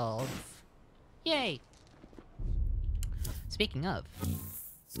myself. Yay! Speaking of.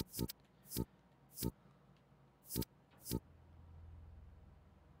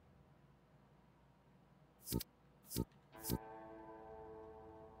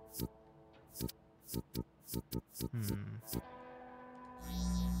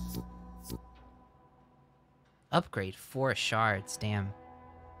 Upgrade 4 shards, damn.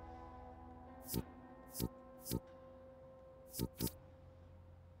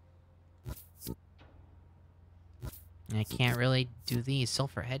 I can't really do these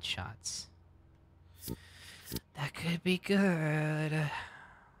sulfur headshots. That could be good.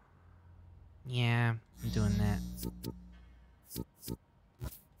 Yeah, I'm doing that.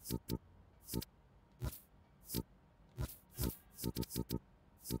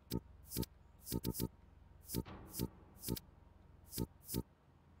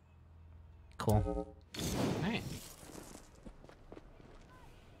 Cool. Alright.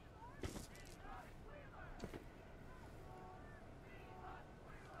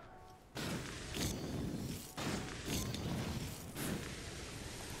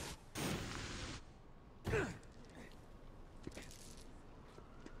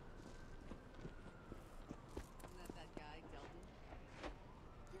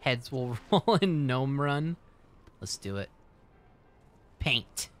 Heads will roll in Gnome Run. Let's do it.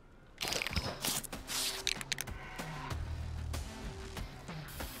 Paint.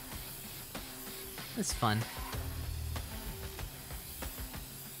 That's fun.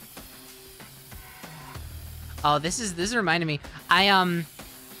 Oh, this is reminding me. I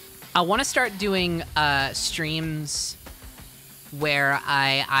want to start doing streams where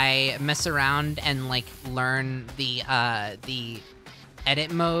I mess around and like learn the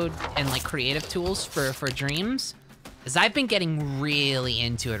edit mode and like creative tools for dreams, because I've been getting really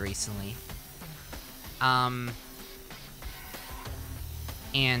into it recently.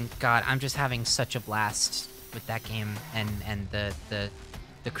 And God, I'm just having such a blast with that game and the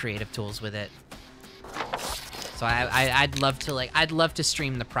creative tools with it. So I'd love to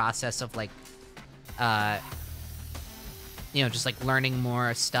stream the process of like, you know, just like learning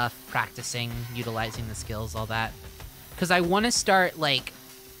more stuff, practicing, utilizing the skills, all that. Because I want to start like,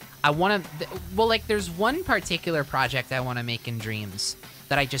 well, like there's one particular project I want to make in Dreams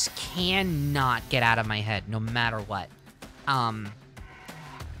that I just cannot get out of my head no matter what. But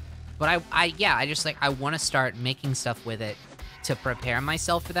I want to start making stuff with it to prepare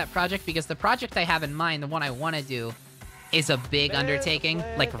myself for that project, because the project I have in mind, the one I want to do, is a big undertaking,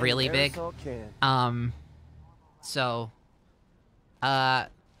 like really big.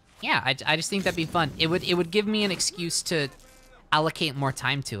 Yeah, I just think that'd be fun. It would give me an excuse to allocate more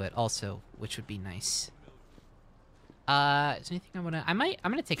time to it also, which would be nice. Is there anything I'm gonna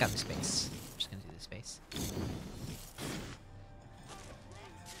take out the space. I'm just gonna do the space.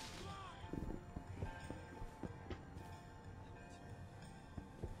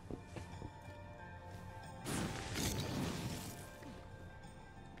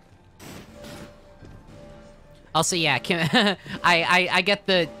 Also, yeah, I get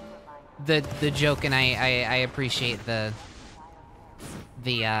the joke, and I appreciate the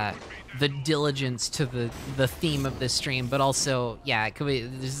diligence to the theme of this stream, but also, yeah, could we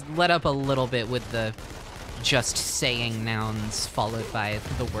just let up a little bit with the just saying nouns followed by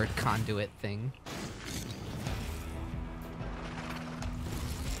the word conduit thing.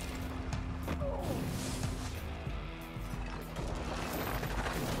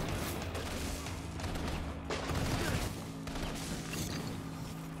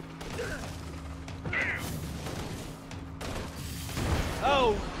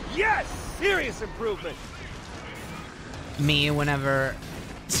 Oh, yes! Serious improvement! Me, whenever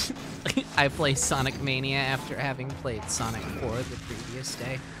I play Sonic Mania after having played Sonic 4 the previous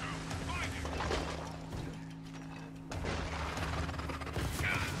day.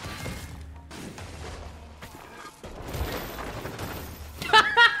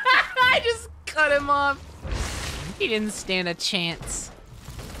 I just cut him off. He didn't stand a chance.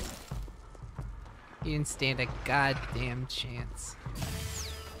 He didn't stand a goddamn chance.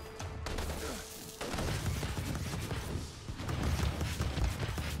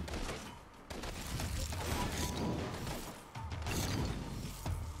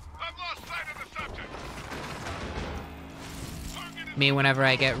 Me, whenever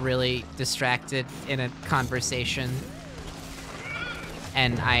I get really distracted in a conversation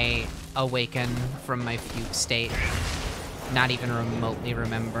and I awaken from my fugue state, not even remotely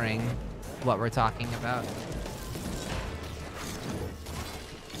remembering what we're talking about.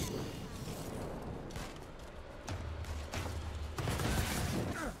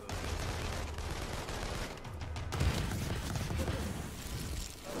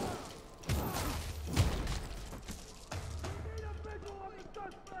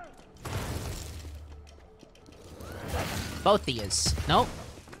 Both of yous. Nope.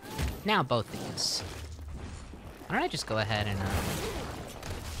 Now both of yous. Why don't I just go ahead and,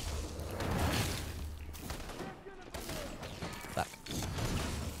 fuck.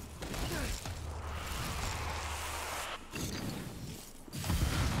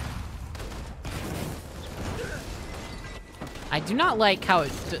 I do not like how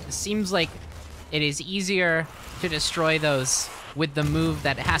it seems like it is easier to destroy those with the move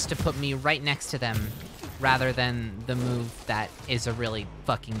that has to put me right next to them, rather than the move that is a really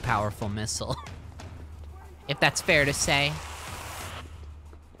fucking powerful missile. If that's fair to say.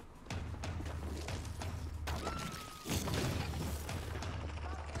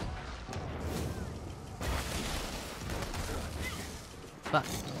 Fuck.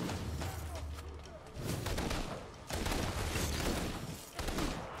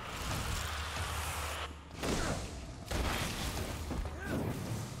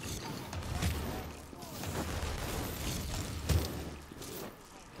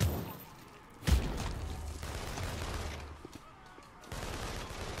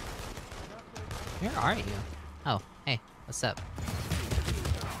 Where are you? Oh, hey, what's up?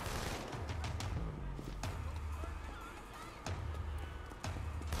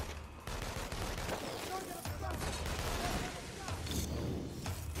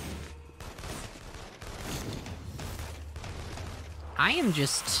 I am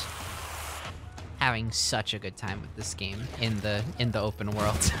just having such a good time with this game in the open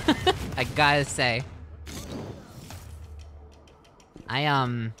world. I gotta say. I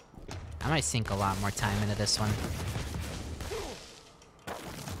might sink a lot more time into this one.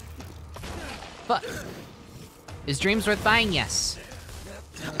 But is Dreams worth buying? Yes.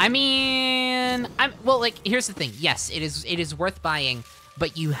 I mean, well, like, here's the thing. Yes, it is worth buying,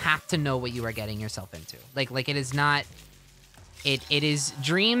 but you have to know what you are getting yourself into. Like it is not. It is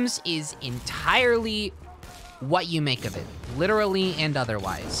Dreams is entirely what you make of it, literally and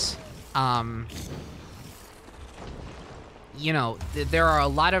otherwise. You know, there are a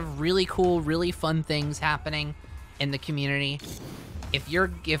lot of really cool, really fun things happening in the community. If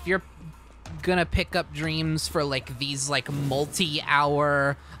you're gonna pick up Dreams for like these like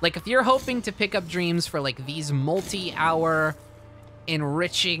multi-hour, like if you're hoping to pick up Dreams for like these multi-hour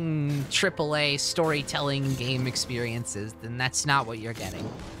enriching AAA storytelling game experiences, then that's not what you're getting.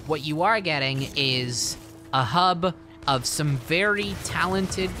 What you are getting is a hub of some very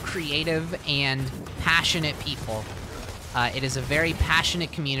talented, creative, and passionate people. It is a very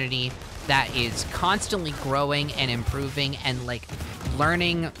passionate community that is constantly growing and improving and like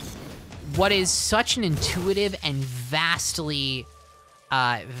learning what is such an intuitive and vastly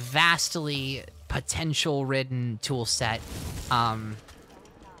potential-ridden tool set,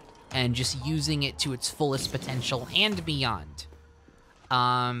 and just using it to its fullest potential and beyond.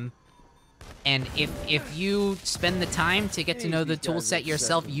 And if you spend the time to get to know the tool set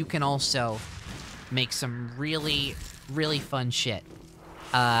yourself, you can also make some really, really fun shit.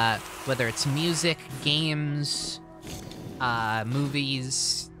 Whether it's music, games,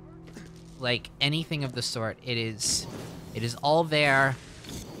 movies, like anything of the sort, it is all there.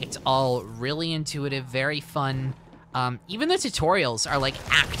 It's all really intuitive, very fun. Even the tutorials are like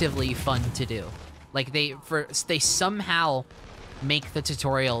actively fun to do. Like they somehow make the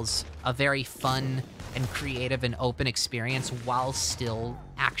tutorials a very fun and creative and open experience while still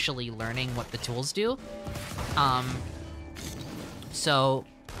actually learning what the tools do.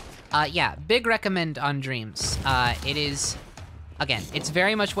 Yeah, big recommend on Dreams. It is, again, it's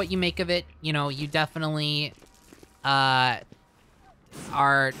very much what you make of it. You know, you definitely are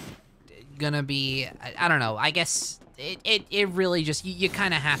gonna be, I don't know, I guess it really just, you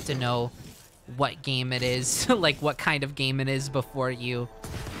kind of have to know what game it is, like what kind of game it is before you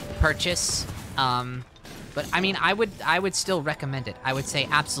purchase. But I mean, I would still recommend it. I would say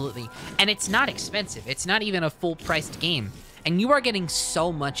absolutely. And it's not expensive. It's not even a full-priced game. And you are getting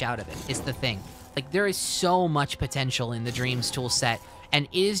so much out of it, is the thing. Like, there is so much potential in the Dreams tool set, and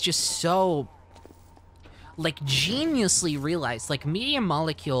it is just so, like, geniusly realized. Like, Media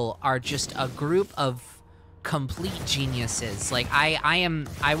Molecule are just a group of complete geniuses. Like,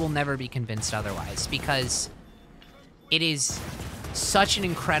 I will never be convinced otherwise, because it is such an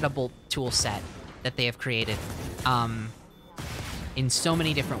incredible tool set that they have created, in so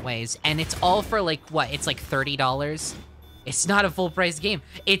many different ways. And it's all for, like, what? It's like $30? It's not a full-price game.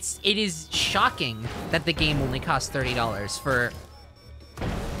 It is shocking that the game only costs $30 for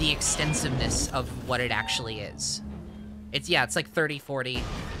the extensiveness of what it actually is. It's like 30, 40.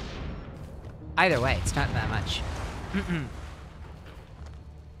 Either way, it's not that much.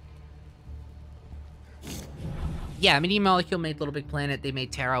 Yeah, Media Molecule made Little Big Planet. They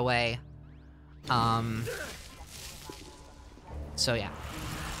made Tearaway. So yeah.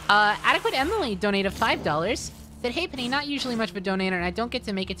 Adequate Emily donated $5. Said, hey Penny, not usually much of a donator, and I don't get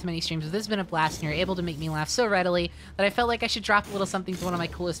to make it to many streams, but this has been a blast, and you're able to make me laugh so readily that I felt like I should drop a little something to one of my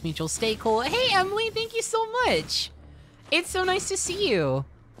coolest mutuals. Stay cool. Hey Emily, thank you so much. It's so nice to see you.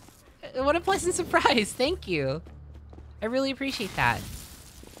 What a pleasant surprise. Thank you. I really appreciate that.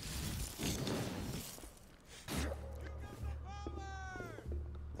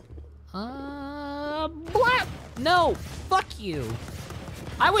 Blah! No, fuck you.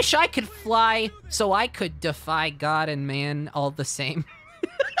 I wish I could fly so I could defy God and man all the same.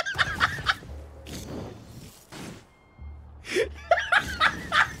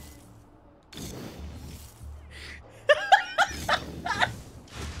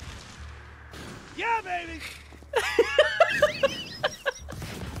 Yeah, baby!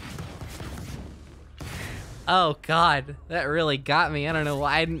 Oh God, that really got me. I don't know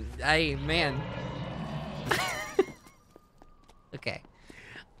why. Man. Okay.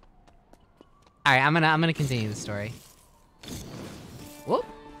 All right, I'm gonna continue the story. Whoop.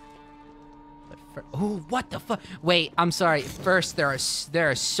 But oh, what the fuck? Wait, I'm sorry. First, there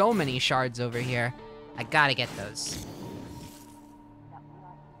are so many shards over here. I gotta get those.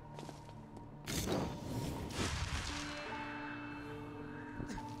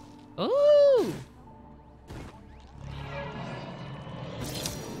 Ooh.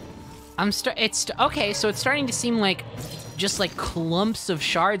 Okay, so it's starting to seem like just like clumps of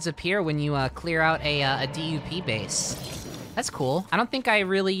shards appear when you clear out a DUP base. That's cool. I don't think I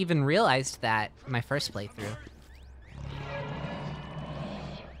really even realized that in my first playthrough.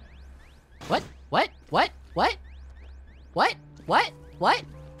 What? What? What? What? What? What? What?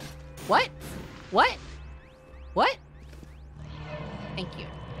 What? What? What? Thank you.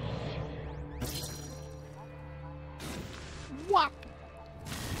 What?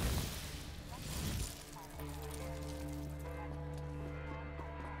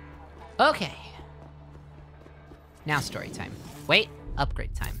 Okay. Now story time. Wait,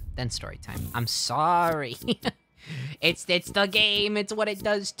 upgrade time, then story time. I'm sorry. It's the game. It's what it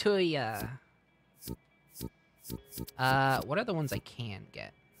does to ya. What are the ones I can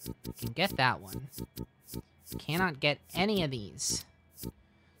get? I can get that one. Cannot get any of these. So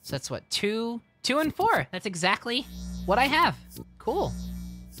that's what, 2, 2, and 4. That's exactly what I have. Cool.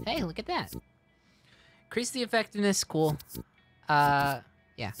 Hey, look at that. Increase the effectiveness, cool. Yeah.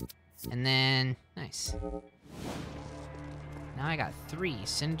 And then, nice. Now I got 3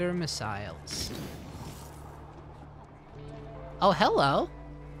 Cinder Missiles. Oh, hello.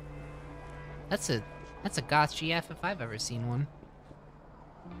 That's a Goth GF if I've ever seen one.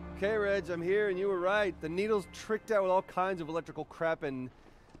 Okay, Reg, I'm here, and you were right. The needle's tricked out with all kinds of electrical crap and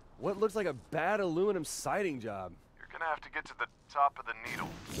what looks like a bad aluminum siding job. You're gonna have to get to the top of the needle.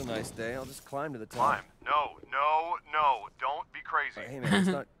 It's a nice day. I'll just climb to the top. Climb. No, no, no. Don't be crazy. Hey, man, it's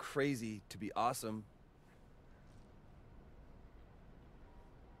not crazy to be awesome.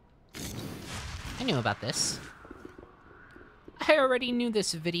 I knew about this. I already knew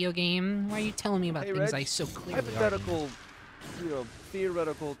this video game. Why are you telling me about things Reg, I so clearly hypothetical,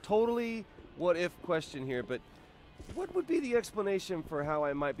 theoretical, totally what-if question here, but what would be the explanation for how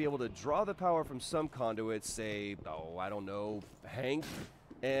I might be able to draw the power from some conduits, say, oh, I don't know, Hank,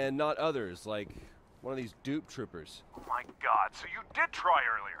 and not others, like one of these dupe troopers? Oh my god, so you did try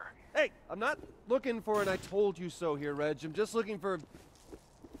earlier. Hey, I'm not looking for an I told you so here, Reg. I'm just looking for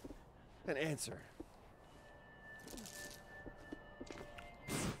an answer.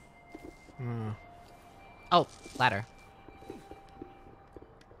 Oh, ladder. I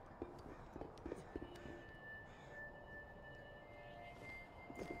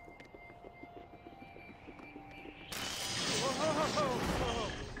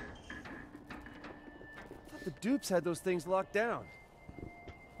thought the dupes had those things locked down.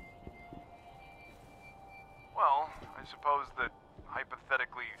 Well, I suppose that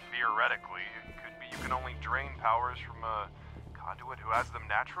hypothetically, theoretically, it could be you can only drain powers from a conduit who has them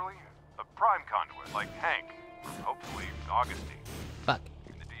naturally. A prime conduit, like Hank, or hopefully Augustine. Fuck.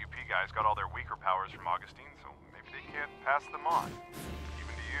 The DUP guys got all their weaker powers from Augustine, so maybe they can't pass them on,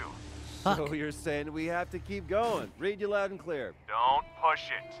 even to you. Fuck. So you're saying we have to keep going. Read you loud and clear. Don't push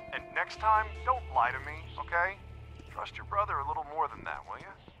it. And next time, don't lie to me, okay? Trust your brother a little more than that, will you?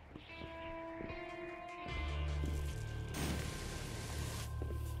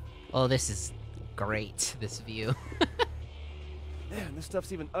 Oh, this is great, this view. Man, this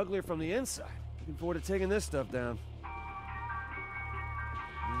stuff's even uglier from the inside. Looking forward to taking this stuff down.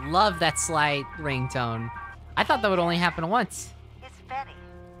 Love that slide ringtone. I thought that would only happen once. It's Betty.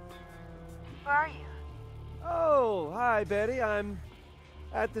 Where are you? Oh, hi, Betty. I'm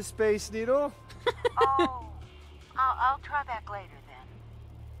at the Space Needle. Oh, I'll try back later then.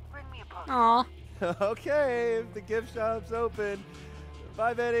 Bring me a poster. Aw. Okay, if the gift shop's open.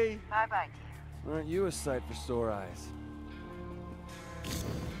 Bye, Betty. Bye-bye, dear. Aren't you a sight for sore eyes?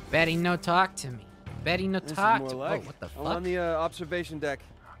 Betty, no talk to me. Betty, no talk This is to more like. Oh, what the I'm fuck? on the observation deck.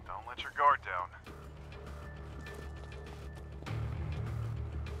 Don't let your guard down.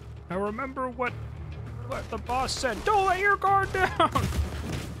 Now remember what the boss said. Don't let your guard down!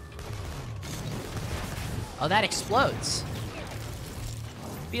 Oh, that explodes.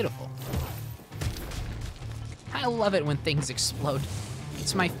 Beautiful. I love it when things explode.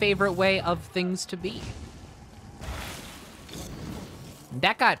 It's my favorite way of things to be.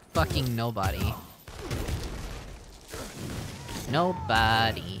 That got fucking nobody.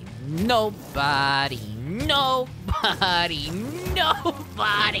 Nobody. Nobody. Nobody.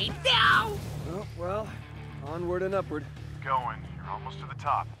 Nobody. No! Oh, well, onward and upward. Keep going. You're almost to the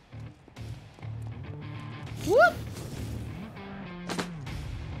top. Whoop!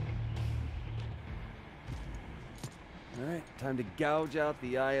 All right, time to gouge out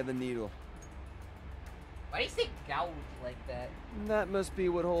the eye of the needle. Why do you say gouge like that? That must be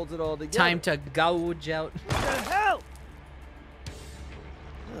what holds it all together. Time to gouge out. What the hell?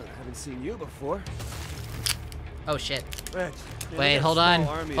 Oh, I haven't seen you before. Oh shit. Reg, man, Wait, I got a hold on.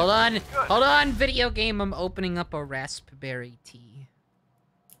 small army Hold of- on. Good. Hold on, video game. I'm opening up a raspberry tea.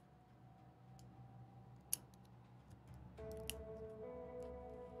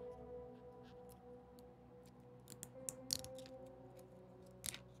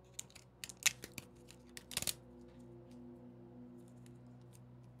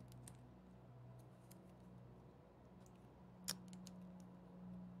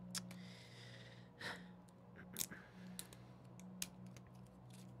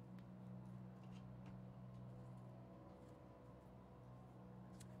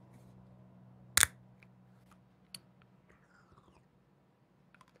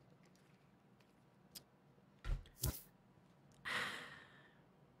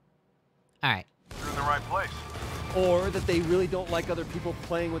 Alright. You're in the right place. Or that they really don't like other people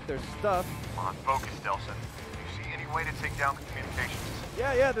playing with their stuff. Come on, focus, Delson. Do you see any way to take down the communications?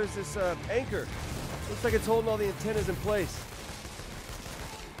 Yeah, there's this anchor. Looks like it's holding all the antennas in place.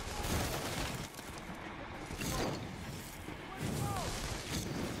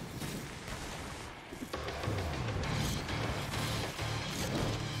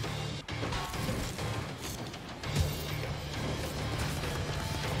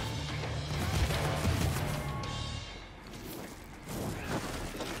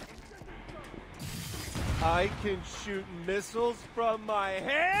 I can shoot missiles from my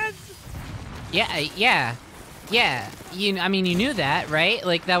hands? Yeah. I mean, you knew that, right?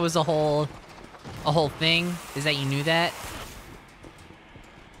 Like, that was a whole thing, is that you knew that?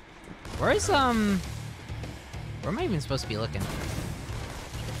 Where am I even supposed to be looking?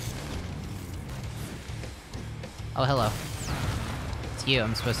 Oh, hello. It's you.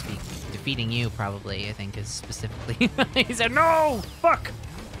 I'm supposed to be defeating you, probably, I think, is specifically. He said, no! Fuck!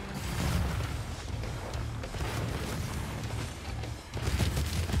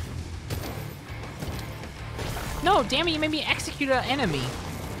 No, damn it, you made me execute an enemy.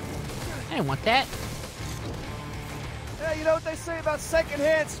 I didn't want that. Yeah, you know what they say about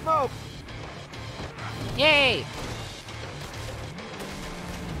secondhand smoke? Yay!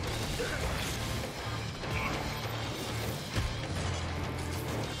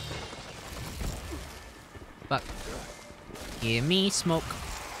 Fuck. Give me smoke.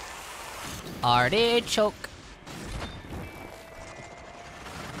 Artichoke.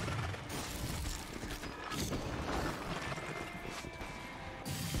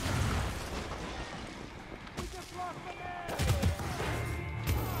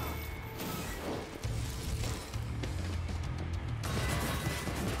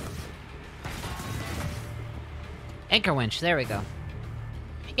 Anchor winch, there we go.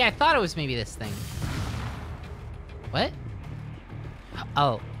 Yeah, I thought it was maybe this thing. What?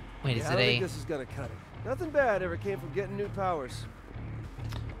 Oh, wait, is I it don't a... think this is gonna cut it. Nothing bad ever came from getting new powers.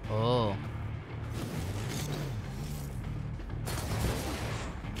 Oh.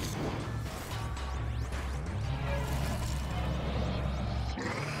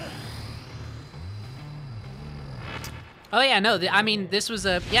 Oh yeah, no, I mean, this was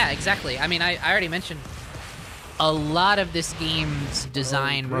a... Yeah, exactly. I mean, I already mentioned... A lot of this game's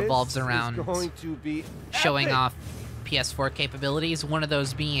design revolves around going to be showing epic. off PS4 capabilities, one of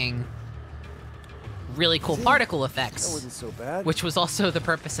those being really cool particle effects. That wasn't so bad. Which was also the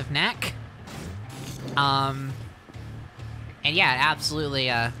purpose of knack. And yeah, it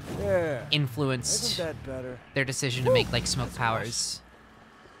absolutely influenced Isn't that better? their decision to make like smoke powers.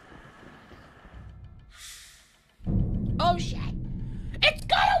 Oh shit! It's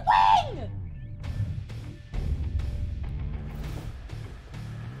got a wing!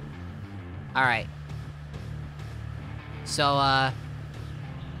 Alright. So,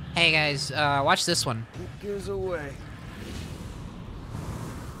 hey guys, watch this one. It gives away.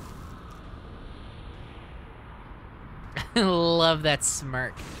 Love that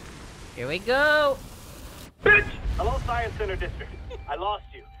smirk. Here we go! Bitch! Hello, Science Center District. I lost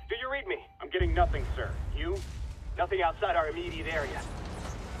you. Do you read me? I'm getting nothing, sir. You? Nothing outside our immediate area.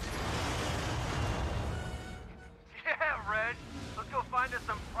 Yeah, Reg. Let's go find us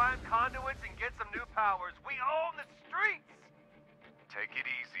some prime conduits and get some new powers. We own the streets! Take it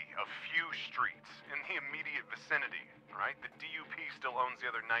easy. A few streets in the immediate vicinity, right? The DUP still owns the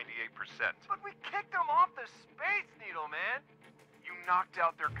other 98%. But we kicked them off the Space Needle, man! You knocked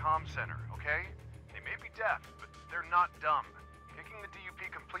out their comm center, okay? They may be deaf, but they're not dumb. Kicking the DUP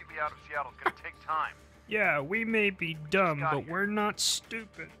completely out of Seattle is gonna take time. Yeah, we may be dumb, but we're not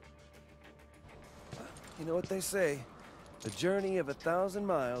stupid. You know what they say? The journey of 1,000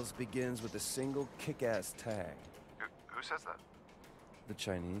 miles begins with a single kick-ass tag. Who says that? The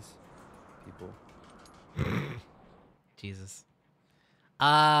Chinese people. Jesus.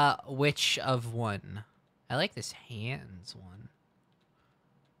 Which of one? I like this hands one.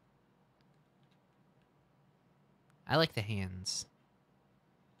 I like the hands.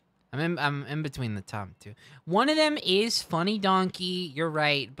 I'm in between the top two. One of them is Funny Donkey. You're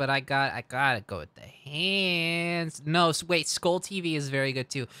right, but I gotta go with the hands. No, wait, Skull TV is very good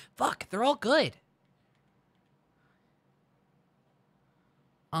too. Fuck, they're all good.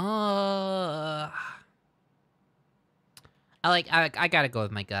 I gotta go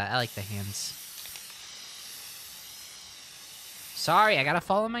with my gut. I like the hands. Sorry, I gotta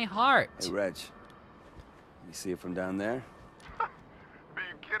follow my heart. Hey, Reg. You see it from down there? Are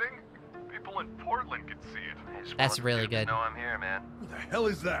you kidding? People in Portland could see it. That's really good. No, I'm here, man. Who the hell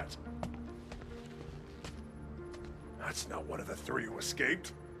is that? That's not one of the three who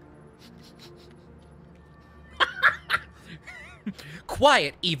escaped.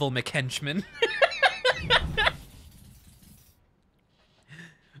 Quiet, evil McHenchman.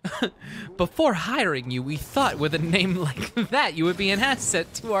 Before hiring you, we thought with a name like that you would be an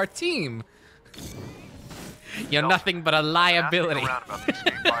asset to our team. You're nothing but a liability.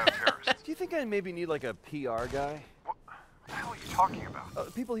 Do you think I maybe need like a PR guy? What the hell are you talking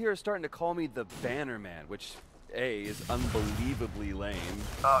about? People here are starting to call me the Banner Man, which A, is unbelievably lame.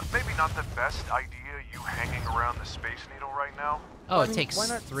 Maybe not the best idea, you hanging around the Space Needle right now. Oh, I it mean, takes why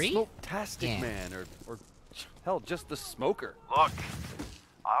not 3? Smoke-tastic Yeah. Man, or hell, just the Smoker. Look,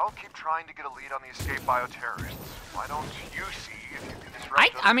 I'll keep trying to get a lead on the escaped bioterrorists. Why don't you see if you can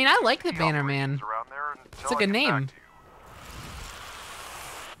disrupt I mean, I like the Banner Man. around there It's a good name.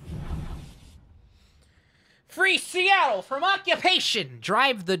 Free Seattle from occupation!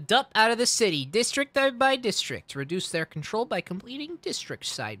 Drive the DUP out of the city, district by district. Reduce their control by completing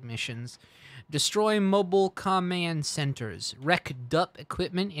district-side missions. Destroy mobile command centers. Wreck DUP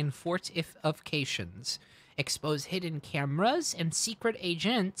equipment in fortifications. Expose hidden cameras and secret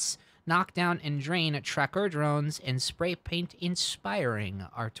agents. Knock down and drain tracker drones and spray paint inspiring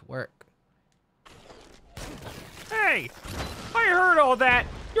artwork. Hey, I heard all that.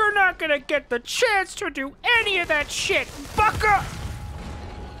 You're not gonna get the chance to do any of that shit, bucka!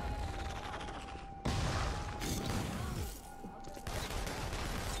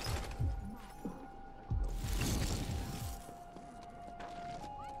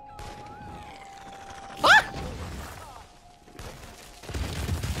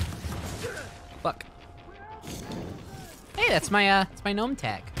 Fuck. Hey, that's my gnome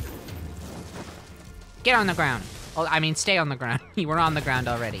tag. Get on the ground. Oh, I mean, stay on the ground. You were on the ground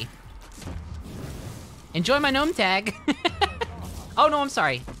already. Enjoy my gnome tag. Oh, no, I'm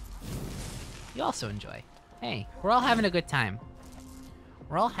sorry. You also enjoy. Hey, we're all having a good time.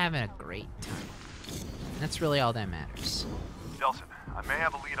 We're all having a great time. That's really all that matters. Delson, I may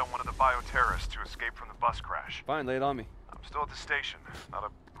have a lead on one of the bioterrorists who escaped from the bus crash. Fine, lay it on me. I'm still at the station. Not a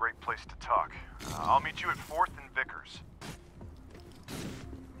great place to talk. I'll meet you at 4th and Vickers.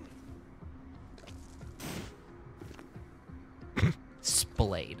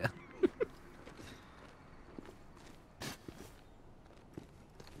 Splayed.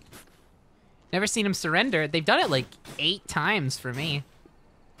 Never seen him surrender. They've done it like 8 times for me.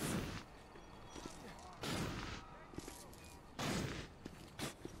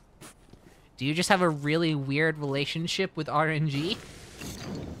 Do you just have a really weird relationship with RNG?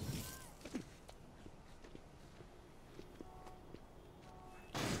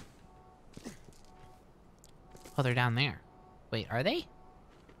 Oh, they're down there. Wait, are they?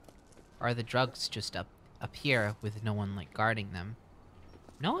 Or are the drugs just up here with no one, like, guarding them?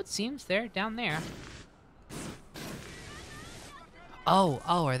 No, it seems they're down there. Oh,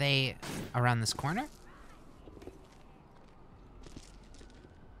 are they around this corner?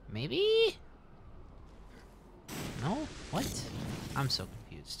 Maybe? No? What? I'm so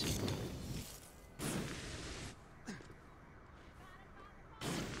confused.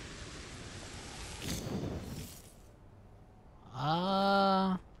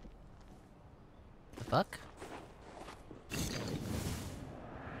 The fuck?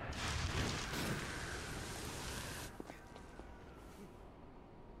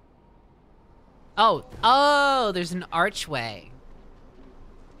 Oh, there's an archway.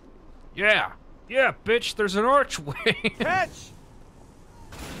 Yeah, bitch, there's an archway. Catch!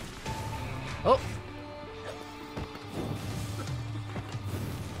 Oh.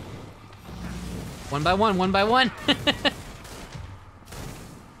 One by one.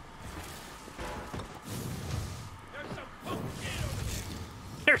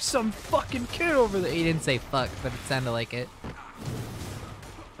 There's some fucking kid over there. He didn't say fuck, but it sounded like it.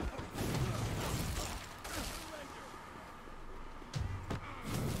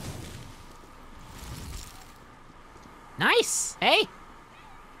 Nice! Hey!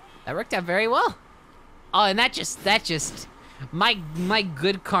 That worked out very well. Oh, and that just my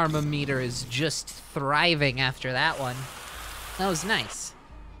good karma meter is just thriving after that one. That was nice.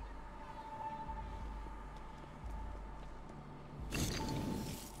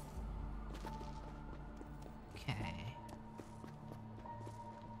 Okay.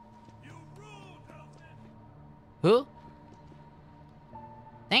 Who?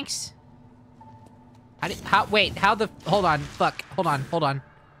 Thanks. Hold on, fuck, hold on.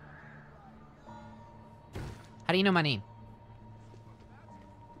 How do you know my name?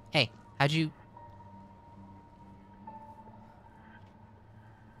 Hey, how'd you...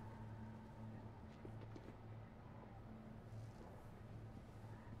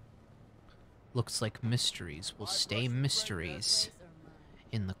 Looks like mysteries will stay mysteries.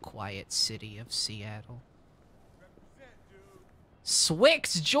 in the quiet city of Seattle.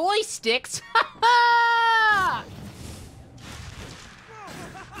 Swix joysticks? Ha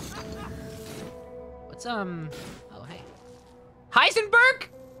What's, oh, hey. Heisenberg?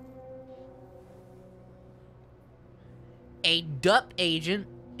 A DUP agent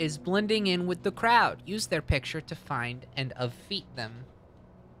is blending in with the crowd. Use their picture to find and defeat them.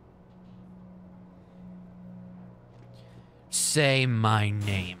 Say my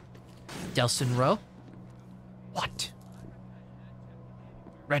name. Delson Rowe? What?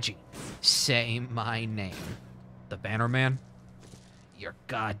 Reggie, say my name. The Bannerman? You're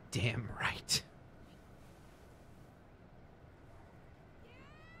goddamn right.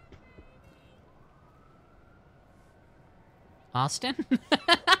 Austin?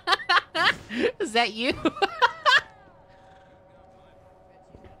 Is that you?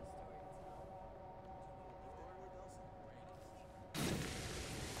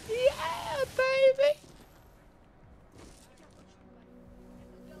 Yeah, baby.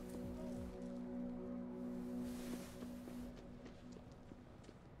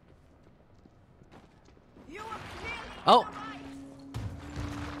 Oh.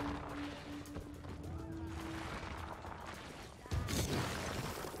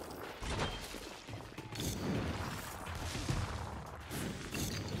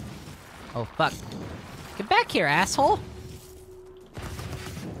 Oh, fuck. Get back here, asshole!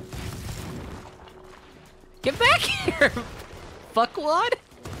 Get back here, fuckwad!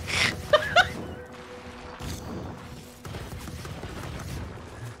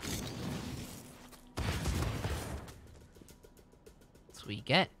 That's what you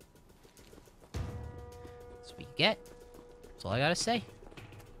get. That's what you get. That's all I gotta say.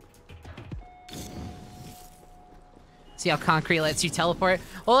 See how concrete lets you teleport?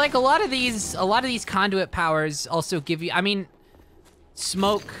 Well, like a lot of these conduit powers also give you, I mean,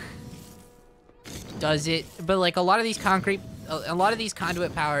 smoke does it, but like a lot of these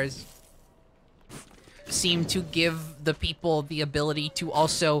conduit powers seem to give the people the ability to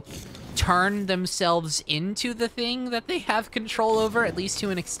also turn themselves into the thing that they have control over, at least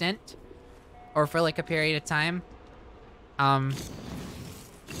to an extent, or for like a period of time.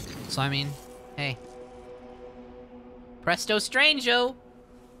 So I mean, hey. Presto Strangeo!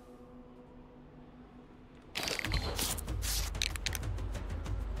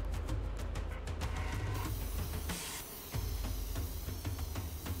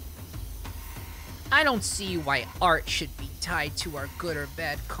 I don't see why art should be tied to our good or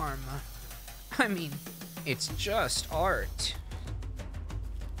bad karma. I mean, it's just art.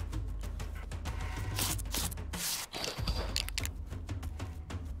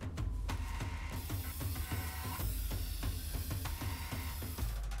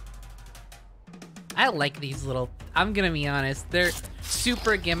 I like these little, I'm gonna be honest, they're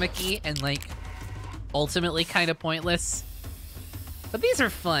super gimmicky and like ultimately kind of pointless. But these are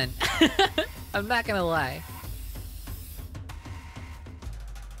fun. I'm not gonna lie.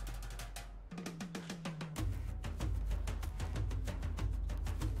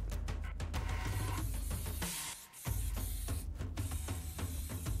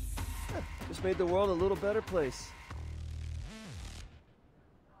 Just made the world a little better place.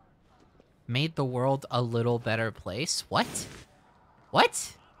 Made the world a little better place? What?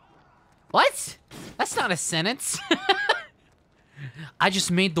 What? What? That's not a sentence. I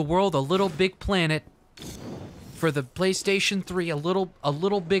just made the world a little big planet for the PlayStation 3. A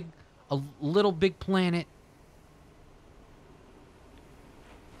little big planet.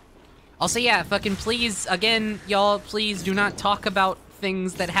 Also, yeah, fucking please, again, y'all, please do not talk about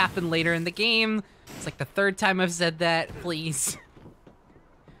things that happen later in the game. It's like the third time I've said that. Please.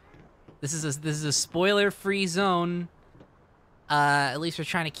 This is a spoiler-free zone. At least we're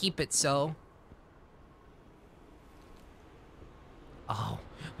trying to keep it so. Oh,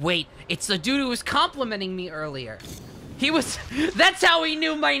 wait, it's the dude who was complimenting me earlier. He was, that's how he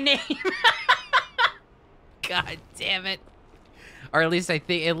knew my name. God damn it. Or at least I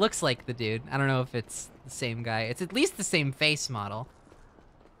think it looks like the dude. I don't know if it's the same guy. It's at least the same face model.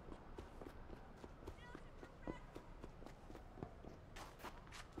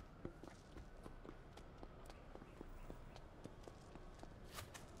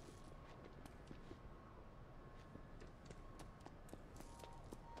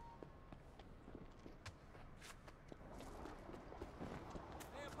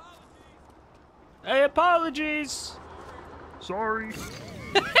 Hey, apologies! Sorry.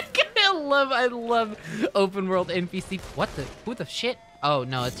 I love open world NPC. What the? Who the shit? Oh,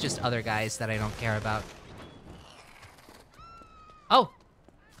 no, it's just other guys that I don't care about. Oh!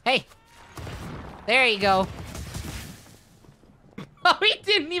 Hey! There you go. Oh, he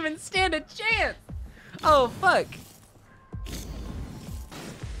didn't even stand a chance. Oh, fuck.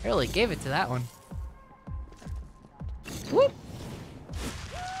 I really gave it to that one. Whoop.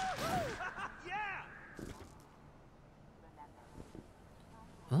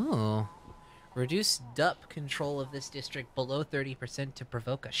 Oh. Reduce DUP control of this district below 30% to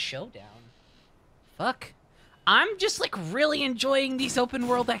provoke a showdown. Fuck. I'm just like really enjoying these open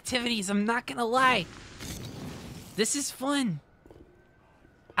world activities, I'm not gonna lie. This is fun.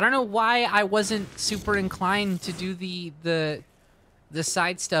 I don't know why I wasn't super inclined to do the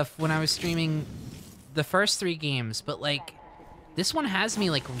side stuff when I was streaming the first 3 games, but like this one has me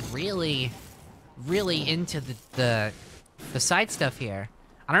like really into the side stuff here.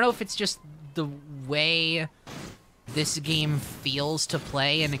 I don't know if it's just the way this game feels to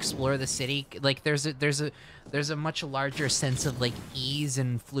play and explore the city. Like there's a much larger sense of like ease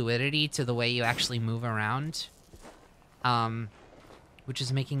and fluidity to the way you actually move around, which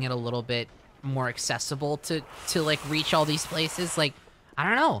is making it a little bit more accessible to like reach all these places. Like I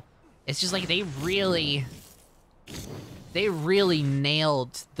don't know, it's just like they really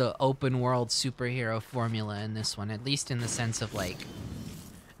nailed the open world superhero formula in this one, at least in the sense of like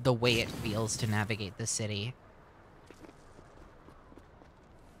the way it feels to navigate the city.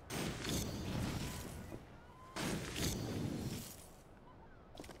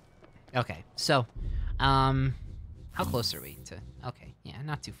 Okay, so, how close are we to... Okay, yeah,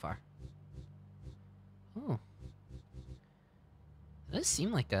 not too far. Oh. It does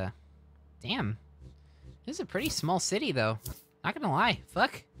seem like a... Damn. This is a pretty small city, though. Not gonna lie.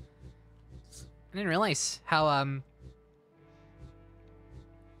 Fuck. I didn't realize how, I didn't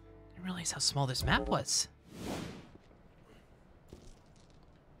realize how small this map was.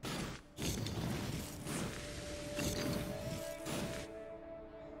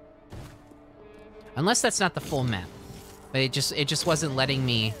 Unless that's not the full map. But it just wasn't letting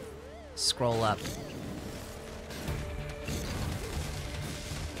me scroll up.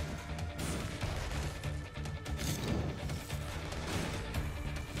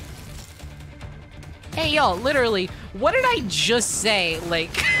 Hey y'all, literally, what did I just say,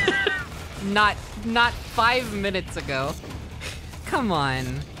 like, not 5 minutes ago? Come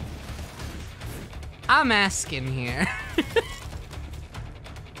on. I'm asking here.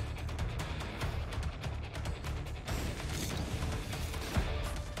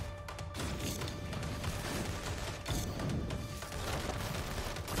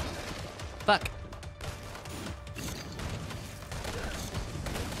 Fuck.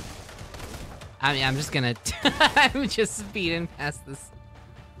 I mean, I'm just gonna... I'm just speeding past this.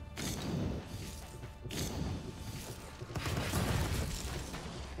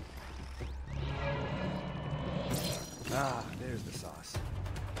 Ah, there's the sauce.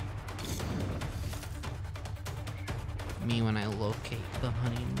 Me when I locate the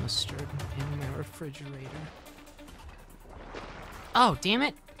honey mustard in my refrigerator. Oh, damn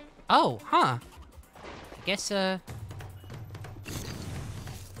it. Oh, huh. I guess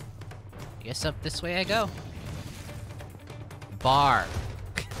up this way I go. Bar.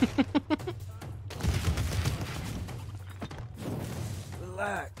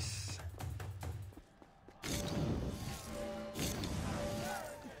 Relax.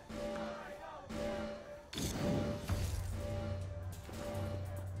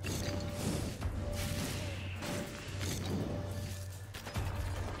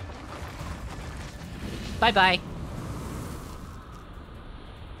 Bye-bye.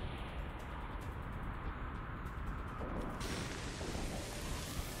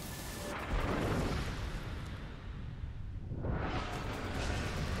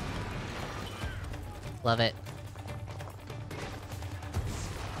 Love it.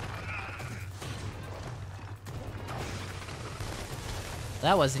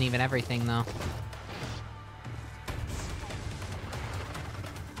 That wasn't even everything, though.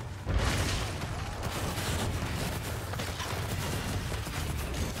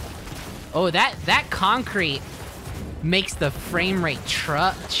 Oh, that concrete makes the frame rate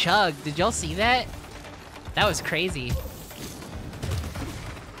chug. Did y'all see that? That was crazy.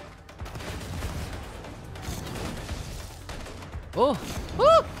 Oh,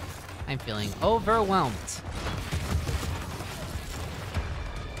 woo! I'm feeling overwhelmed.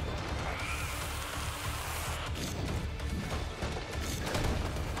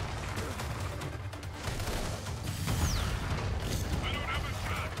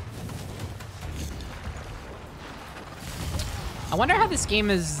 I wonder how this game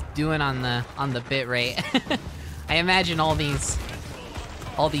is doing on the bit rate. I imagine all these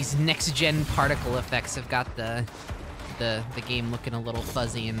next gen particle effects have got the game looking a little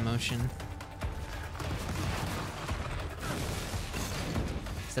fuzzy in motion.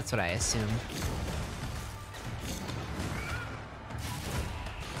 'Cause that's what I assume.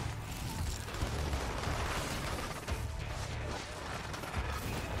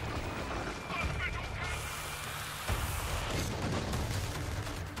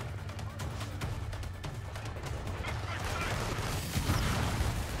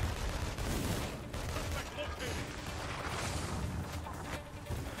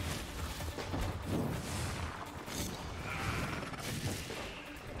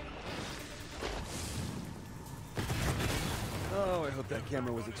 Oh, I hope that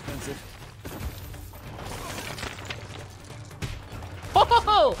camera was expensive.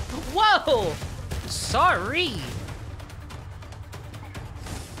 Whoa! Whoa! Sorry!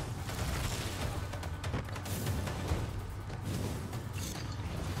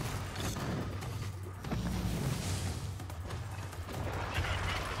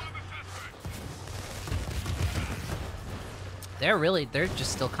 They're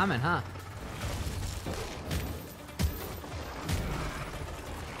just still coming, huh?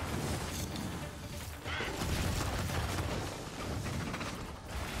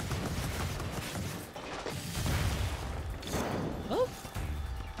 Oh.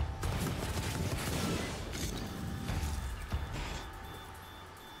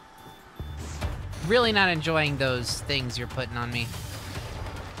 Really not enjoying those things you're putting on me.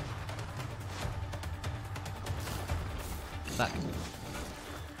 Fuck.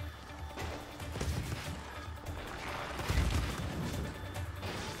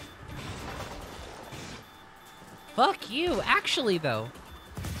 Fuck you, actually, though.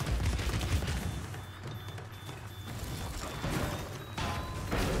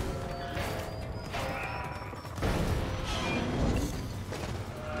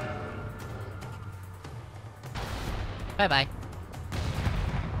 Bye-bye.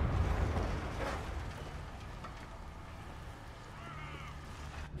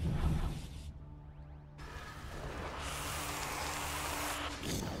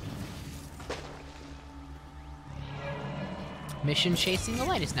 Mission Chasing the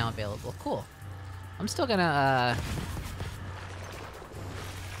Light is now available. Cool. I'm still gonna,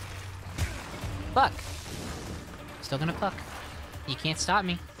 fuck. Still gonna fuck. You can't stop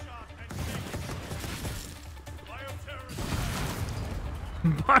me.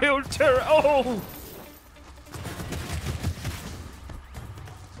 Bioterror! Oh!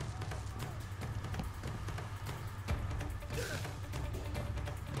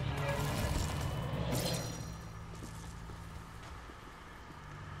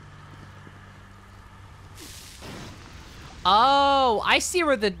 Oh, I see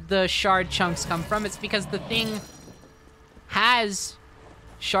where the shard chunks come from. It's because the thing has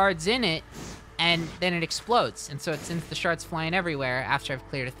shards in it, and then it explodes. And so it sends the shards flying everywhere after I've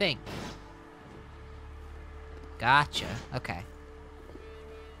cleared a thing. Gotcha. Okay.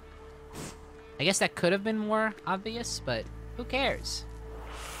 I guess that could have been more obvious, but who cares?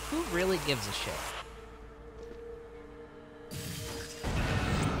 Who really gives a shit?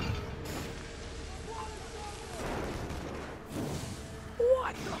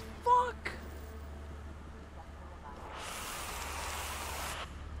 What the fuck?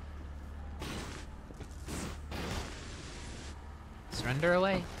 Surrender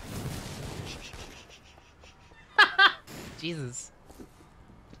away. Jesus.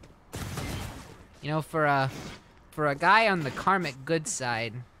 You know, for a guy on the karmic good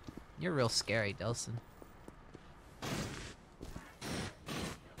side, you're real scary, Delson.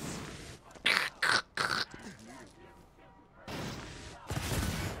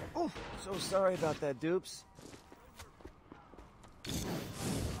 Oh, so sorry about that, dupes.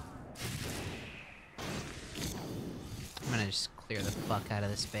 I'm gonna just clear the fuck out of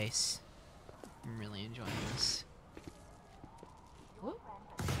this base. I'm really enjoying this. Whoop.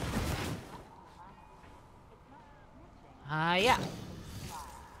 Yeah.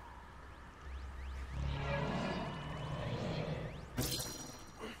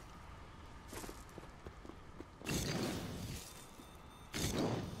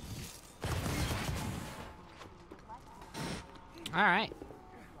 All right.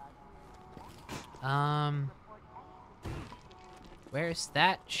 Where's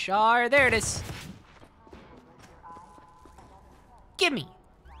that shard? There it is. Gimme.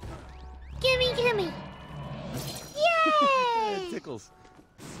 Gimme, gimme. Yay! It tickles.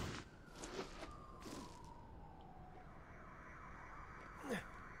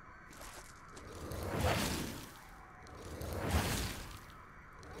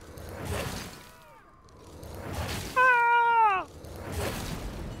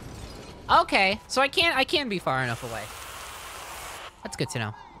 Okay, so I can't be far enough away. That's good to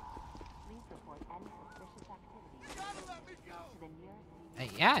know.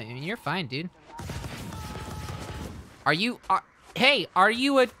 Yeah, I mean, you're fine, dude. Hey, are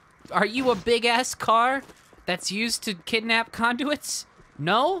you a big ass car that's used to kidnap conduits?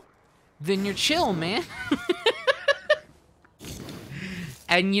 No? Then you're chill, man.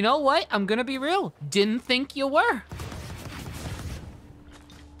 And you know what? I'm gonna be real. Didn't think you were.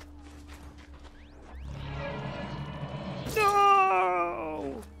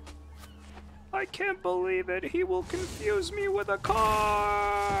 No! I can't believe it. He will confuse me with a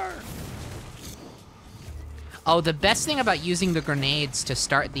car. Oh, the best thing about using the grenades to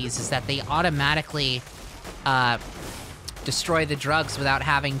start these is that they automatically destroy the drugs without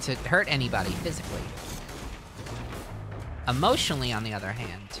having to hurt anybody physically. Emotionally, on the other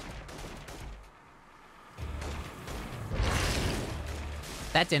hand,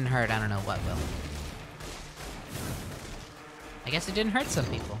 that didn't hurt. I don't know what will. I guess it didn't hurt some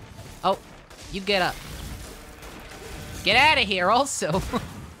people. Oh, you get up. Get out of here also.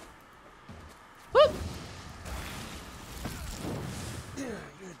 Whoop.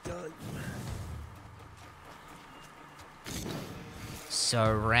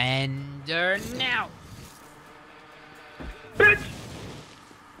 Surrender now. Bitch!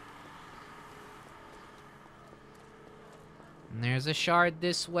 And there's a shard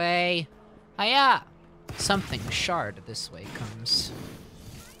this way. Hiya! Something shard this way comes.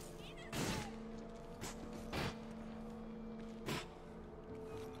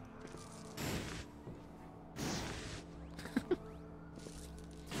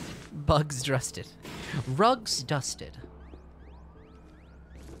 Bugs dusted. Rugs dusted.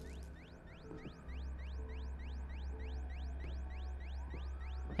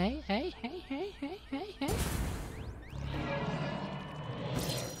 Hey, hey, hey, hey, hey, hey, hey.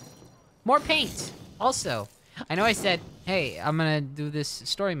 More paint! Also, I know I said, hey, I'm gonna do this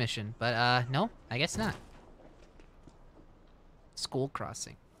story mission, but no, I guess not. School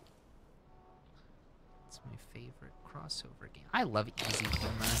Crossing. It's my favorite crossover game. I love Easy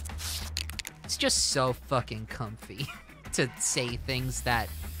Humor. It's just so fucking comfy to say things that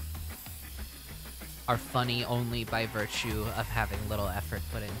are funny only by virtue of having little effort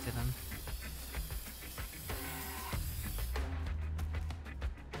put into them.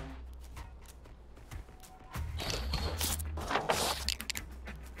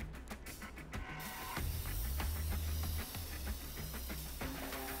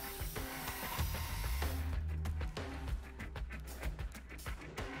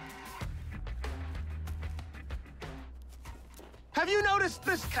 Have you noticed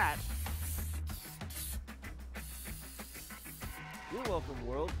this cat? You're welcome,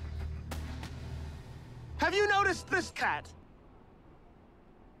 world. Have you noticed this cat?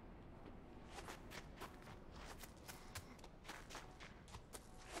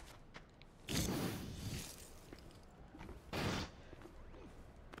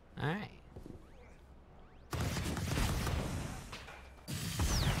 All right.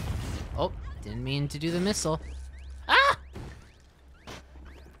 Oh, didn't mean to do the missile. Ah!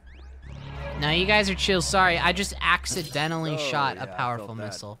 No, you guys are chill. Sorry, I just accidentally shot a powerful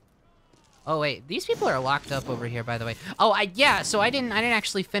missile. Oh wait, these people are locked up over here, by the way. Oh, yeah. So I didn't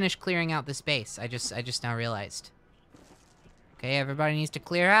actually finish clearing out this base. I just now realized. Okay, everybody needs to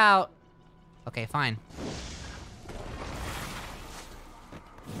clear out. Okay, fine.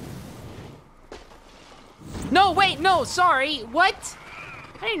 No, wait, no, sorry. What?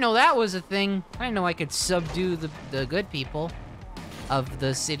 I didn't know that was a thing. I didn't know I could subdue the good people of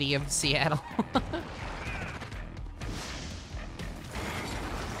the city of Seattle.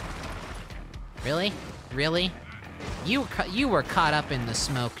 Really? Really? You were caught up in the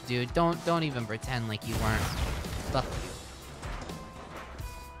smoke, dude. Don't even pretend like you weren't. Fuck you.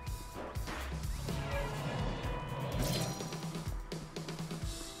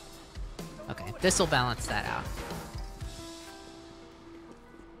 Okay, this'll balance that out.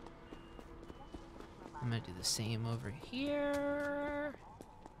 I'm gonna do the same over here.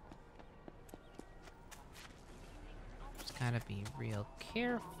 Just gotta be real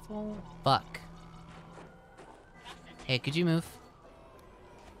careful. Fuck. Hey, could you move?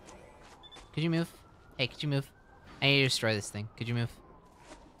 Could you move? Hey, could you move? I need to destroy this thing. Could you move?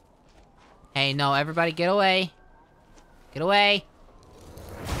 Hey, no, everybody get away. Get away.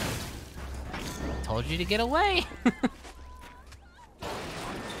 Told you to get away.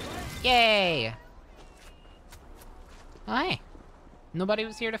 Yay. Oh, hey. Nobody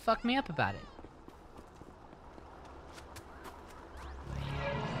was here to fuck me up about it.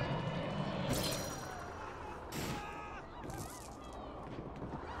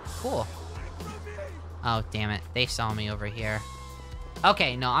 Cool. Oh, damn it. They saw me over here.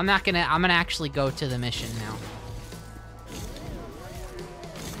 Okay, no, I'm gonna actually go to the mission now.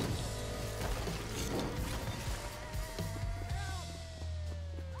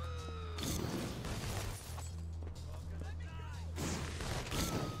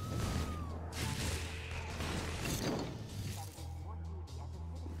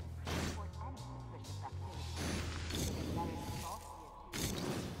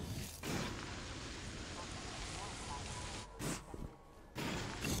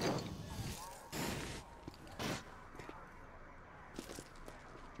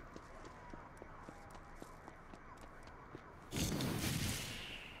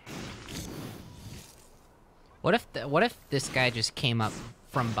 What if this guy just came up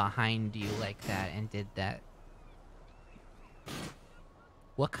from behind you like that and did that?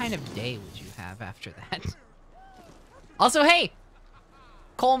 What kind of day would you have after that? Also, hey!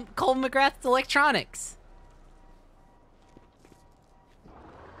 Cole McGrath's Electronics!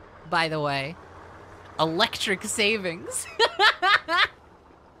 By the way. Electric savings.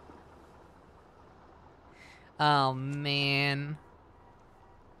 Oh, man.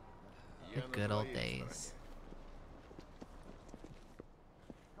 The good old days.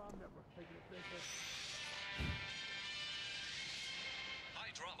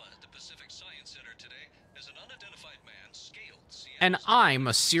 And I'm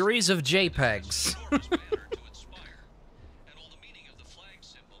a series of JPEGs.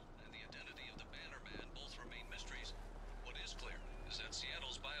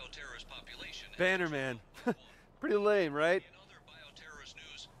 Bannerman. Pretty lame, right?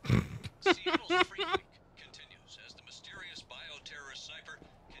 Seattle's Freak Week continues as the mysterious bioterrorist sniper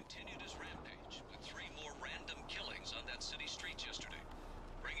continued his rampage with 3 more random killings on that city street yesterday,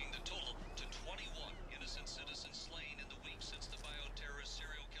 bringing the total to 21 innocent citizens slain in the week since the bioterrorist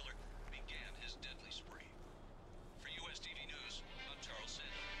serial killer began his deadly spree. For USTV News, I'm Charles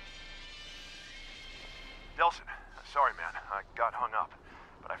Sanders. Delson, sorry man, I got hung up.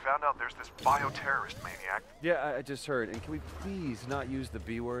 But I found out there's this bioterrorist maniac. Yeah, I just heard. And can we please not use the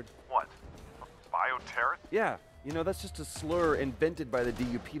B word? What? A bioterrorist? Yeah. You know, that's just a slur invented by the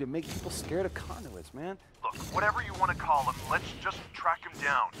DUP to make people scared of conduits, man. Look, whatever you want to call him, let's just track him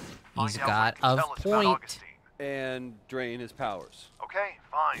down. He's got a point. And drain his powers. Okay,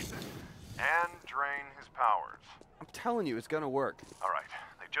 fine. And drain his powers. I'm telling you, it's gonna work. All right.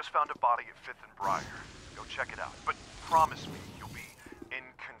 They just found a body at 5th and Briar. Go check it out. But promise me you'll be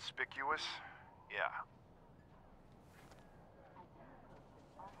inconspicuous? Yeah.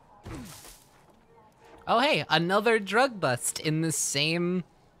 Oh, hey, another drug bust in the same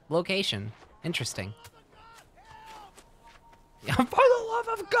location. Interesting. For the love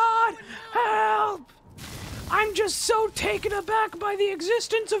of God, help! I'm just so taken aback by the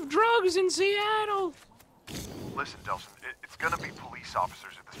existence of drugs in Seattle. Listen, Delson, it's gonna be police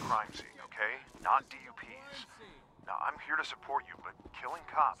officers at this crime scene, okay? Not DUPs. Now, I'm here to support you, but killing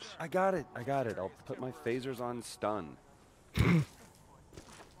cops... I got it. I'll put my phasers on stun.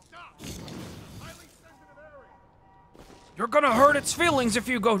 You're gonna hurt its feelings if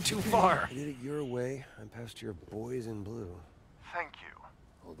you go too far. I did it your way. I'm past your boys in blue. Thank you.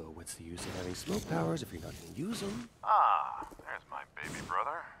 Although, what's the use of having smoke powers if you're not gonna use them? Ah, there's my baby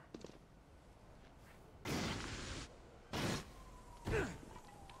brother.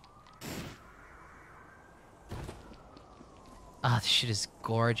 Oh, this shit is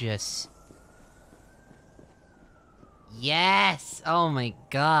gorgeous. Yes! Oh my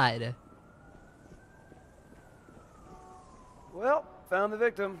god. Well, found the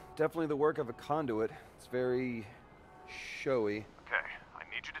victim. Definitely the work of a conduit. It's very showy. Okay, I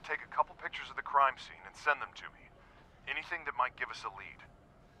need you to take a couple pictures of the crime scene and send them to me. Anything that might give us a lead.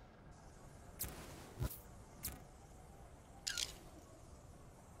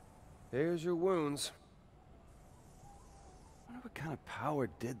 There's your wounds. I wonder what kind of power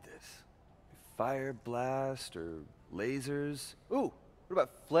did this? Fire blast or lasers? Ooh, what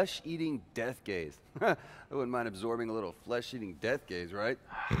about flesh-eating death gaze? I wouldn't mind absorbing a little flesh-eating death gaze, right?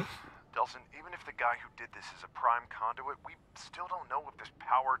 Delson, even if the guy who did this is a prime conduit, we still don't know if this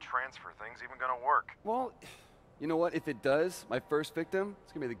power transfer thing's even gonna work. Well, you know what? If it does, my first victim,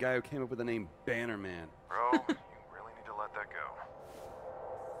 it's gonna be the guy who came up with the name Bannerman. Bro, you really need to let that go.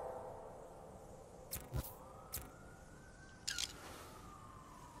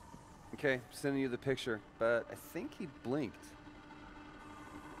 Okay, sending you the picture, but I think he blinked.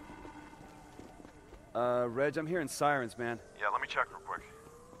 Reg, I'm hearing sirens, man. Yeah, let me check real quick.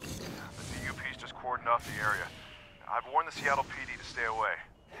 The DUP's just cordoned off the area. I've warned the Seattle PD to stay away.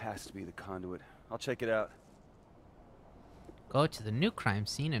 Has to be the conduit. I'll check it out. Go to the new crime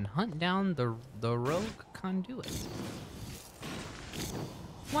scene and hunt down the rogue conduit.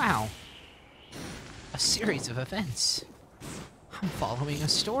 Wow. A series of events. I'm following a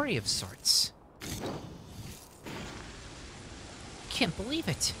story of sorts. Can't believe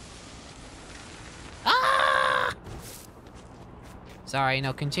it. Ah! Sorry,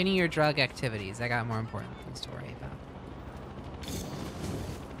 no, continue your drug activities. I got more important things to worry about.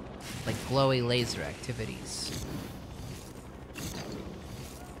 Like glowy laser activities.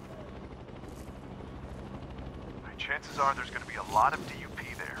 Chances are there's going to be a lot of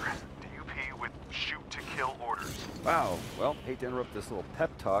DUP there. DUP with shoot-to-kill orders. Wow. Well, hate to interrupt this little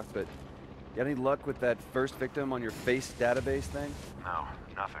pep talk, but got any luck with that first victim on your face database thing? No,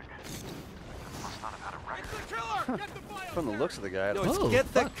 nothing. There must Not have had a record. From the looks of the guy. No, it's Oh,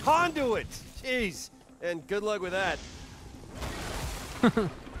 get the fuck. conduit. Jeez. And good luck with that.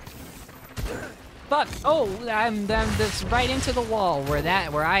 Fuck! Oh, I'm that's right into the wall where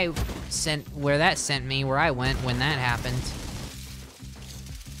that sent me where I went when that happened.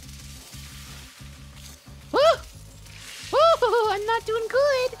 Woo! Woo! I'm not doing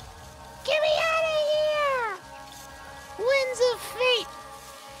good. Get me out of here! Winds of fate!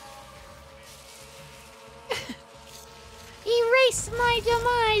 Erase my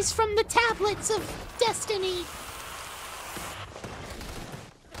demise from the tablets of destiny!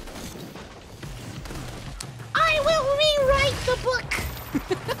 I will rewrite the book!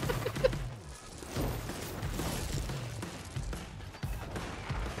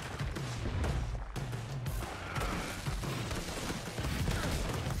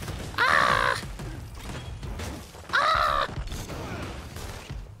 Ah! Ah!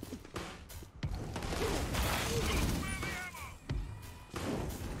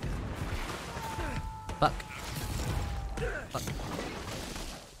 Fuck. Fuck.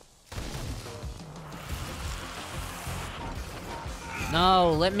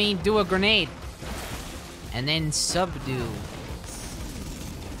 No, let me do a grenade. And then subdue.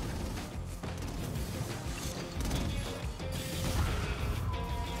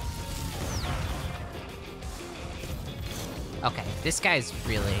 Okay, this guy's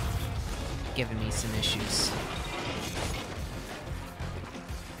really giving me some issues.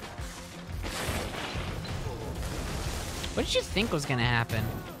 What did you think was gonna happen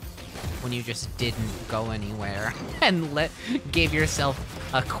when you just didn't go anywhere and gave yourself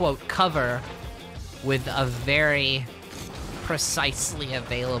a quote cover with a very precisely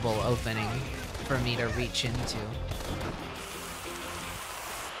available opening for me to reach into?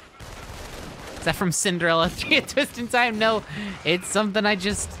 Is that from Cinderella 3: A Twist in Time? No, it's something I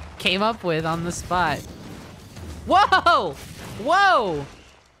just came up with on the spot. Whoa! Whoa!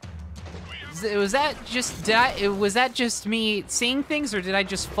 Was that just me seeing things, or did I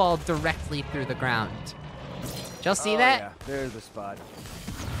just fall directly through the ground? Did y'all see that? Yeah, there's the spot.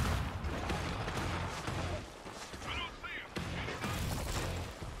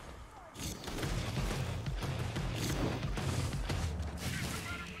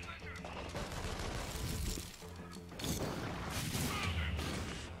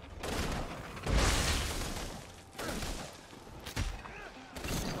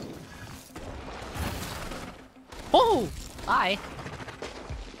 Oh! Bye.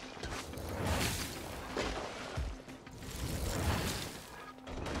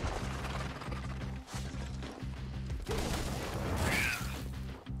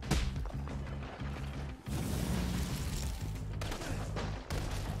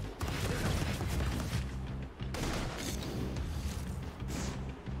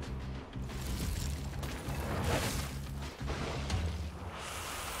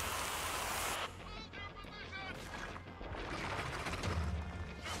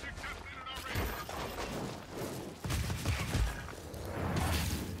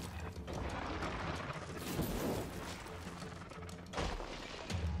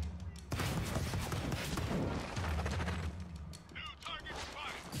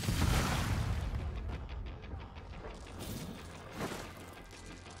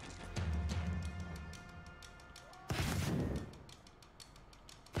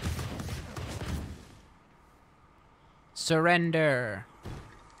 Surrender.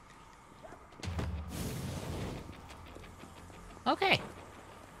 Okay.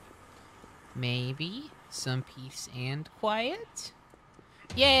 Maybe some peace and quiet?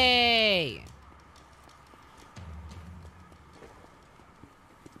 Yay!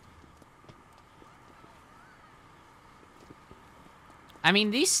 I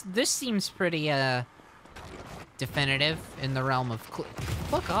mean, this seems pretty, definitive in the realm of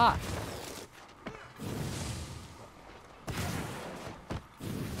fuck off.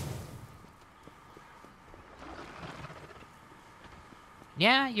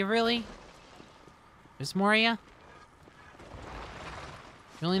 Yeah, you really? There's more of ya?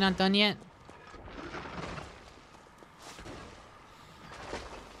 Really not done yet?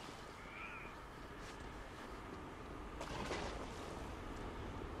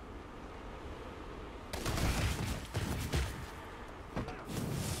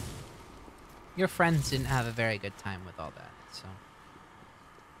 Your friends didn't have a very good time with all that, so.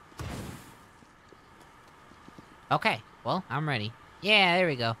 Okay, well, I'm ready. Yeah, there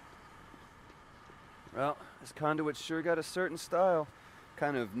we go. Well, this conduit sure got a certain style.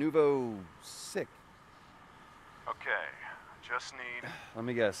 Kind of nouveau sick. Okay, just need... Let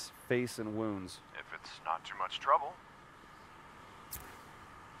me guess, face and wounds. If it's not too much trouble.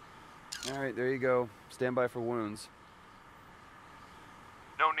 All right, there you go. Stand by for wounds.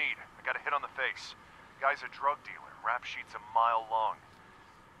 No need. I got a hit on the face. Guy's a drug dealer. Rap sheet's a mile long.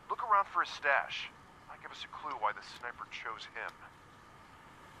 Look around for his stash. Might give us a clue why the sniper chose him.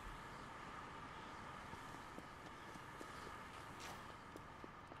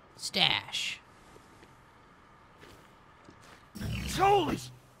 Stash. Holy!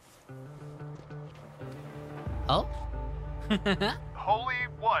 Oh? Holy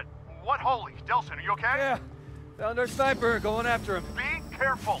what? What holy? Delson, are you okay? Yeah. Found our sniper. Going after him. Be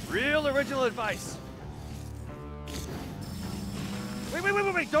careful. Real original advice.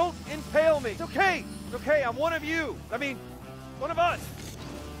 Wait. Don't impale me. It's okay. It's okay. I'm one of you. I mean, one of us.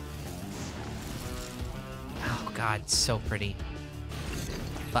 Oh god, so pretty.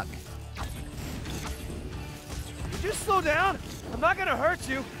 Fuck. Would you slow down? I'm not gonna hurt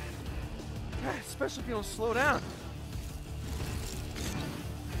you. Especially if you don't slow down.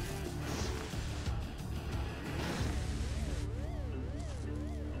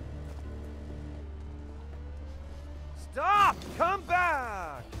 Stop! Come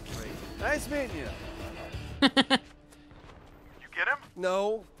back! Great. Nice meeting you. You get him?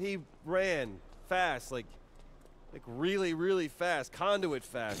 No, he ran fast, like really, really fast. Conduit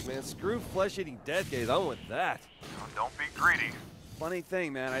fast, man. Screw flesh-eating death gaze. I want that. Oh, don't be greedy. Funny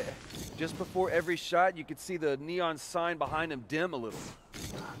thing, man. Just before every shot, you could see the neon sign behind him dim a little.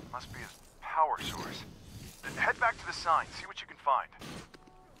 Must be his power source. Head back to the sign. See what you can find.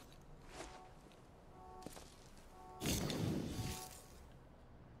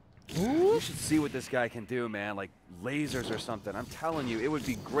 You should see what this guy can do, man. Like lasers or something. I'm telling you, it would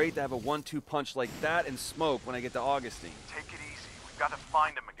be great to have a 1-2 punch like that and smoke when I get to Augustine. Take it easy. We've got to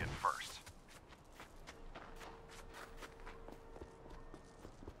find him again first.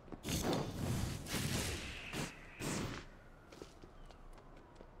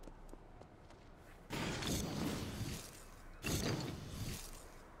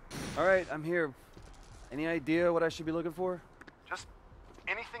 All right, I'm here. Any idea what I should be looking for? Just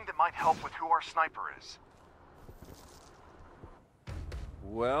anything that might help with who our sniper is.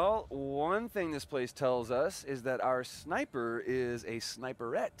 Well, one thing this place tells us is that our sniper is a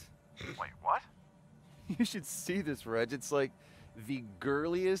sniperette. Wait, what? You should see this, Reg. It's like the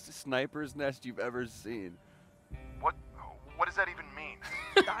girliest sniper's nest you've ever seen. What does that even mean?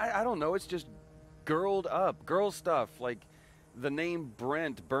 I don't know. It's just girled up. Girl stuff. Like the name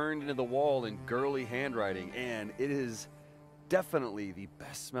Brent burned into the wall in girly handwriting. And it is definitely the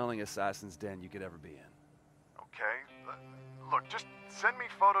best smelling assassin's den you could ever be in. Okay. Look, just send me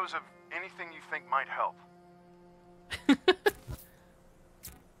photos of anything you think might help.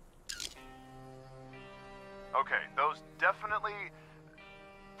 Okay, those definitely,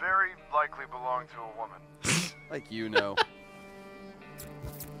 very likely belong to a woman. Like you know.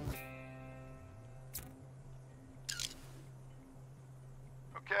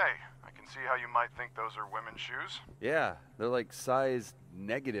 Okay, I can see how you might think those are women's shoes. Yeah, they're like size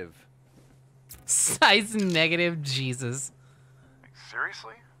negative. Size negative, Jesus. Like,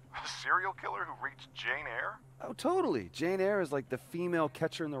 seriously? A serial killer who reads Jane Eyre? Oh, totally. Jane Eyre is like the female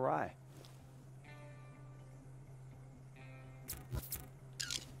Catcher in the Rye.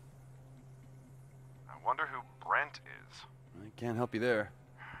 I wonder who Brent is. I can't help you there.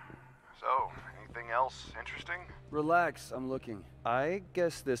 So, anything else interesting? Relax, I'm looking. I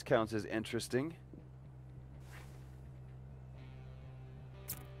guess this counts as interesting.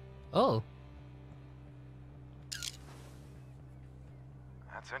 Oh.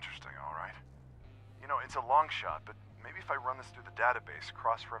 That's interesting, all right. You know, it's a long shot, but maybe if I run this through the database,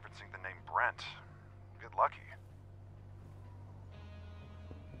 cross-referencing the name Brent, I'll get lucky.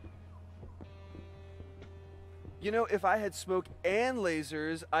 You know, if I had smoke and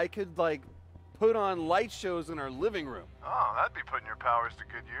lasers, I could, like, put on light shows in our living room. Oh, that'd be putting your powers to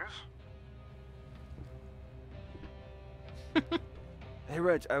good use. Hey,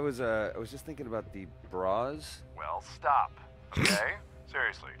 Reg, I was just thinking about the bras. Well, stop, okay?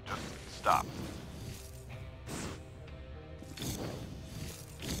 Seriously, just stop.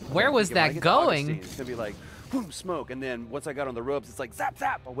 Where was When I that get to going? Augustine, it's gonna be like, boom, smoke, and then once I got on the ropes, it's like zap,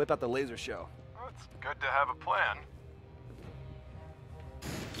 zap. I'll whip out the laser show. Well, it's good to have a plan.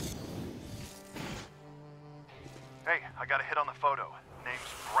 Hey, I got a hit on the photo. Name's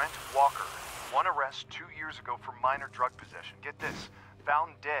Brent Walker. One arrest 2 years ago for minor drug possession. Get this.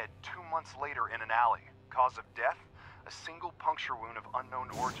 Found dead 2 months later in an alley. Cause of death? A single puncture wound of unknown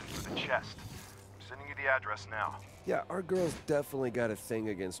origin to the chest. I'm sending you the address now. Yeah, our girl's definitely got a thing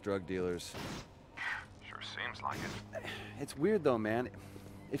against drug dealers. Sure seems like it. It's weird though, man.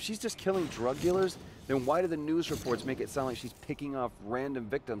 If she's just killing drug dealers, then why do the news reports make it sound like she's picking off random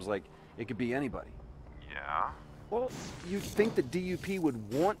victims? Like, It could be anybody. Yeah? Well, you'd think the DUP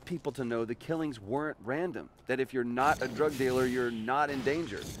would want people to know the killings weren't random. That if you're not a drug dealer, you're not in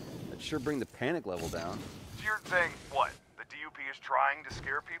danger. That'd sure bring the panic level down. So you're saying what? The DUP is trying to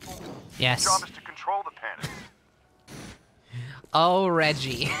scare people? Yes. Your job is to control the panic. Oh,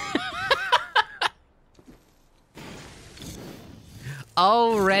 Reggie.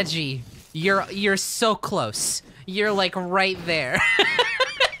 Oh, Reggie. You're so close. You're like right there.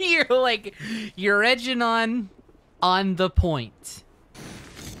 You're edging on the point.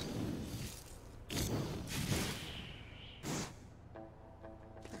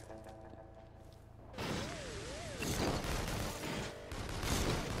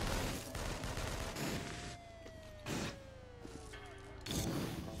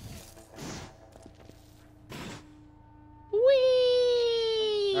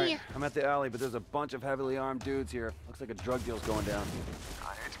 Alright, I'm at the alley, but there's a bunch of heavily armed dudes here. Looks like a drug deal's going down.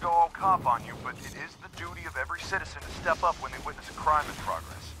 I hate to go all cop on you, but it is the duty of every citizen to step up when they witness a crime in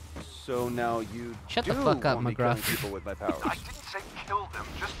progress. So now you Shut do the fuck up, want me killing McGruff. people with my powers. I didn't say kill them,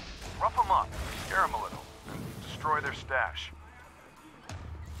 just rough them up, scare them a little, and destroy their stash.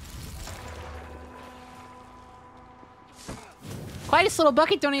 Quietest Little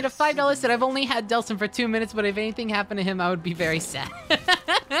Bucket donated $5. Said I've only had Delson for 2 minutes, but if anything happened to him, I would be very sad.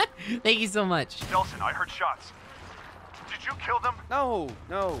 Thank you so much. Delson, I heard shots. Did you kill them?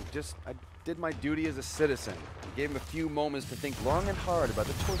 No, just I did my duty as a citizen. I gave them a few moments to think long and hard about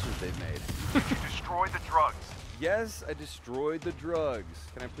the choices they've made. Did you destroy the drugs? Yes, I destroyed the drugs.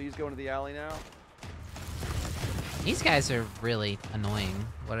 Can I please go into the alley now? These guys are really annoying.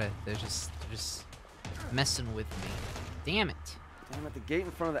 They're just messing with me. Damn it. Damn it, the gate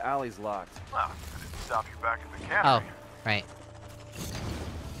in front of the alley's locked. Well, I didn't stop you back at the Oh, cannery. right.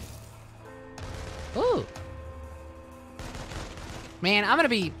 Ooh. Man, I'm gonna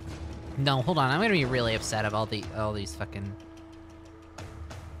be... No, hold on. I'm gonna be really upset about all these fucking...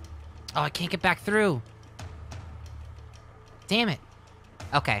 Oh, I can't get back through. Damn it.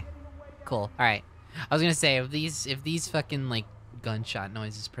 Okay. Cool. All right. I was gonna say, if these fucking, like, gunshot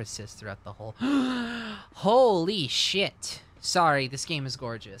noises persist throughout the whole... Holy shit. Sorry, this game is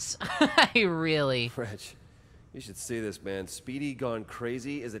gorgeous. I really... Reg, you should see this, man. Speedy Gone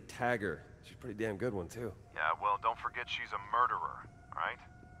Crazy is a tagger. She's a pretty damn good one, too. Yeah, well, don't forget she's a murderer, right?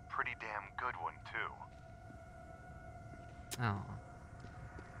 Pretty damn good one, too. Oh.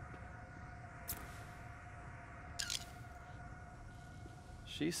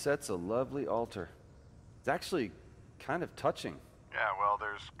 She sets a lovely altar. It's actually kind of touching. Yeah, well,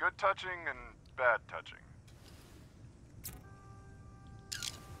 there's good touching and bad touching.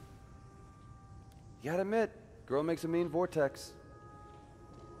 You gotta admit, girl makes a mean vortex.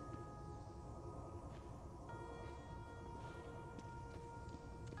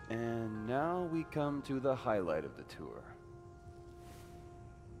 And now we come to the highlight of the tour.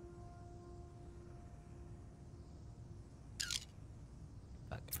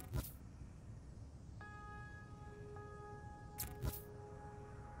 Fuck.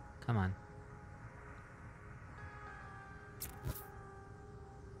 Come on.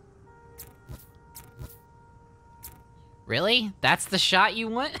 Really? That's the shot you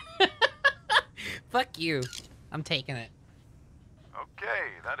want? Fuck you. I'm taking it. Okay,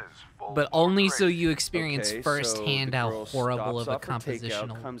 that is full. But only so you experience Okay, firsthand so the how girl horrible of stops a off her takeout,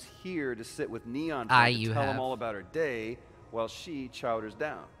 compositional comes here to sit with Neon eye to you tell have. him all about her day, while she chowders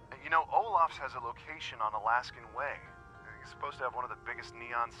down. You know, Olaf's has a location on Alaskan Way. He's supposed to have one of the biggest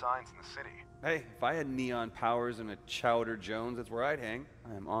neon signs in the city. Hey, if I had neon powers and a Chowder Jones, that's where I'd hang.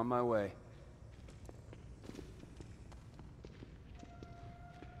 I am on my way.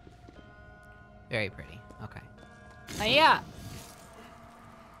 Very pretty. Okay. Yeah.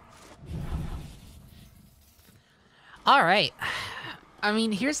 All right. I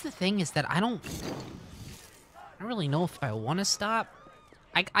mean, here's the thing: is that I don't really know if I want to stop.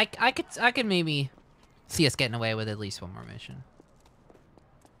 I could maybe see us getting away with at least one more mission.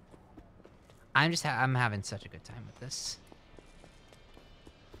 I'm having such a good time with this.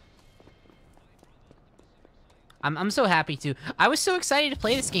 I'm so happy to. I was so excited to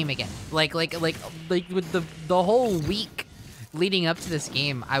play this game again. Like with the whole week leading up to this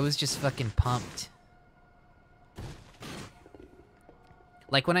game, I was just fucking pumped.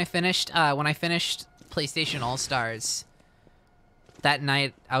 Like when I finished PlayStation All-Stars that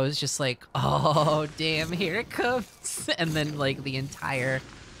night, I was just like, oh damn, here it comes. And then like the entire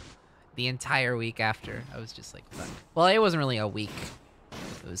week after, I was just like, fuck. Well, it wasn't really a week.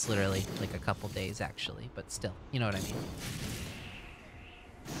 It was literally like a couple days actually, but still, you know what I mean.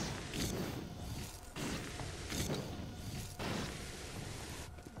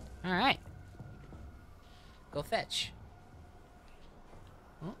 Alright. Go fetch.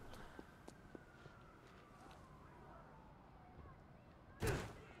 Oh.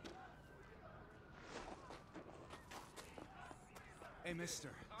 Hey, mister.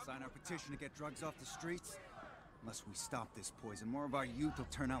 Sign our petition to get drugs off the streets? Unless we stop this poison, more of our youth will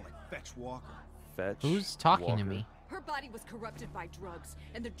turn out like Fetch Walker. Fetch? Who's talking Walker? to me? Her body was corrupted by drugs,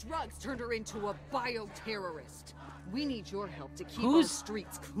 and the drugs turned her into a bioterrorist. We need your help to keep our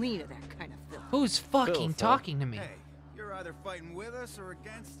streets clean of that kind of filth. Who's fucking talking to me? Hey, you're either fighting with us or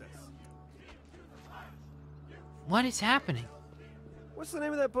against us. What is happening? What's the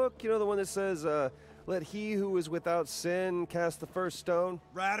name of that book? You know, the one that says, let he who is without sin cast the first stone?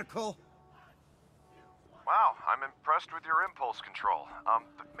 Radical. Wow, I'm impressed with your impulse control.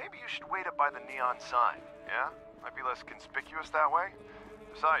 But maybe you should wait up by the neon sign, yeah? Might be less conspicuous that way.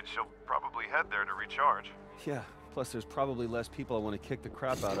 Besides, she'll probably head there to recharge. Yeah, plus there's probably less people I want to kick the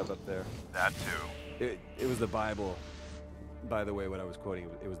crap out of up there. That too. It was the Bible. By the way, what I was quoting,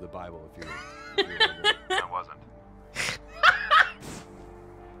 it was the Bible, if you remember. I wasn't.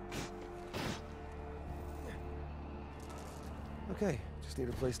 Okay, just need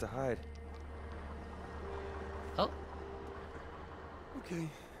a place to hide. Oh. Okay,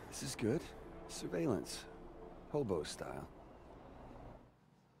 this is good. Surveillance. Hobo style.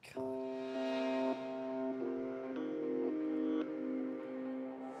 Oh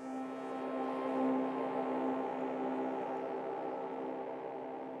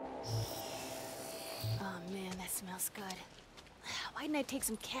man, that smells good. Why didn't I take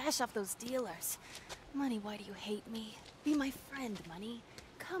some cash off those dealers? Money, why do you hate me? Be my friend, Money.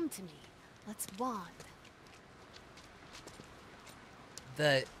 Come to me. Let's bond.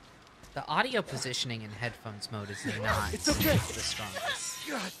 The audio positioning in headphones mode is not It's okay. the strongest.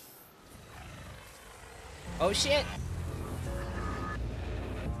 God. Oh shit!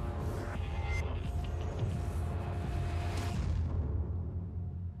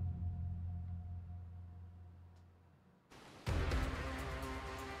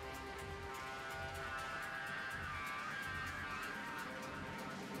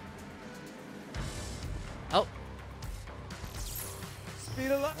 Oh.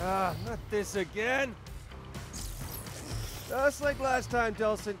 Speed along. Ah, not this again. Just like last time,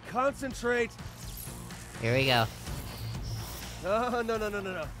 Delson. Concentrate. Here we go.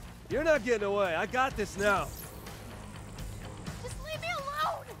 No. You're not getting away. I got this now. Just leave me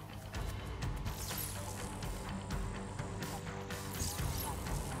alone!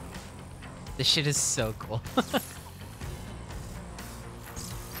 This shit is so cool.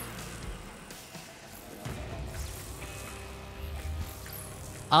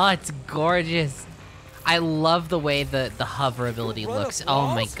 Oh, it's gorgeous. I love the way the hover ability looks. Oh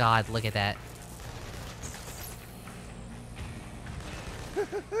my god, look at that.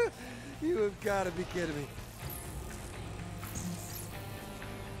 You have got to be kidding me.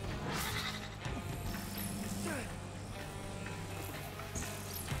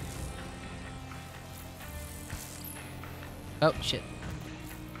 Oh, shit.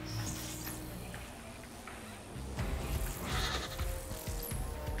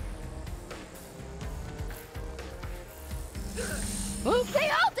 Whoop. They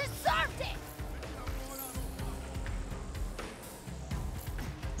all deserved it!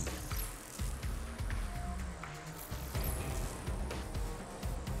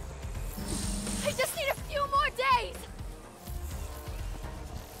 I just need a few more days!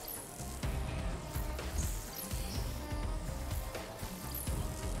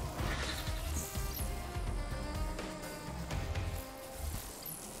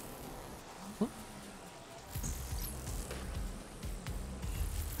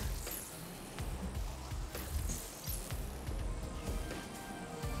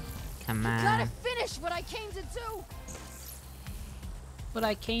 Come on. Gotta finish what I came to do! What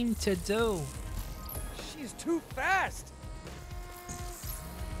I came to do. She's too fast.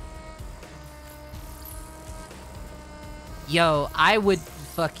 Yo, I would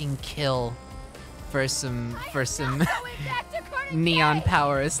fucking kill for some neon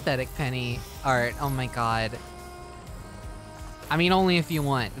power aesthetic penny art. Oh my god. I mean, only if you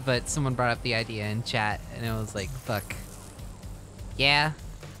want, but someone brought up the idea in chat and it was like, fuck. Yeah.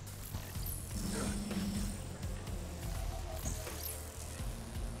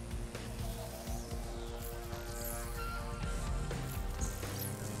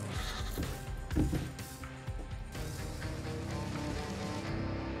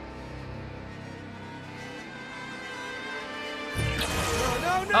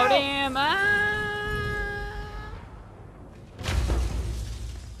 No. Oh damn!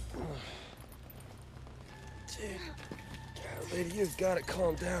 Lady, you've got it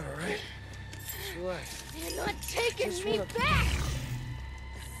calmed down, all right? Just relax. You're not taking Just me wanna- back!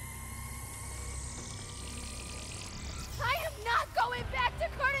 I am not going back to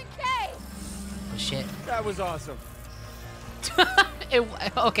Curtin K! Oh, shit. That was awesome.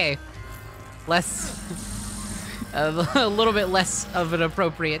 Okay. Less... a little bit less of an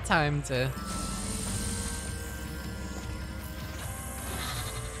appropriate time to...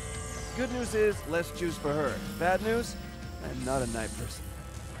 Good news is, less juice for her. Bad news, I'm not a night person.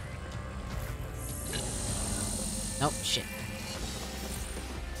 Nope, shit.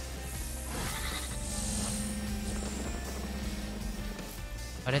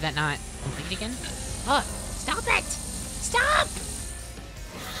 Oh, did that not complete again? Oh, stop it! Stop!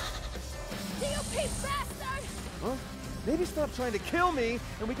 DOP bastard! Huh? Maybe stop trying to kill me,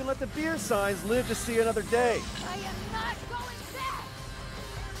 and we can let the beer signs live to see another day. I am not going back!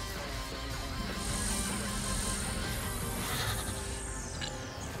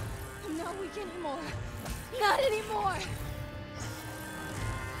 I'm not weak anymore. Not anymore!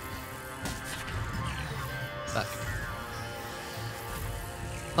 Fuck.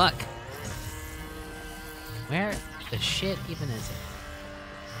 Fuck. Where the shit even is it?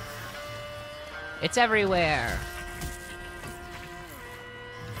 It's everywhere!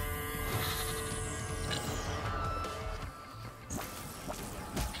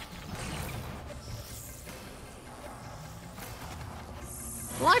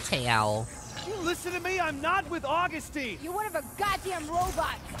 Latte Owl. You listen to me, I'm not with Augustine! You're one of her goddamn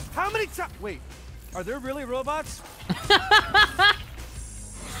robots! How many times? Wait, are there really robots? I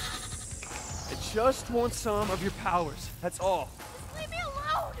just want some of your powers, that's all. Just leave me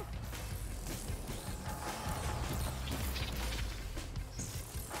alone!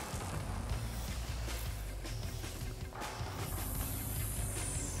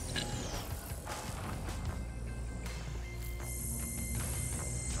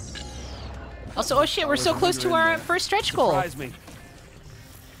 Also, oh shit, we're so close to our first stretch goal. Surprise me.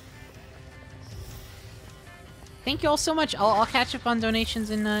 Thank you all so much. I'll catch up on donations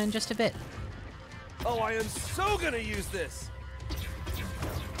in just a bit. Oh, I am so gonna use this!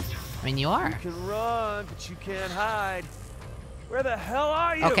 I mean, you are. You can run, but you can't hide. Where the hell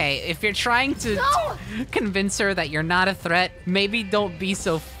are you? Okay, if you're trying to No! convince her that you're not a threat, maybe don't be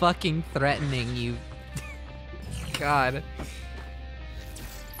so fucking threatening, you... God.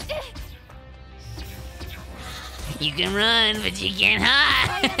 You can run, but you can't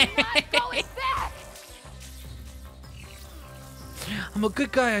hide! I am not going back! I'm a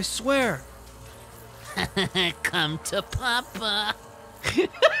good guy, I swear. Come to Papa. Just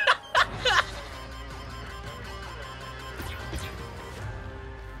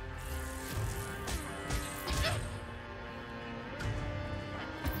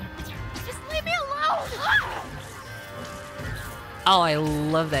leave me alone! Oh, I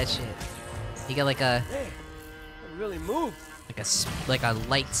love that shit. You got like a... Hey, I really moved. like a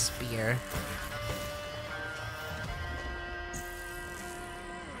light spear.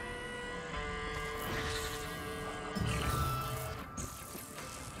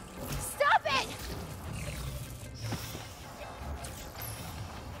 Stop it!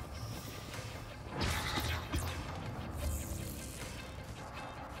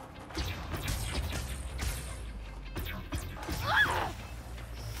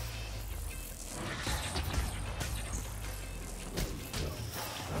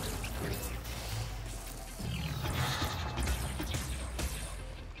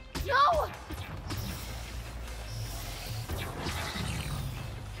 No!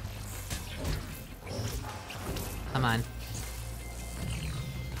 Come on.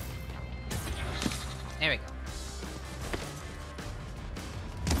 There we go.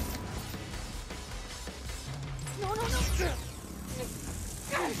 No, no, no!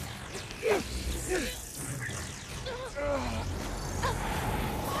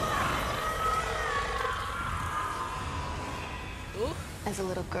 As a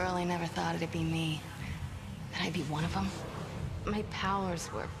little girl, I never thought it'd be me. That I'd be one of them. My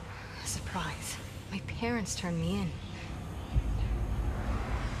powers were a surprise. My parents turned me in.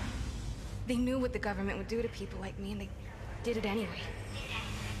 They knew what the government would do to people like me, and they did it anyway.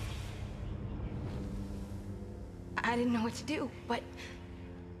 I didn't know what to do, but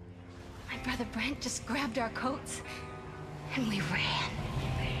my brother Brent just grabbed our coats, and we ran.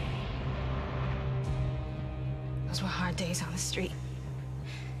 Those were hard days on the street.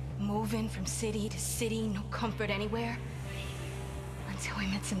 Moving from city to city, no comfort anywhere. Until we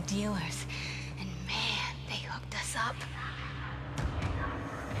met some dealers, and man, they hooked us up.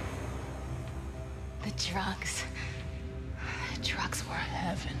 The drugs were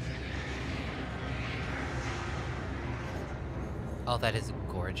heaven. Oh, that is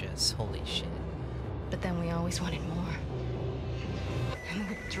gorgeous. Holy shit. But then we always wanted more. And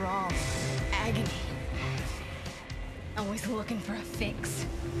withdrawal, agony. Always looking for a fix.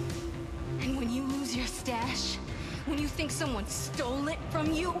 And when you lose your stash, when you think someone stole it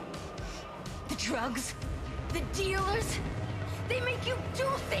from you, the drugs, the dealers, they make you do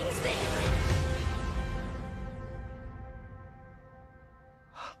things they...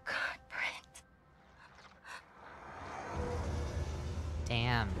 Oh God, Brent.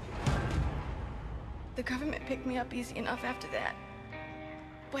 Damn. The government picked me up easy enough after that.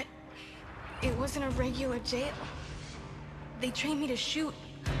 But it wasn't a regular jail. They trained me to shoot,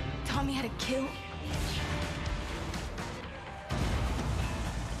 taught me how to kill.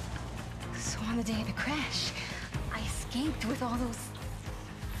 So on the day of the crash, I escaped with all those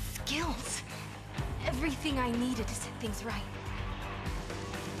skills. Everything I needed to set things right.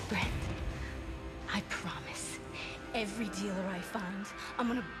 Brent, I promise, every dealer I find, I'm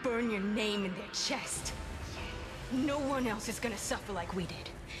gonna burn your name in their chest. No one else is gonna suffer like we did.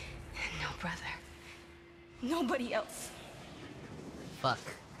 No brother. Nobody else. Fuck.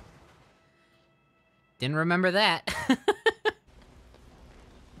 Didn't remember that.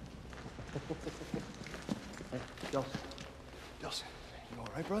 Delson, you all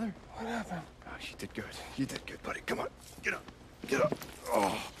right, brother? What happened? Oh, you did good. You did good, buddy. Come on, get up. Get up.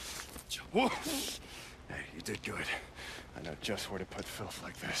 Oh. Whoa. Hey, you did good. I know just where to put filth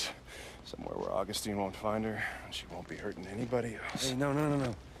like this. Somewhere where Augustine won't find her, and she won't be hurting anybody else. Hey,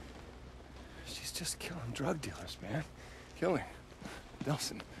 no. She's just killing drug dealers, man. Killing.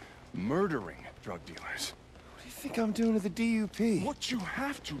 Delson, murdering drug dealers. What do you think I'm doing to the DUP? What you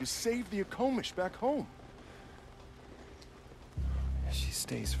have to save the Akomish back home. She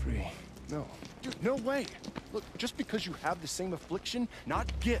stays free. No. Dude, no way. Look, just because you have the same affliction,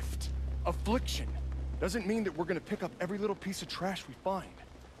 not gift, affliction, doesn't mean that we're gonna pick up every little piece of trash we find.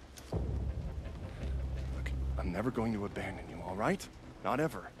 Look, I'm never going to abandon you, all right? Not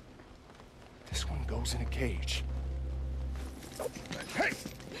ever. This one goes in a cage. Hey!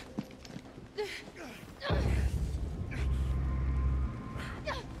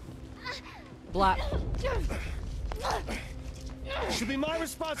 Block. Should be my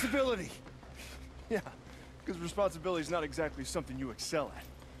responsibility. Yeah, because responsibility is not exactly something you excel at.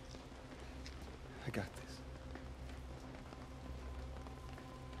 I got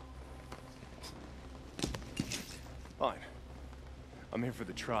this. Fine. I'm here for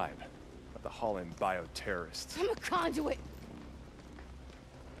the tribe, not the Holland bioterrorists. I'm a conduit.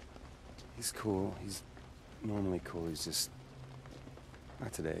 He's cool. He's normally cool. He's just...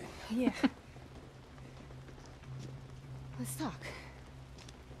 not today. Yeah. Let's talk.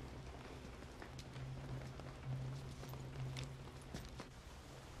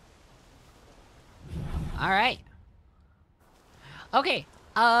 All right. Okay.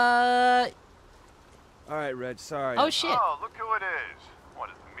 All right, Reg. Sorry. Oh shit. Oh, look who it is. What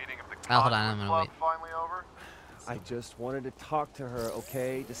is the meeting of the Oh, hold on. I'm Conduit gonna Club wait. finally over? I just wanted to talk to her,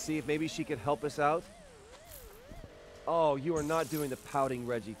 okay? To see if maybe she could help us out. Oh, you are not doing the pouting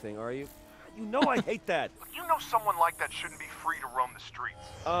Reggie thing, are you? You know I hate that. You know someone like that shouldn't be free to roam the streets.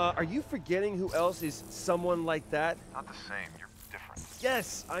 Are you forgetting who else is someone like that? Not the same. You're different.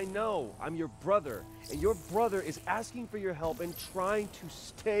 Yes, I know. I'm your brother. And your brother is asking for your help and trying to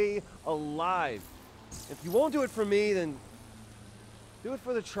stay alive. If you won't do it for me, then do it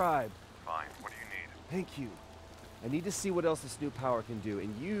for the tribe. Fine. What do you need? Thank you. I need to see what else this new power can do,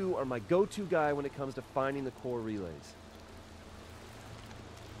 and you are my go-to guy when it comes to finding the core relays.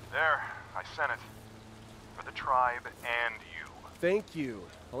 There. I sent it. For the tribe and you. Thank you.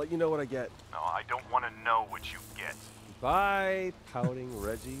 I'll let you know what I get. No, I don't want to know what you get. Bye, pouting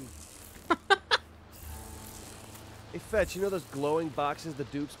Reggie. Hey, Fetch, you know those glowing boxes the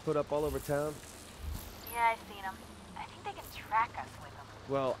dupes put up all over town? Yeah, I've seen them. I think they can track us with them.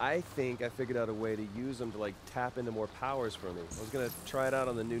 Well, I think I figured out a way to use them to, like, tap into more powers for me. I was gonna try it out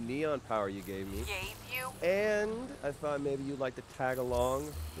on the new neon power you gave me. Gave you? And I thought maybe you'd like to tag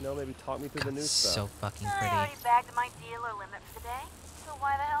along. You know, maybe talk me through the new So stuff. fucking I pretty. already bagged my dealer limit for the day, so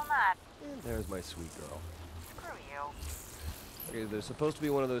why the hell not? And there's my sweet girl. Screw you. Okay, there's supposed to be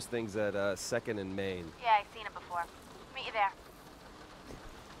one of those things at 2nd and Main. Yeah, I've seen it before. Meet you there.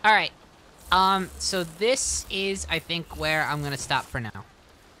 All right. So this is, I think, where I'm gonna stop for now.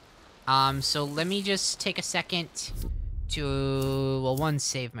 So let me just take a second to, well, one,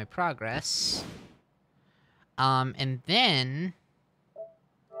 save my progress. And then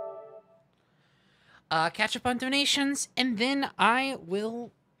catch up on donations, and then I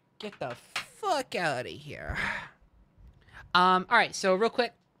will get the fuck out of here. All right, so real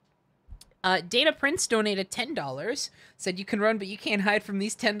quick, Data Prince donated $10. Said you can run, but you can't hide from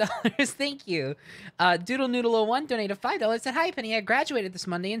these $10. Thank you. Doodle Noodle 01 donated $5. Said, hi, Penny. I graduated this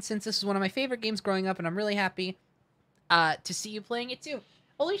Monday, and since this is one of my favorite games growing up, and I'm really happy to see you playing it too.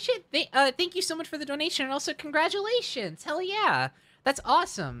 Holy shit. Thank you so much for the donation, and also congratulations. Hell yeah. That's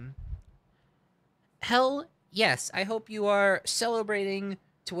awesome. Hell yes. I hope you are celebrating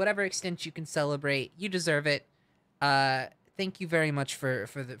to whatever extent you can celebrate. You deserve it. Thank you very much for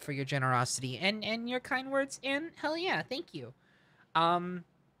your generosity and your kind words, and hell yeah, thank you. Young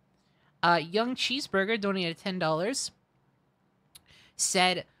Cheeseburger donated $10.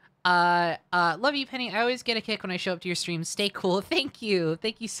 Said, love you, Penny. I always get a kick when I show up to your streams. Stay cool. Thank you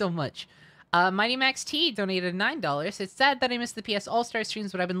so much. Mighty Max T donated $9. It's sad that I missed the PS All-Star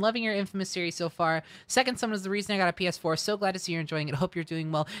streams, but I've been loving your Infamous series so far. Second Son was the reason I got a PS4. So glad to see you're enjoying it. Hope you're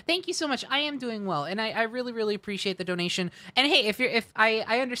doing well. Thank you so much. I am doing well, and I really, really appreciate the donation. And hey, if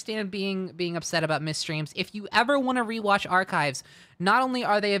I understand being upset about missed streams. If you ever want to rewatch archives, not only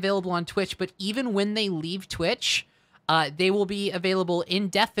are they available on Twitch, but even when they leave Twitch, they will be available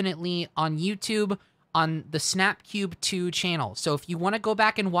indefinitely on YouTube, on the Snapcube 2 channel. So if you want to go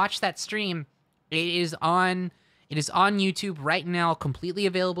back and watch that stream, it is on YouTube right now, completely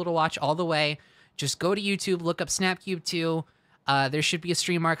available to watch all the way. Just go to YouTube, look up Snapcube 2. There should be a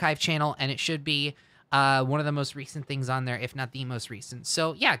stream archive channel, and it should be one of the most recent things on there, if not the most recent.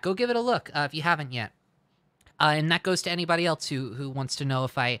 So yeah, go give it a look if you haven't yet. And that goes to anybody else who wants to know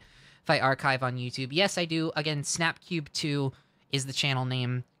if I archive on YouTube. Yes, I do. Again, Snapcube 2 is the channel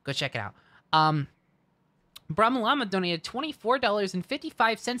name. Go check it out. Brahmalama donated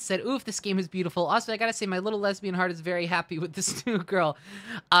 $24.55, said, oof, this game is beautiful. Also, I gotta say, my little lesbian heart is very happy with this new girl.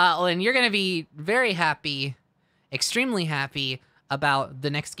 And you're gonna be very happy, extremely happy, about the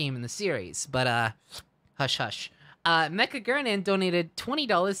next game in the series. But, hush, hush. Mecha Gurnan donated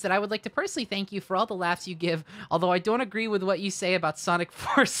 $20, said, I would like to personally thank you for all the laughs you give, although I don't agree with what you say about Sonic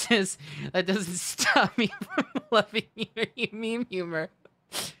Forces. That doesn't stop me from loving your meme humor.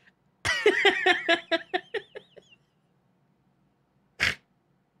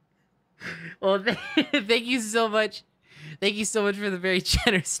 Well, thank you so much. Thank you so much for the very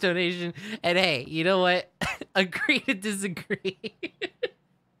generous donation. And hey, you know what? Agree to disagree.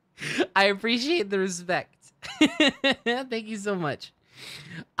 I appreciate the respect. Thank you so much.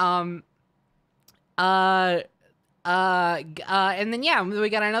 And then yeah, we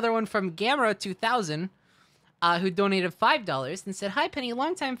got another one from Gamera 2000, who donated $5 and said, hi Penny,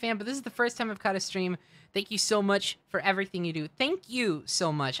 longtime fan, but this is the first time I've caught a stream. Thank you so much for everything you do. Thank you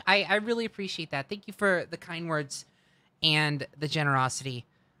so much. I really appreciate that. Thank you for the kind words and the generosity.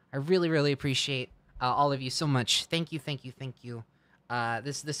 I really, really appreciate all of you so much. Thank you, thank you, thank you.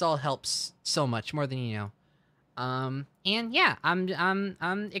 This all helps so much, more than you know. And yeah,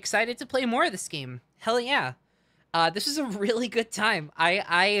 I'm excited to play more of this game. Hell yeah. This is a really good time.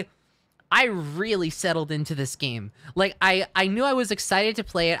 I really settled into this game. Like, I knew I was excited to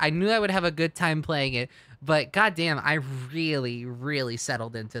play it. I knew I would have a good time playing it. But goddamn, I really, really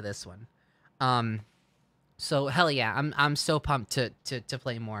settled into this one. So hell yeah, I'm so pumped to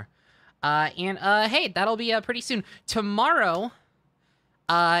play more. Hey, that'll be pretty soon. Tomorrow,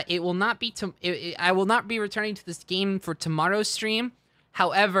 it will not be I will not be returning to this game for tomorrow's stream.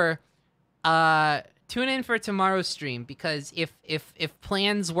 However, tune in for tomorrow's stream, because if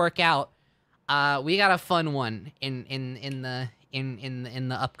plans work out, we got a fun one in the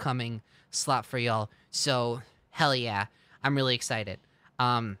upcoming slot for y'all. So hell yeah, I'm really excited.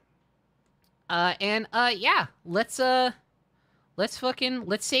 Yeah, let's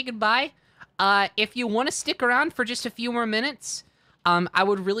say goodbye. If you want to stick around for just a few more minutes, I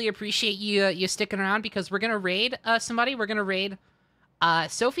would really appreciate you sticking around, because we're gonna raid somebody. We're gonna raid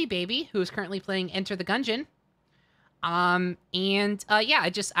Sophie Baby, who is currently playing Enter the Gungeon. Yeah,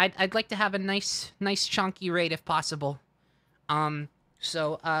 I'd like to have a nice chunky raid if possible.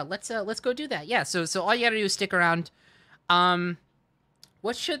 So let's go do that. Yeah, so all you gotta do is stick around.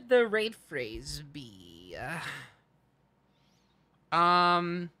 What should the raid phrase be?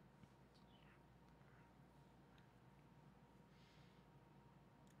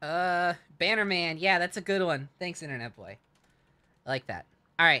 Bannerman. Yeah, that's a good one. Thanks, Internet Boy. I like that.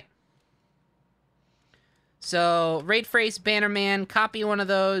 All right. So, raid phrase Bannerman, copy one of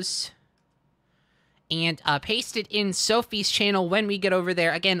those, and paste it in Sophie's channel when we get over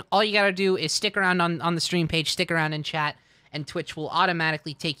there. Again, all you gotta do is stick around on the stream page, stick around in chat, and Twitch will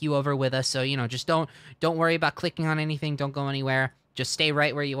automatically take you over with us. So, you know, just don't worry about clicking on anything, don't go anywhere. Just stay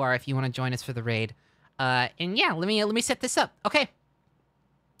right where you are if you want to join us for the raid. And yeah, let me set this up. Okay.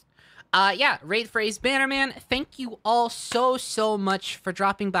 Yeah, Wraith Phrase Bannerman, thank you all so much for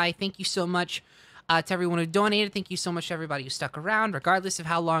dropping by. Thank you so much to everyone who donated. Thank you so much to everybody who stuck around, regardless of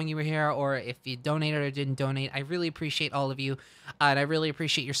how long you were here or if you donated or didn't donate. I really appreciate all of you, and I really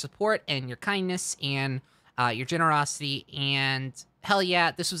appreciate your support and your kindness and your generosity. And hell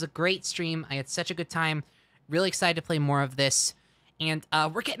yeah, this was a great stream. I had such a good time. Really excited to play more of this. And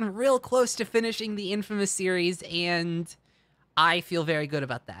we're getting real close to finishing the inFAMOUS series, and I feel very good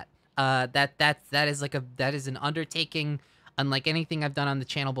about that. That is an undertaking unlike anything I've done on the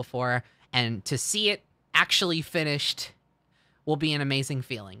channel before, and to see it actually finished will be an amazing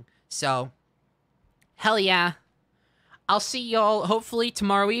feeling. So, hell yeah. I'll see y'all hopefully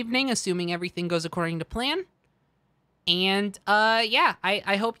tomorrow evening, assuming everything goes according to plan. And yeah,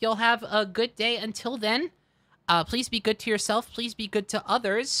 I hope y'all have a good day until then. Please be good to yourself. Please be good to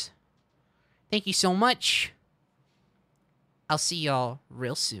others. Thank you so much. I'll see y'all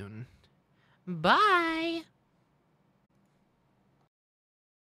real soon. Bye!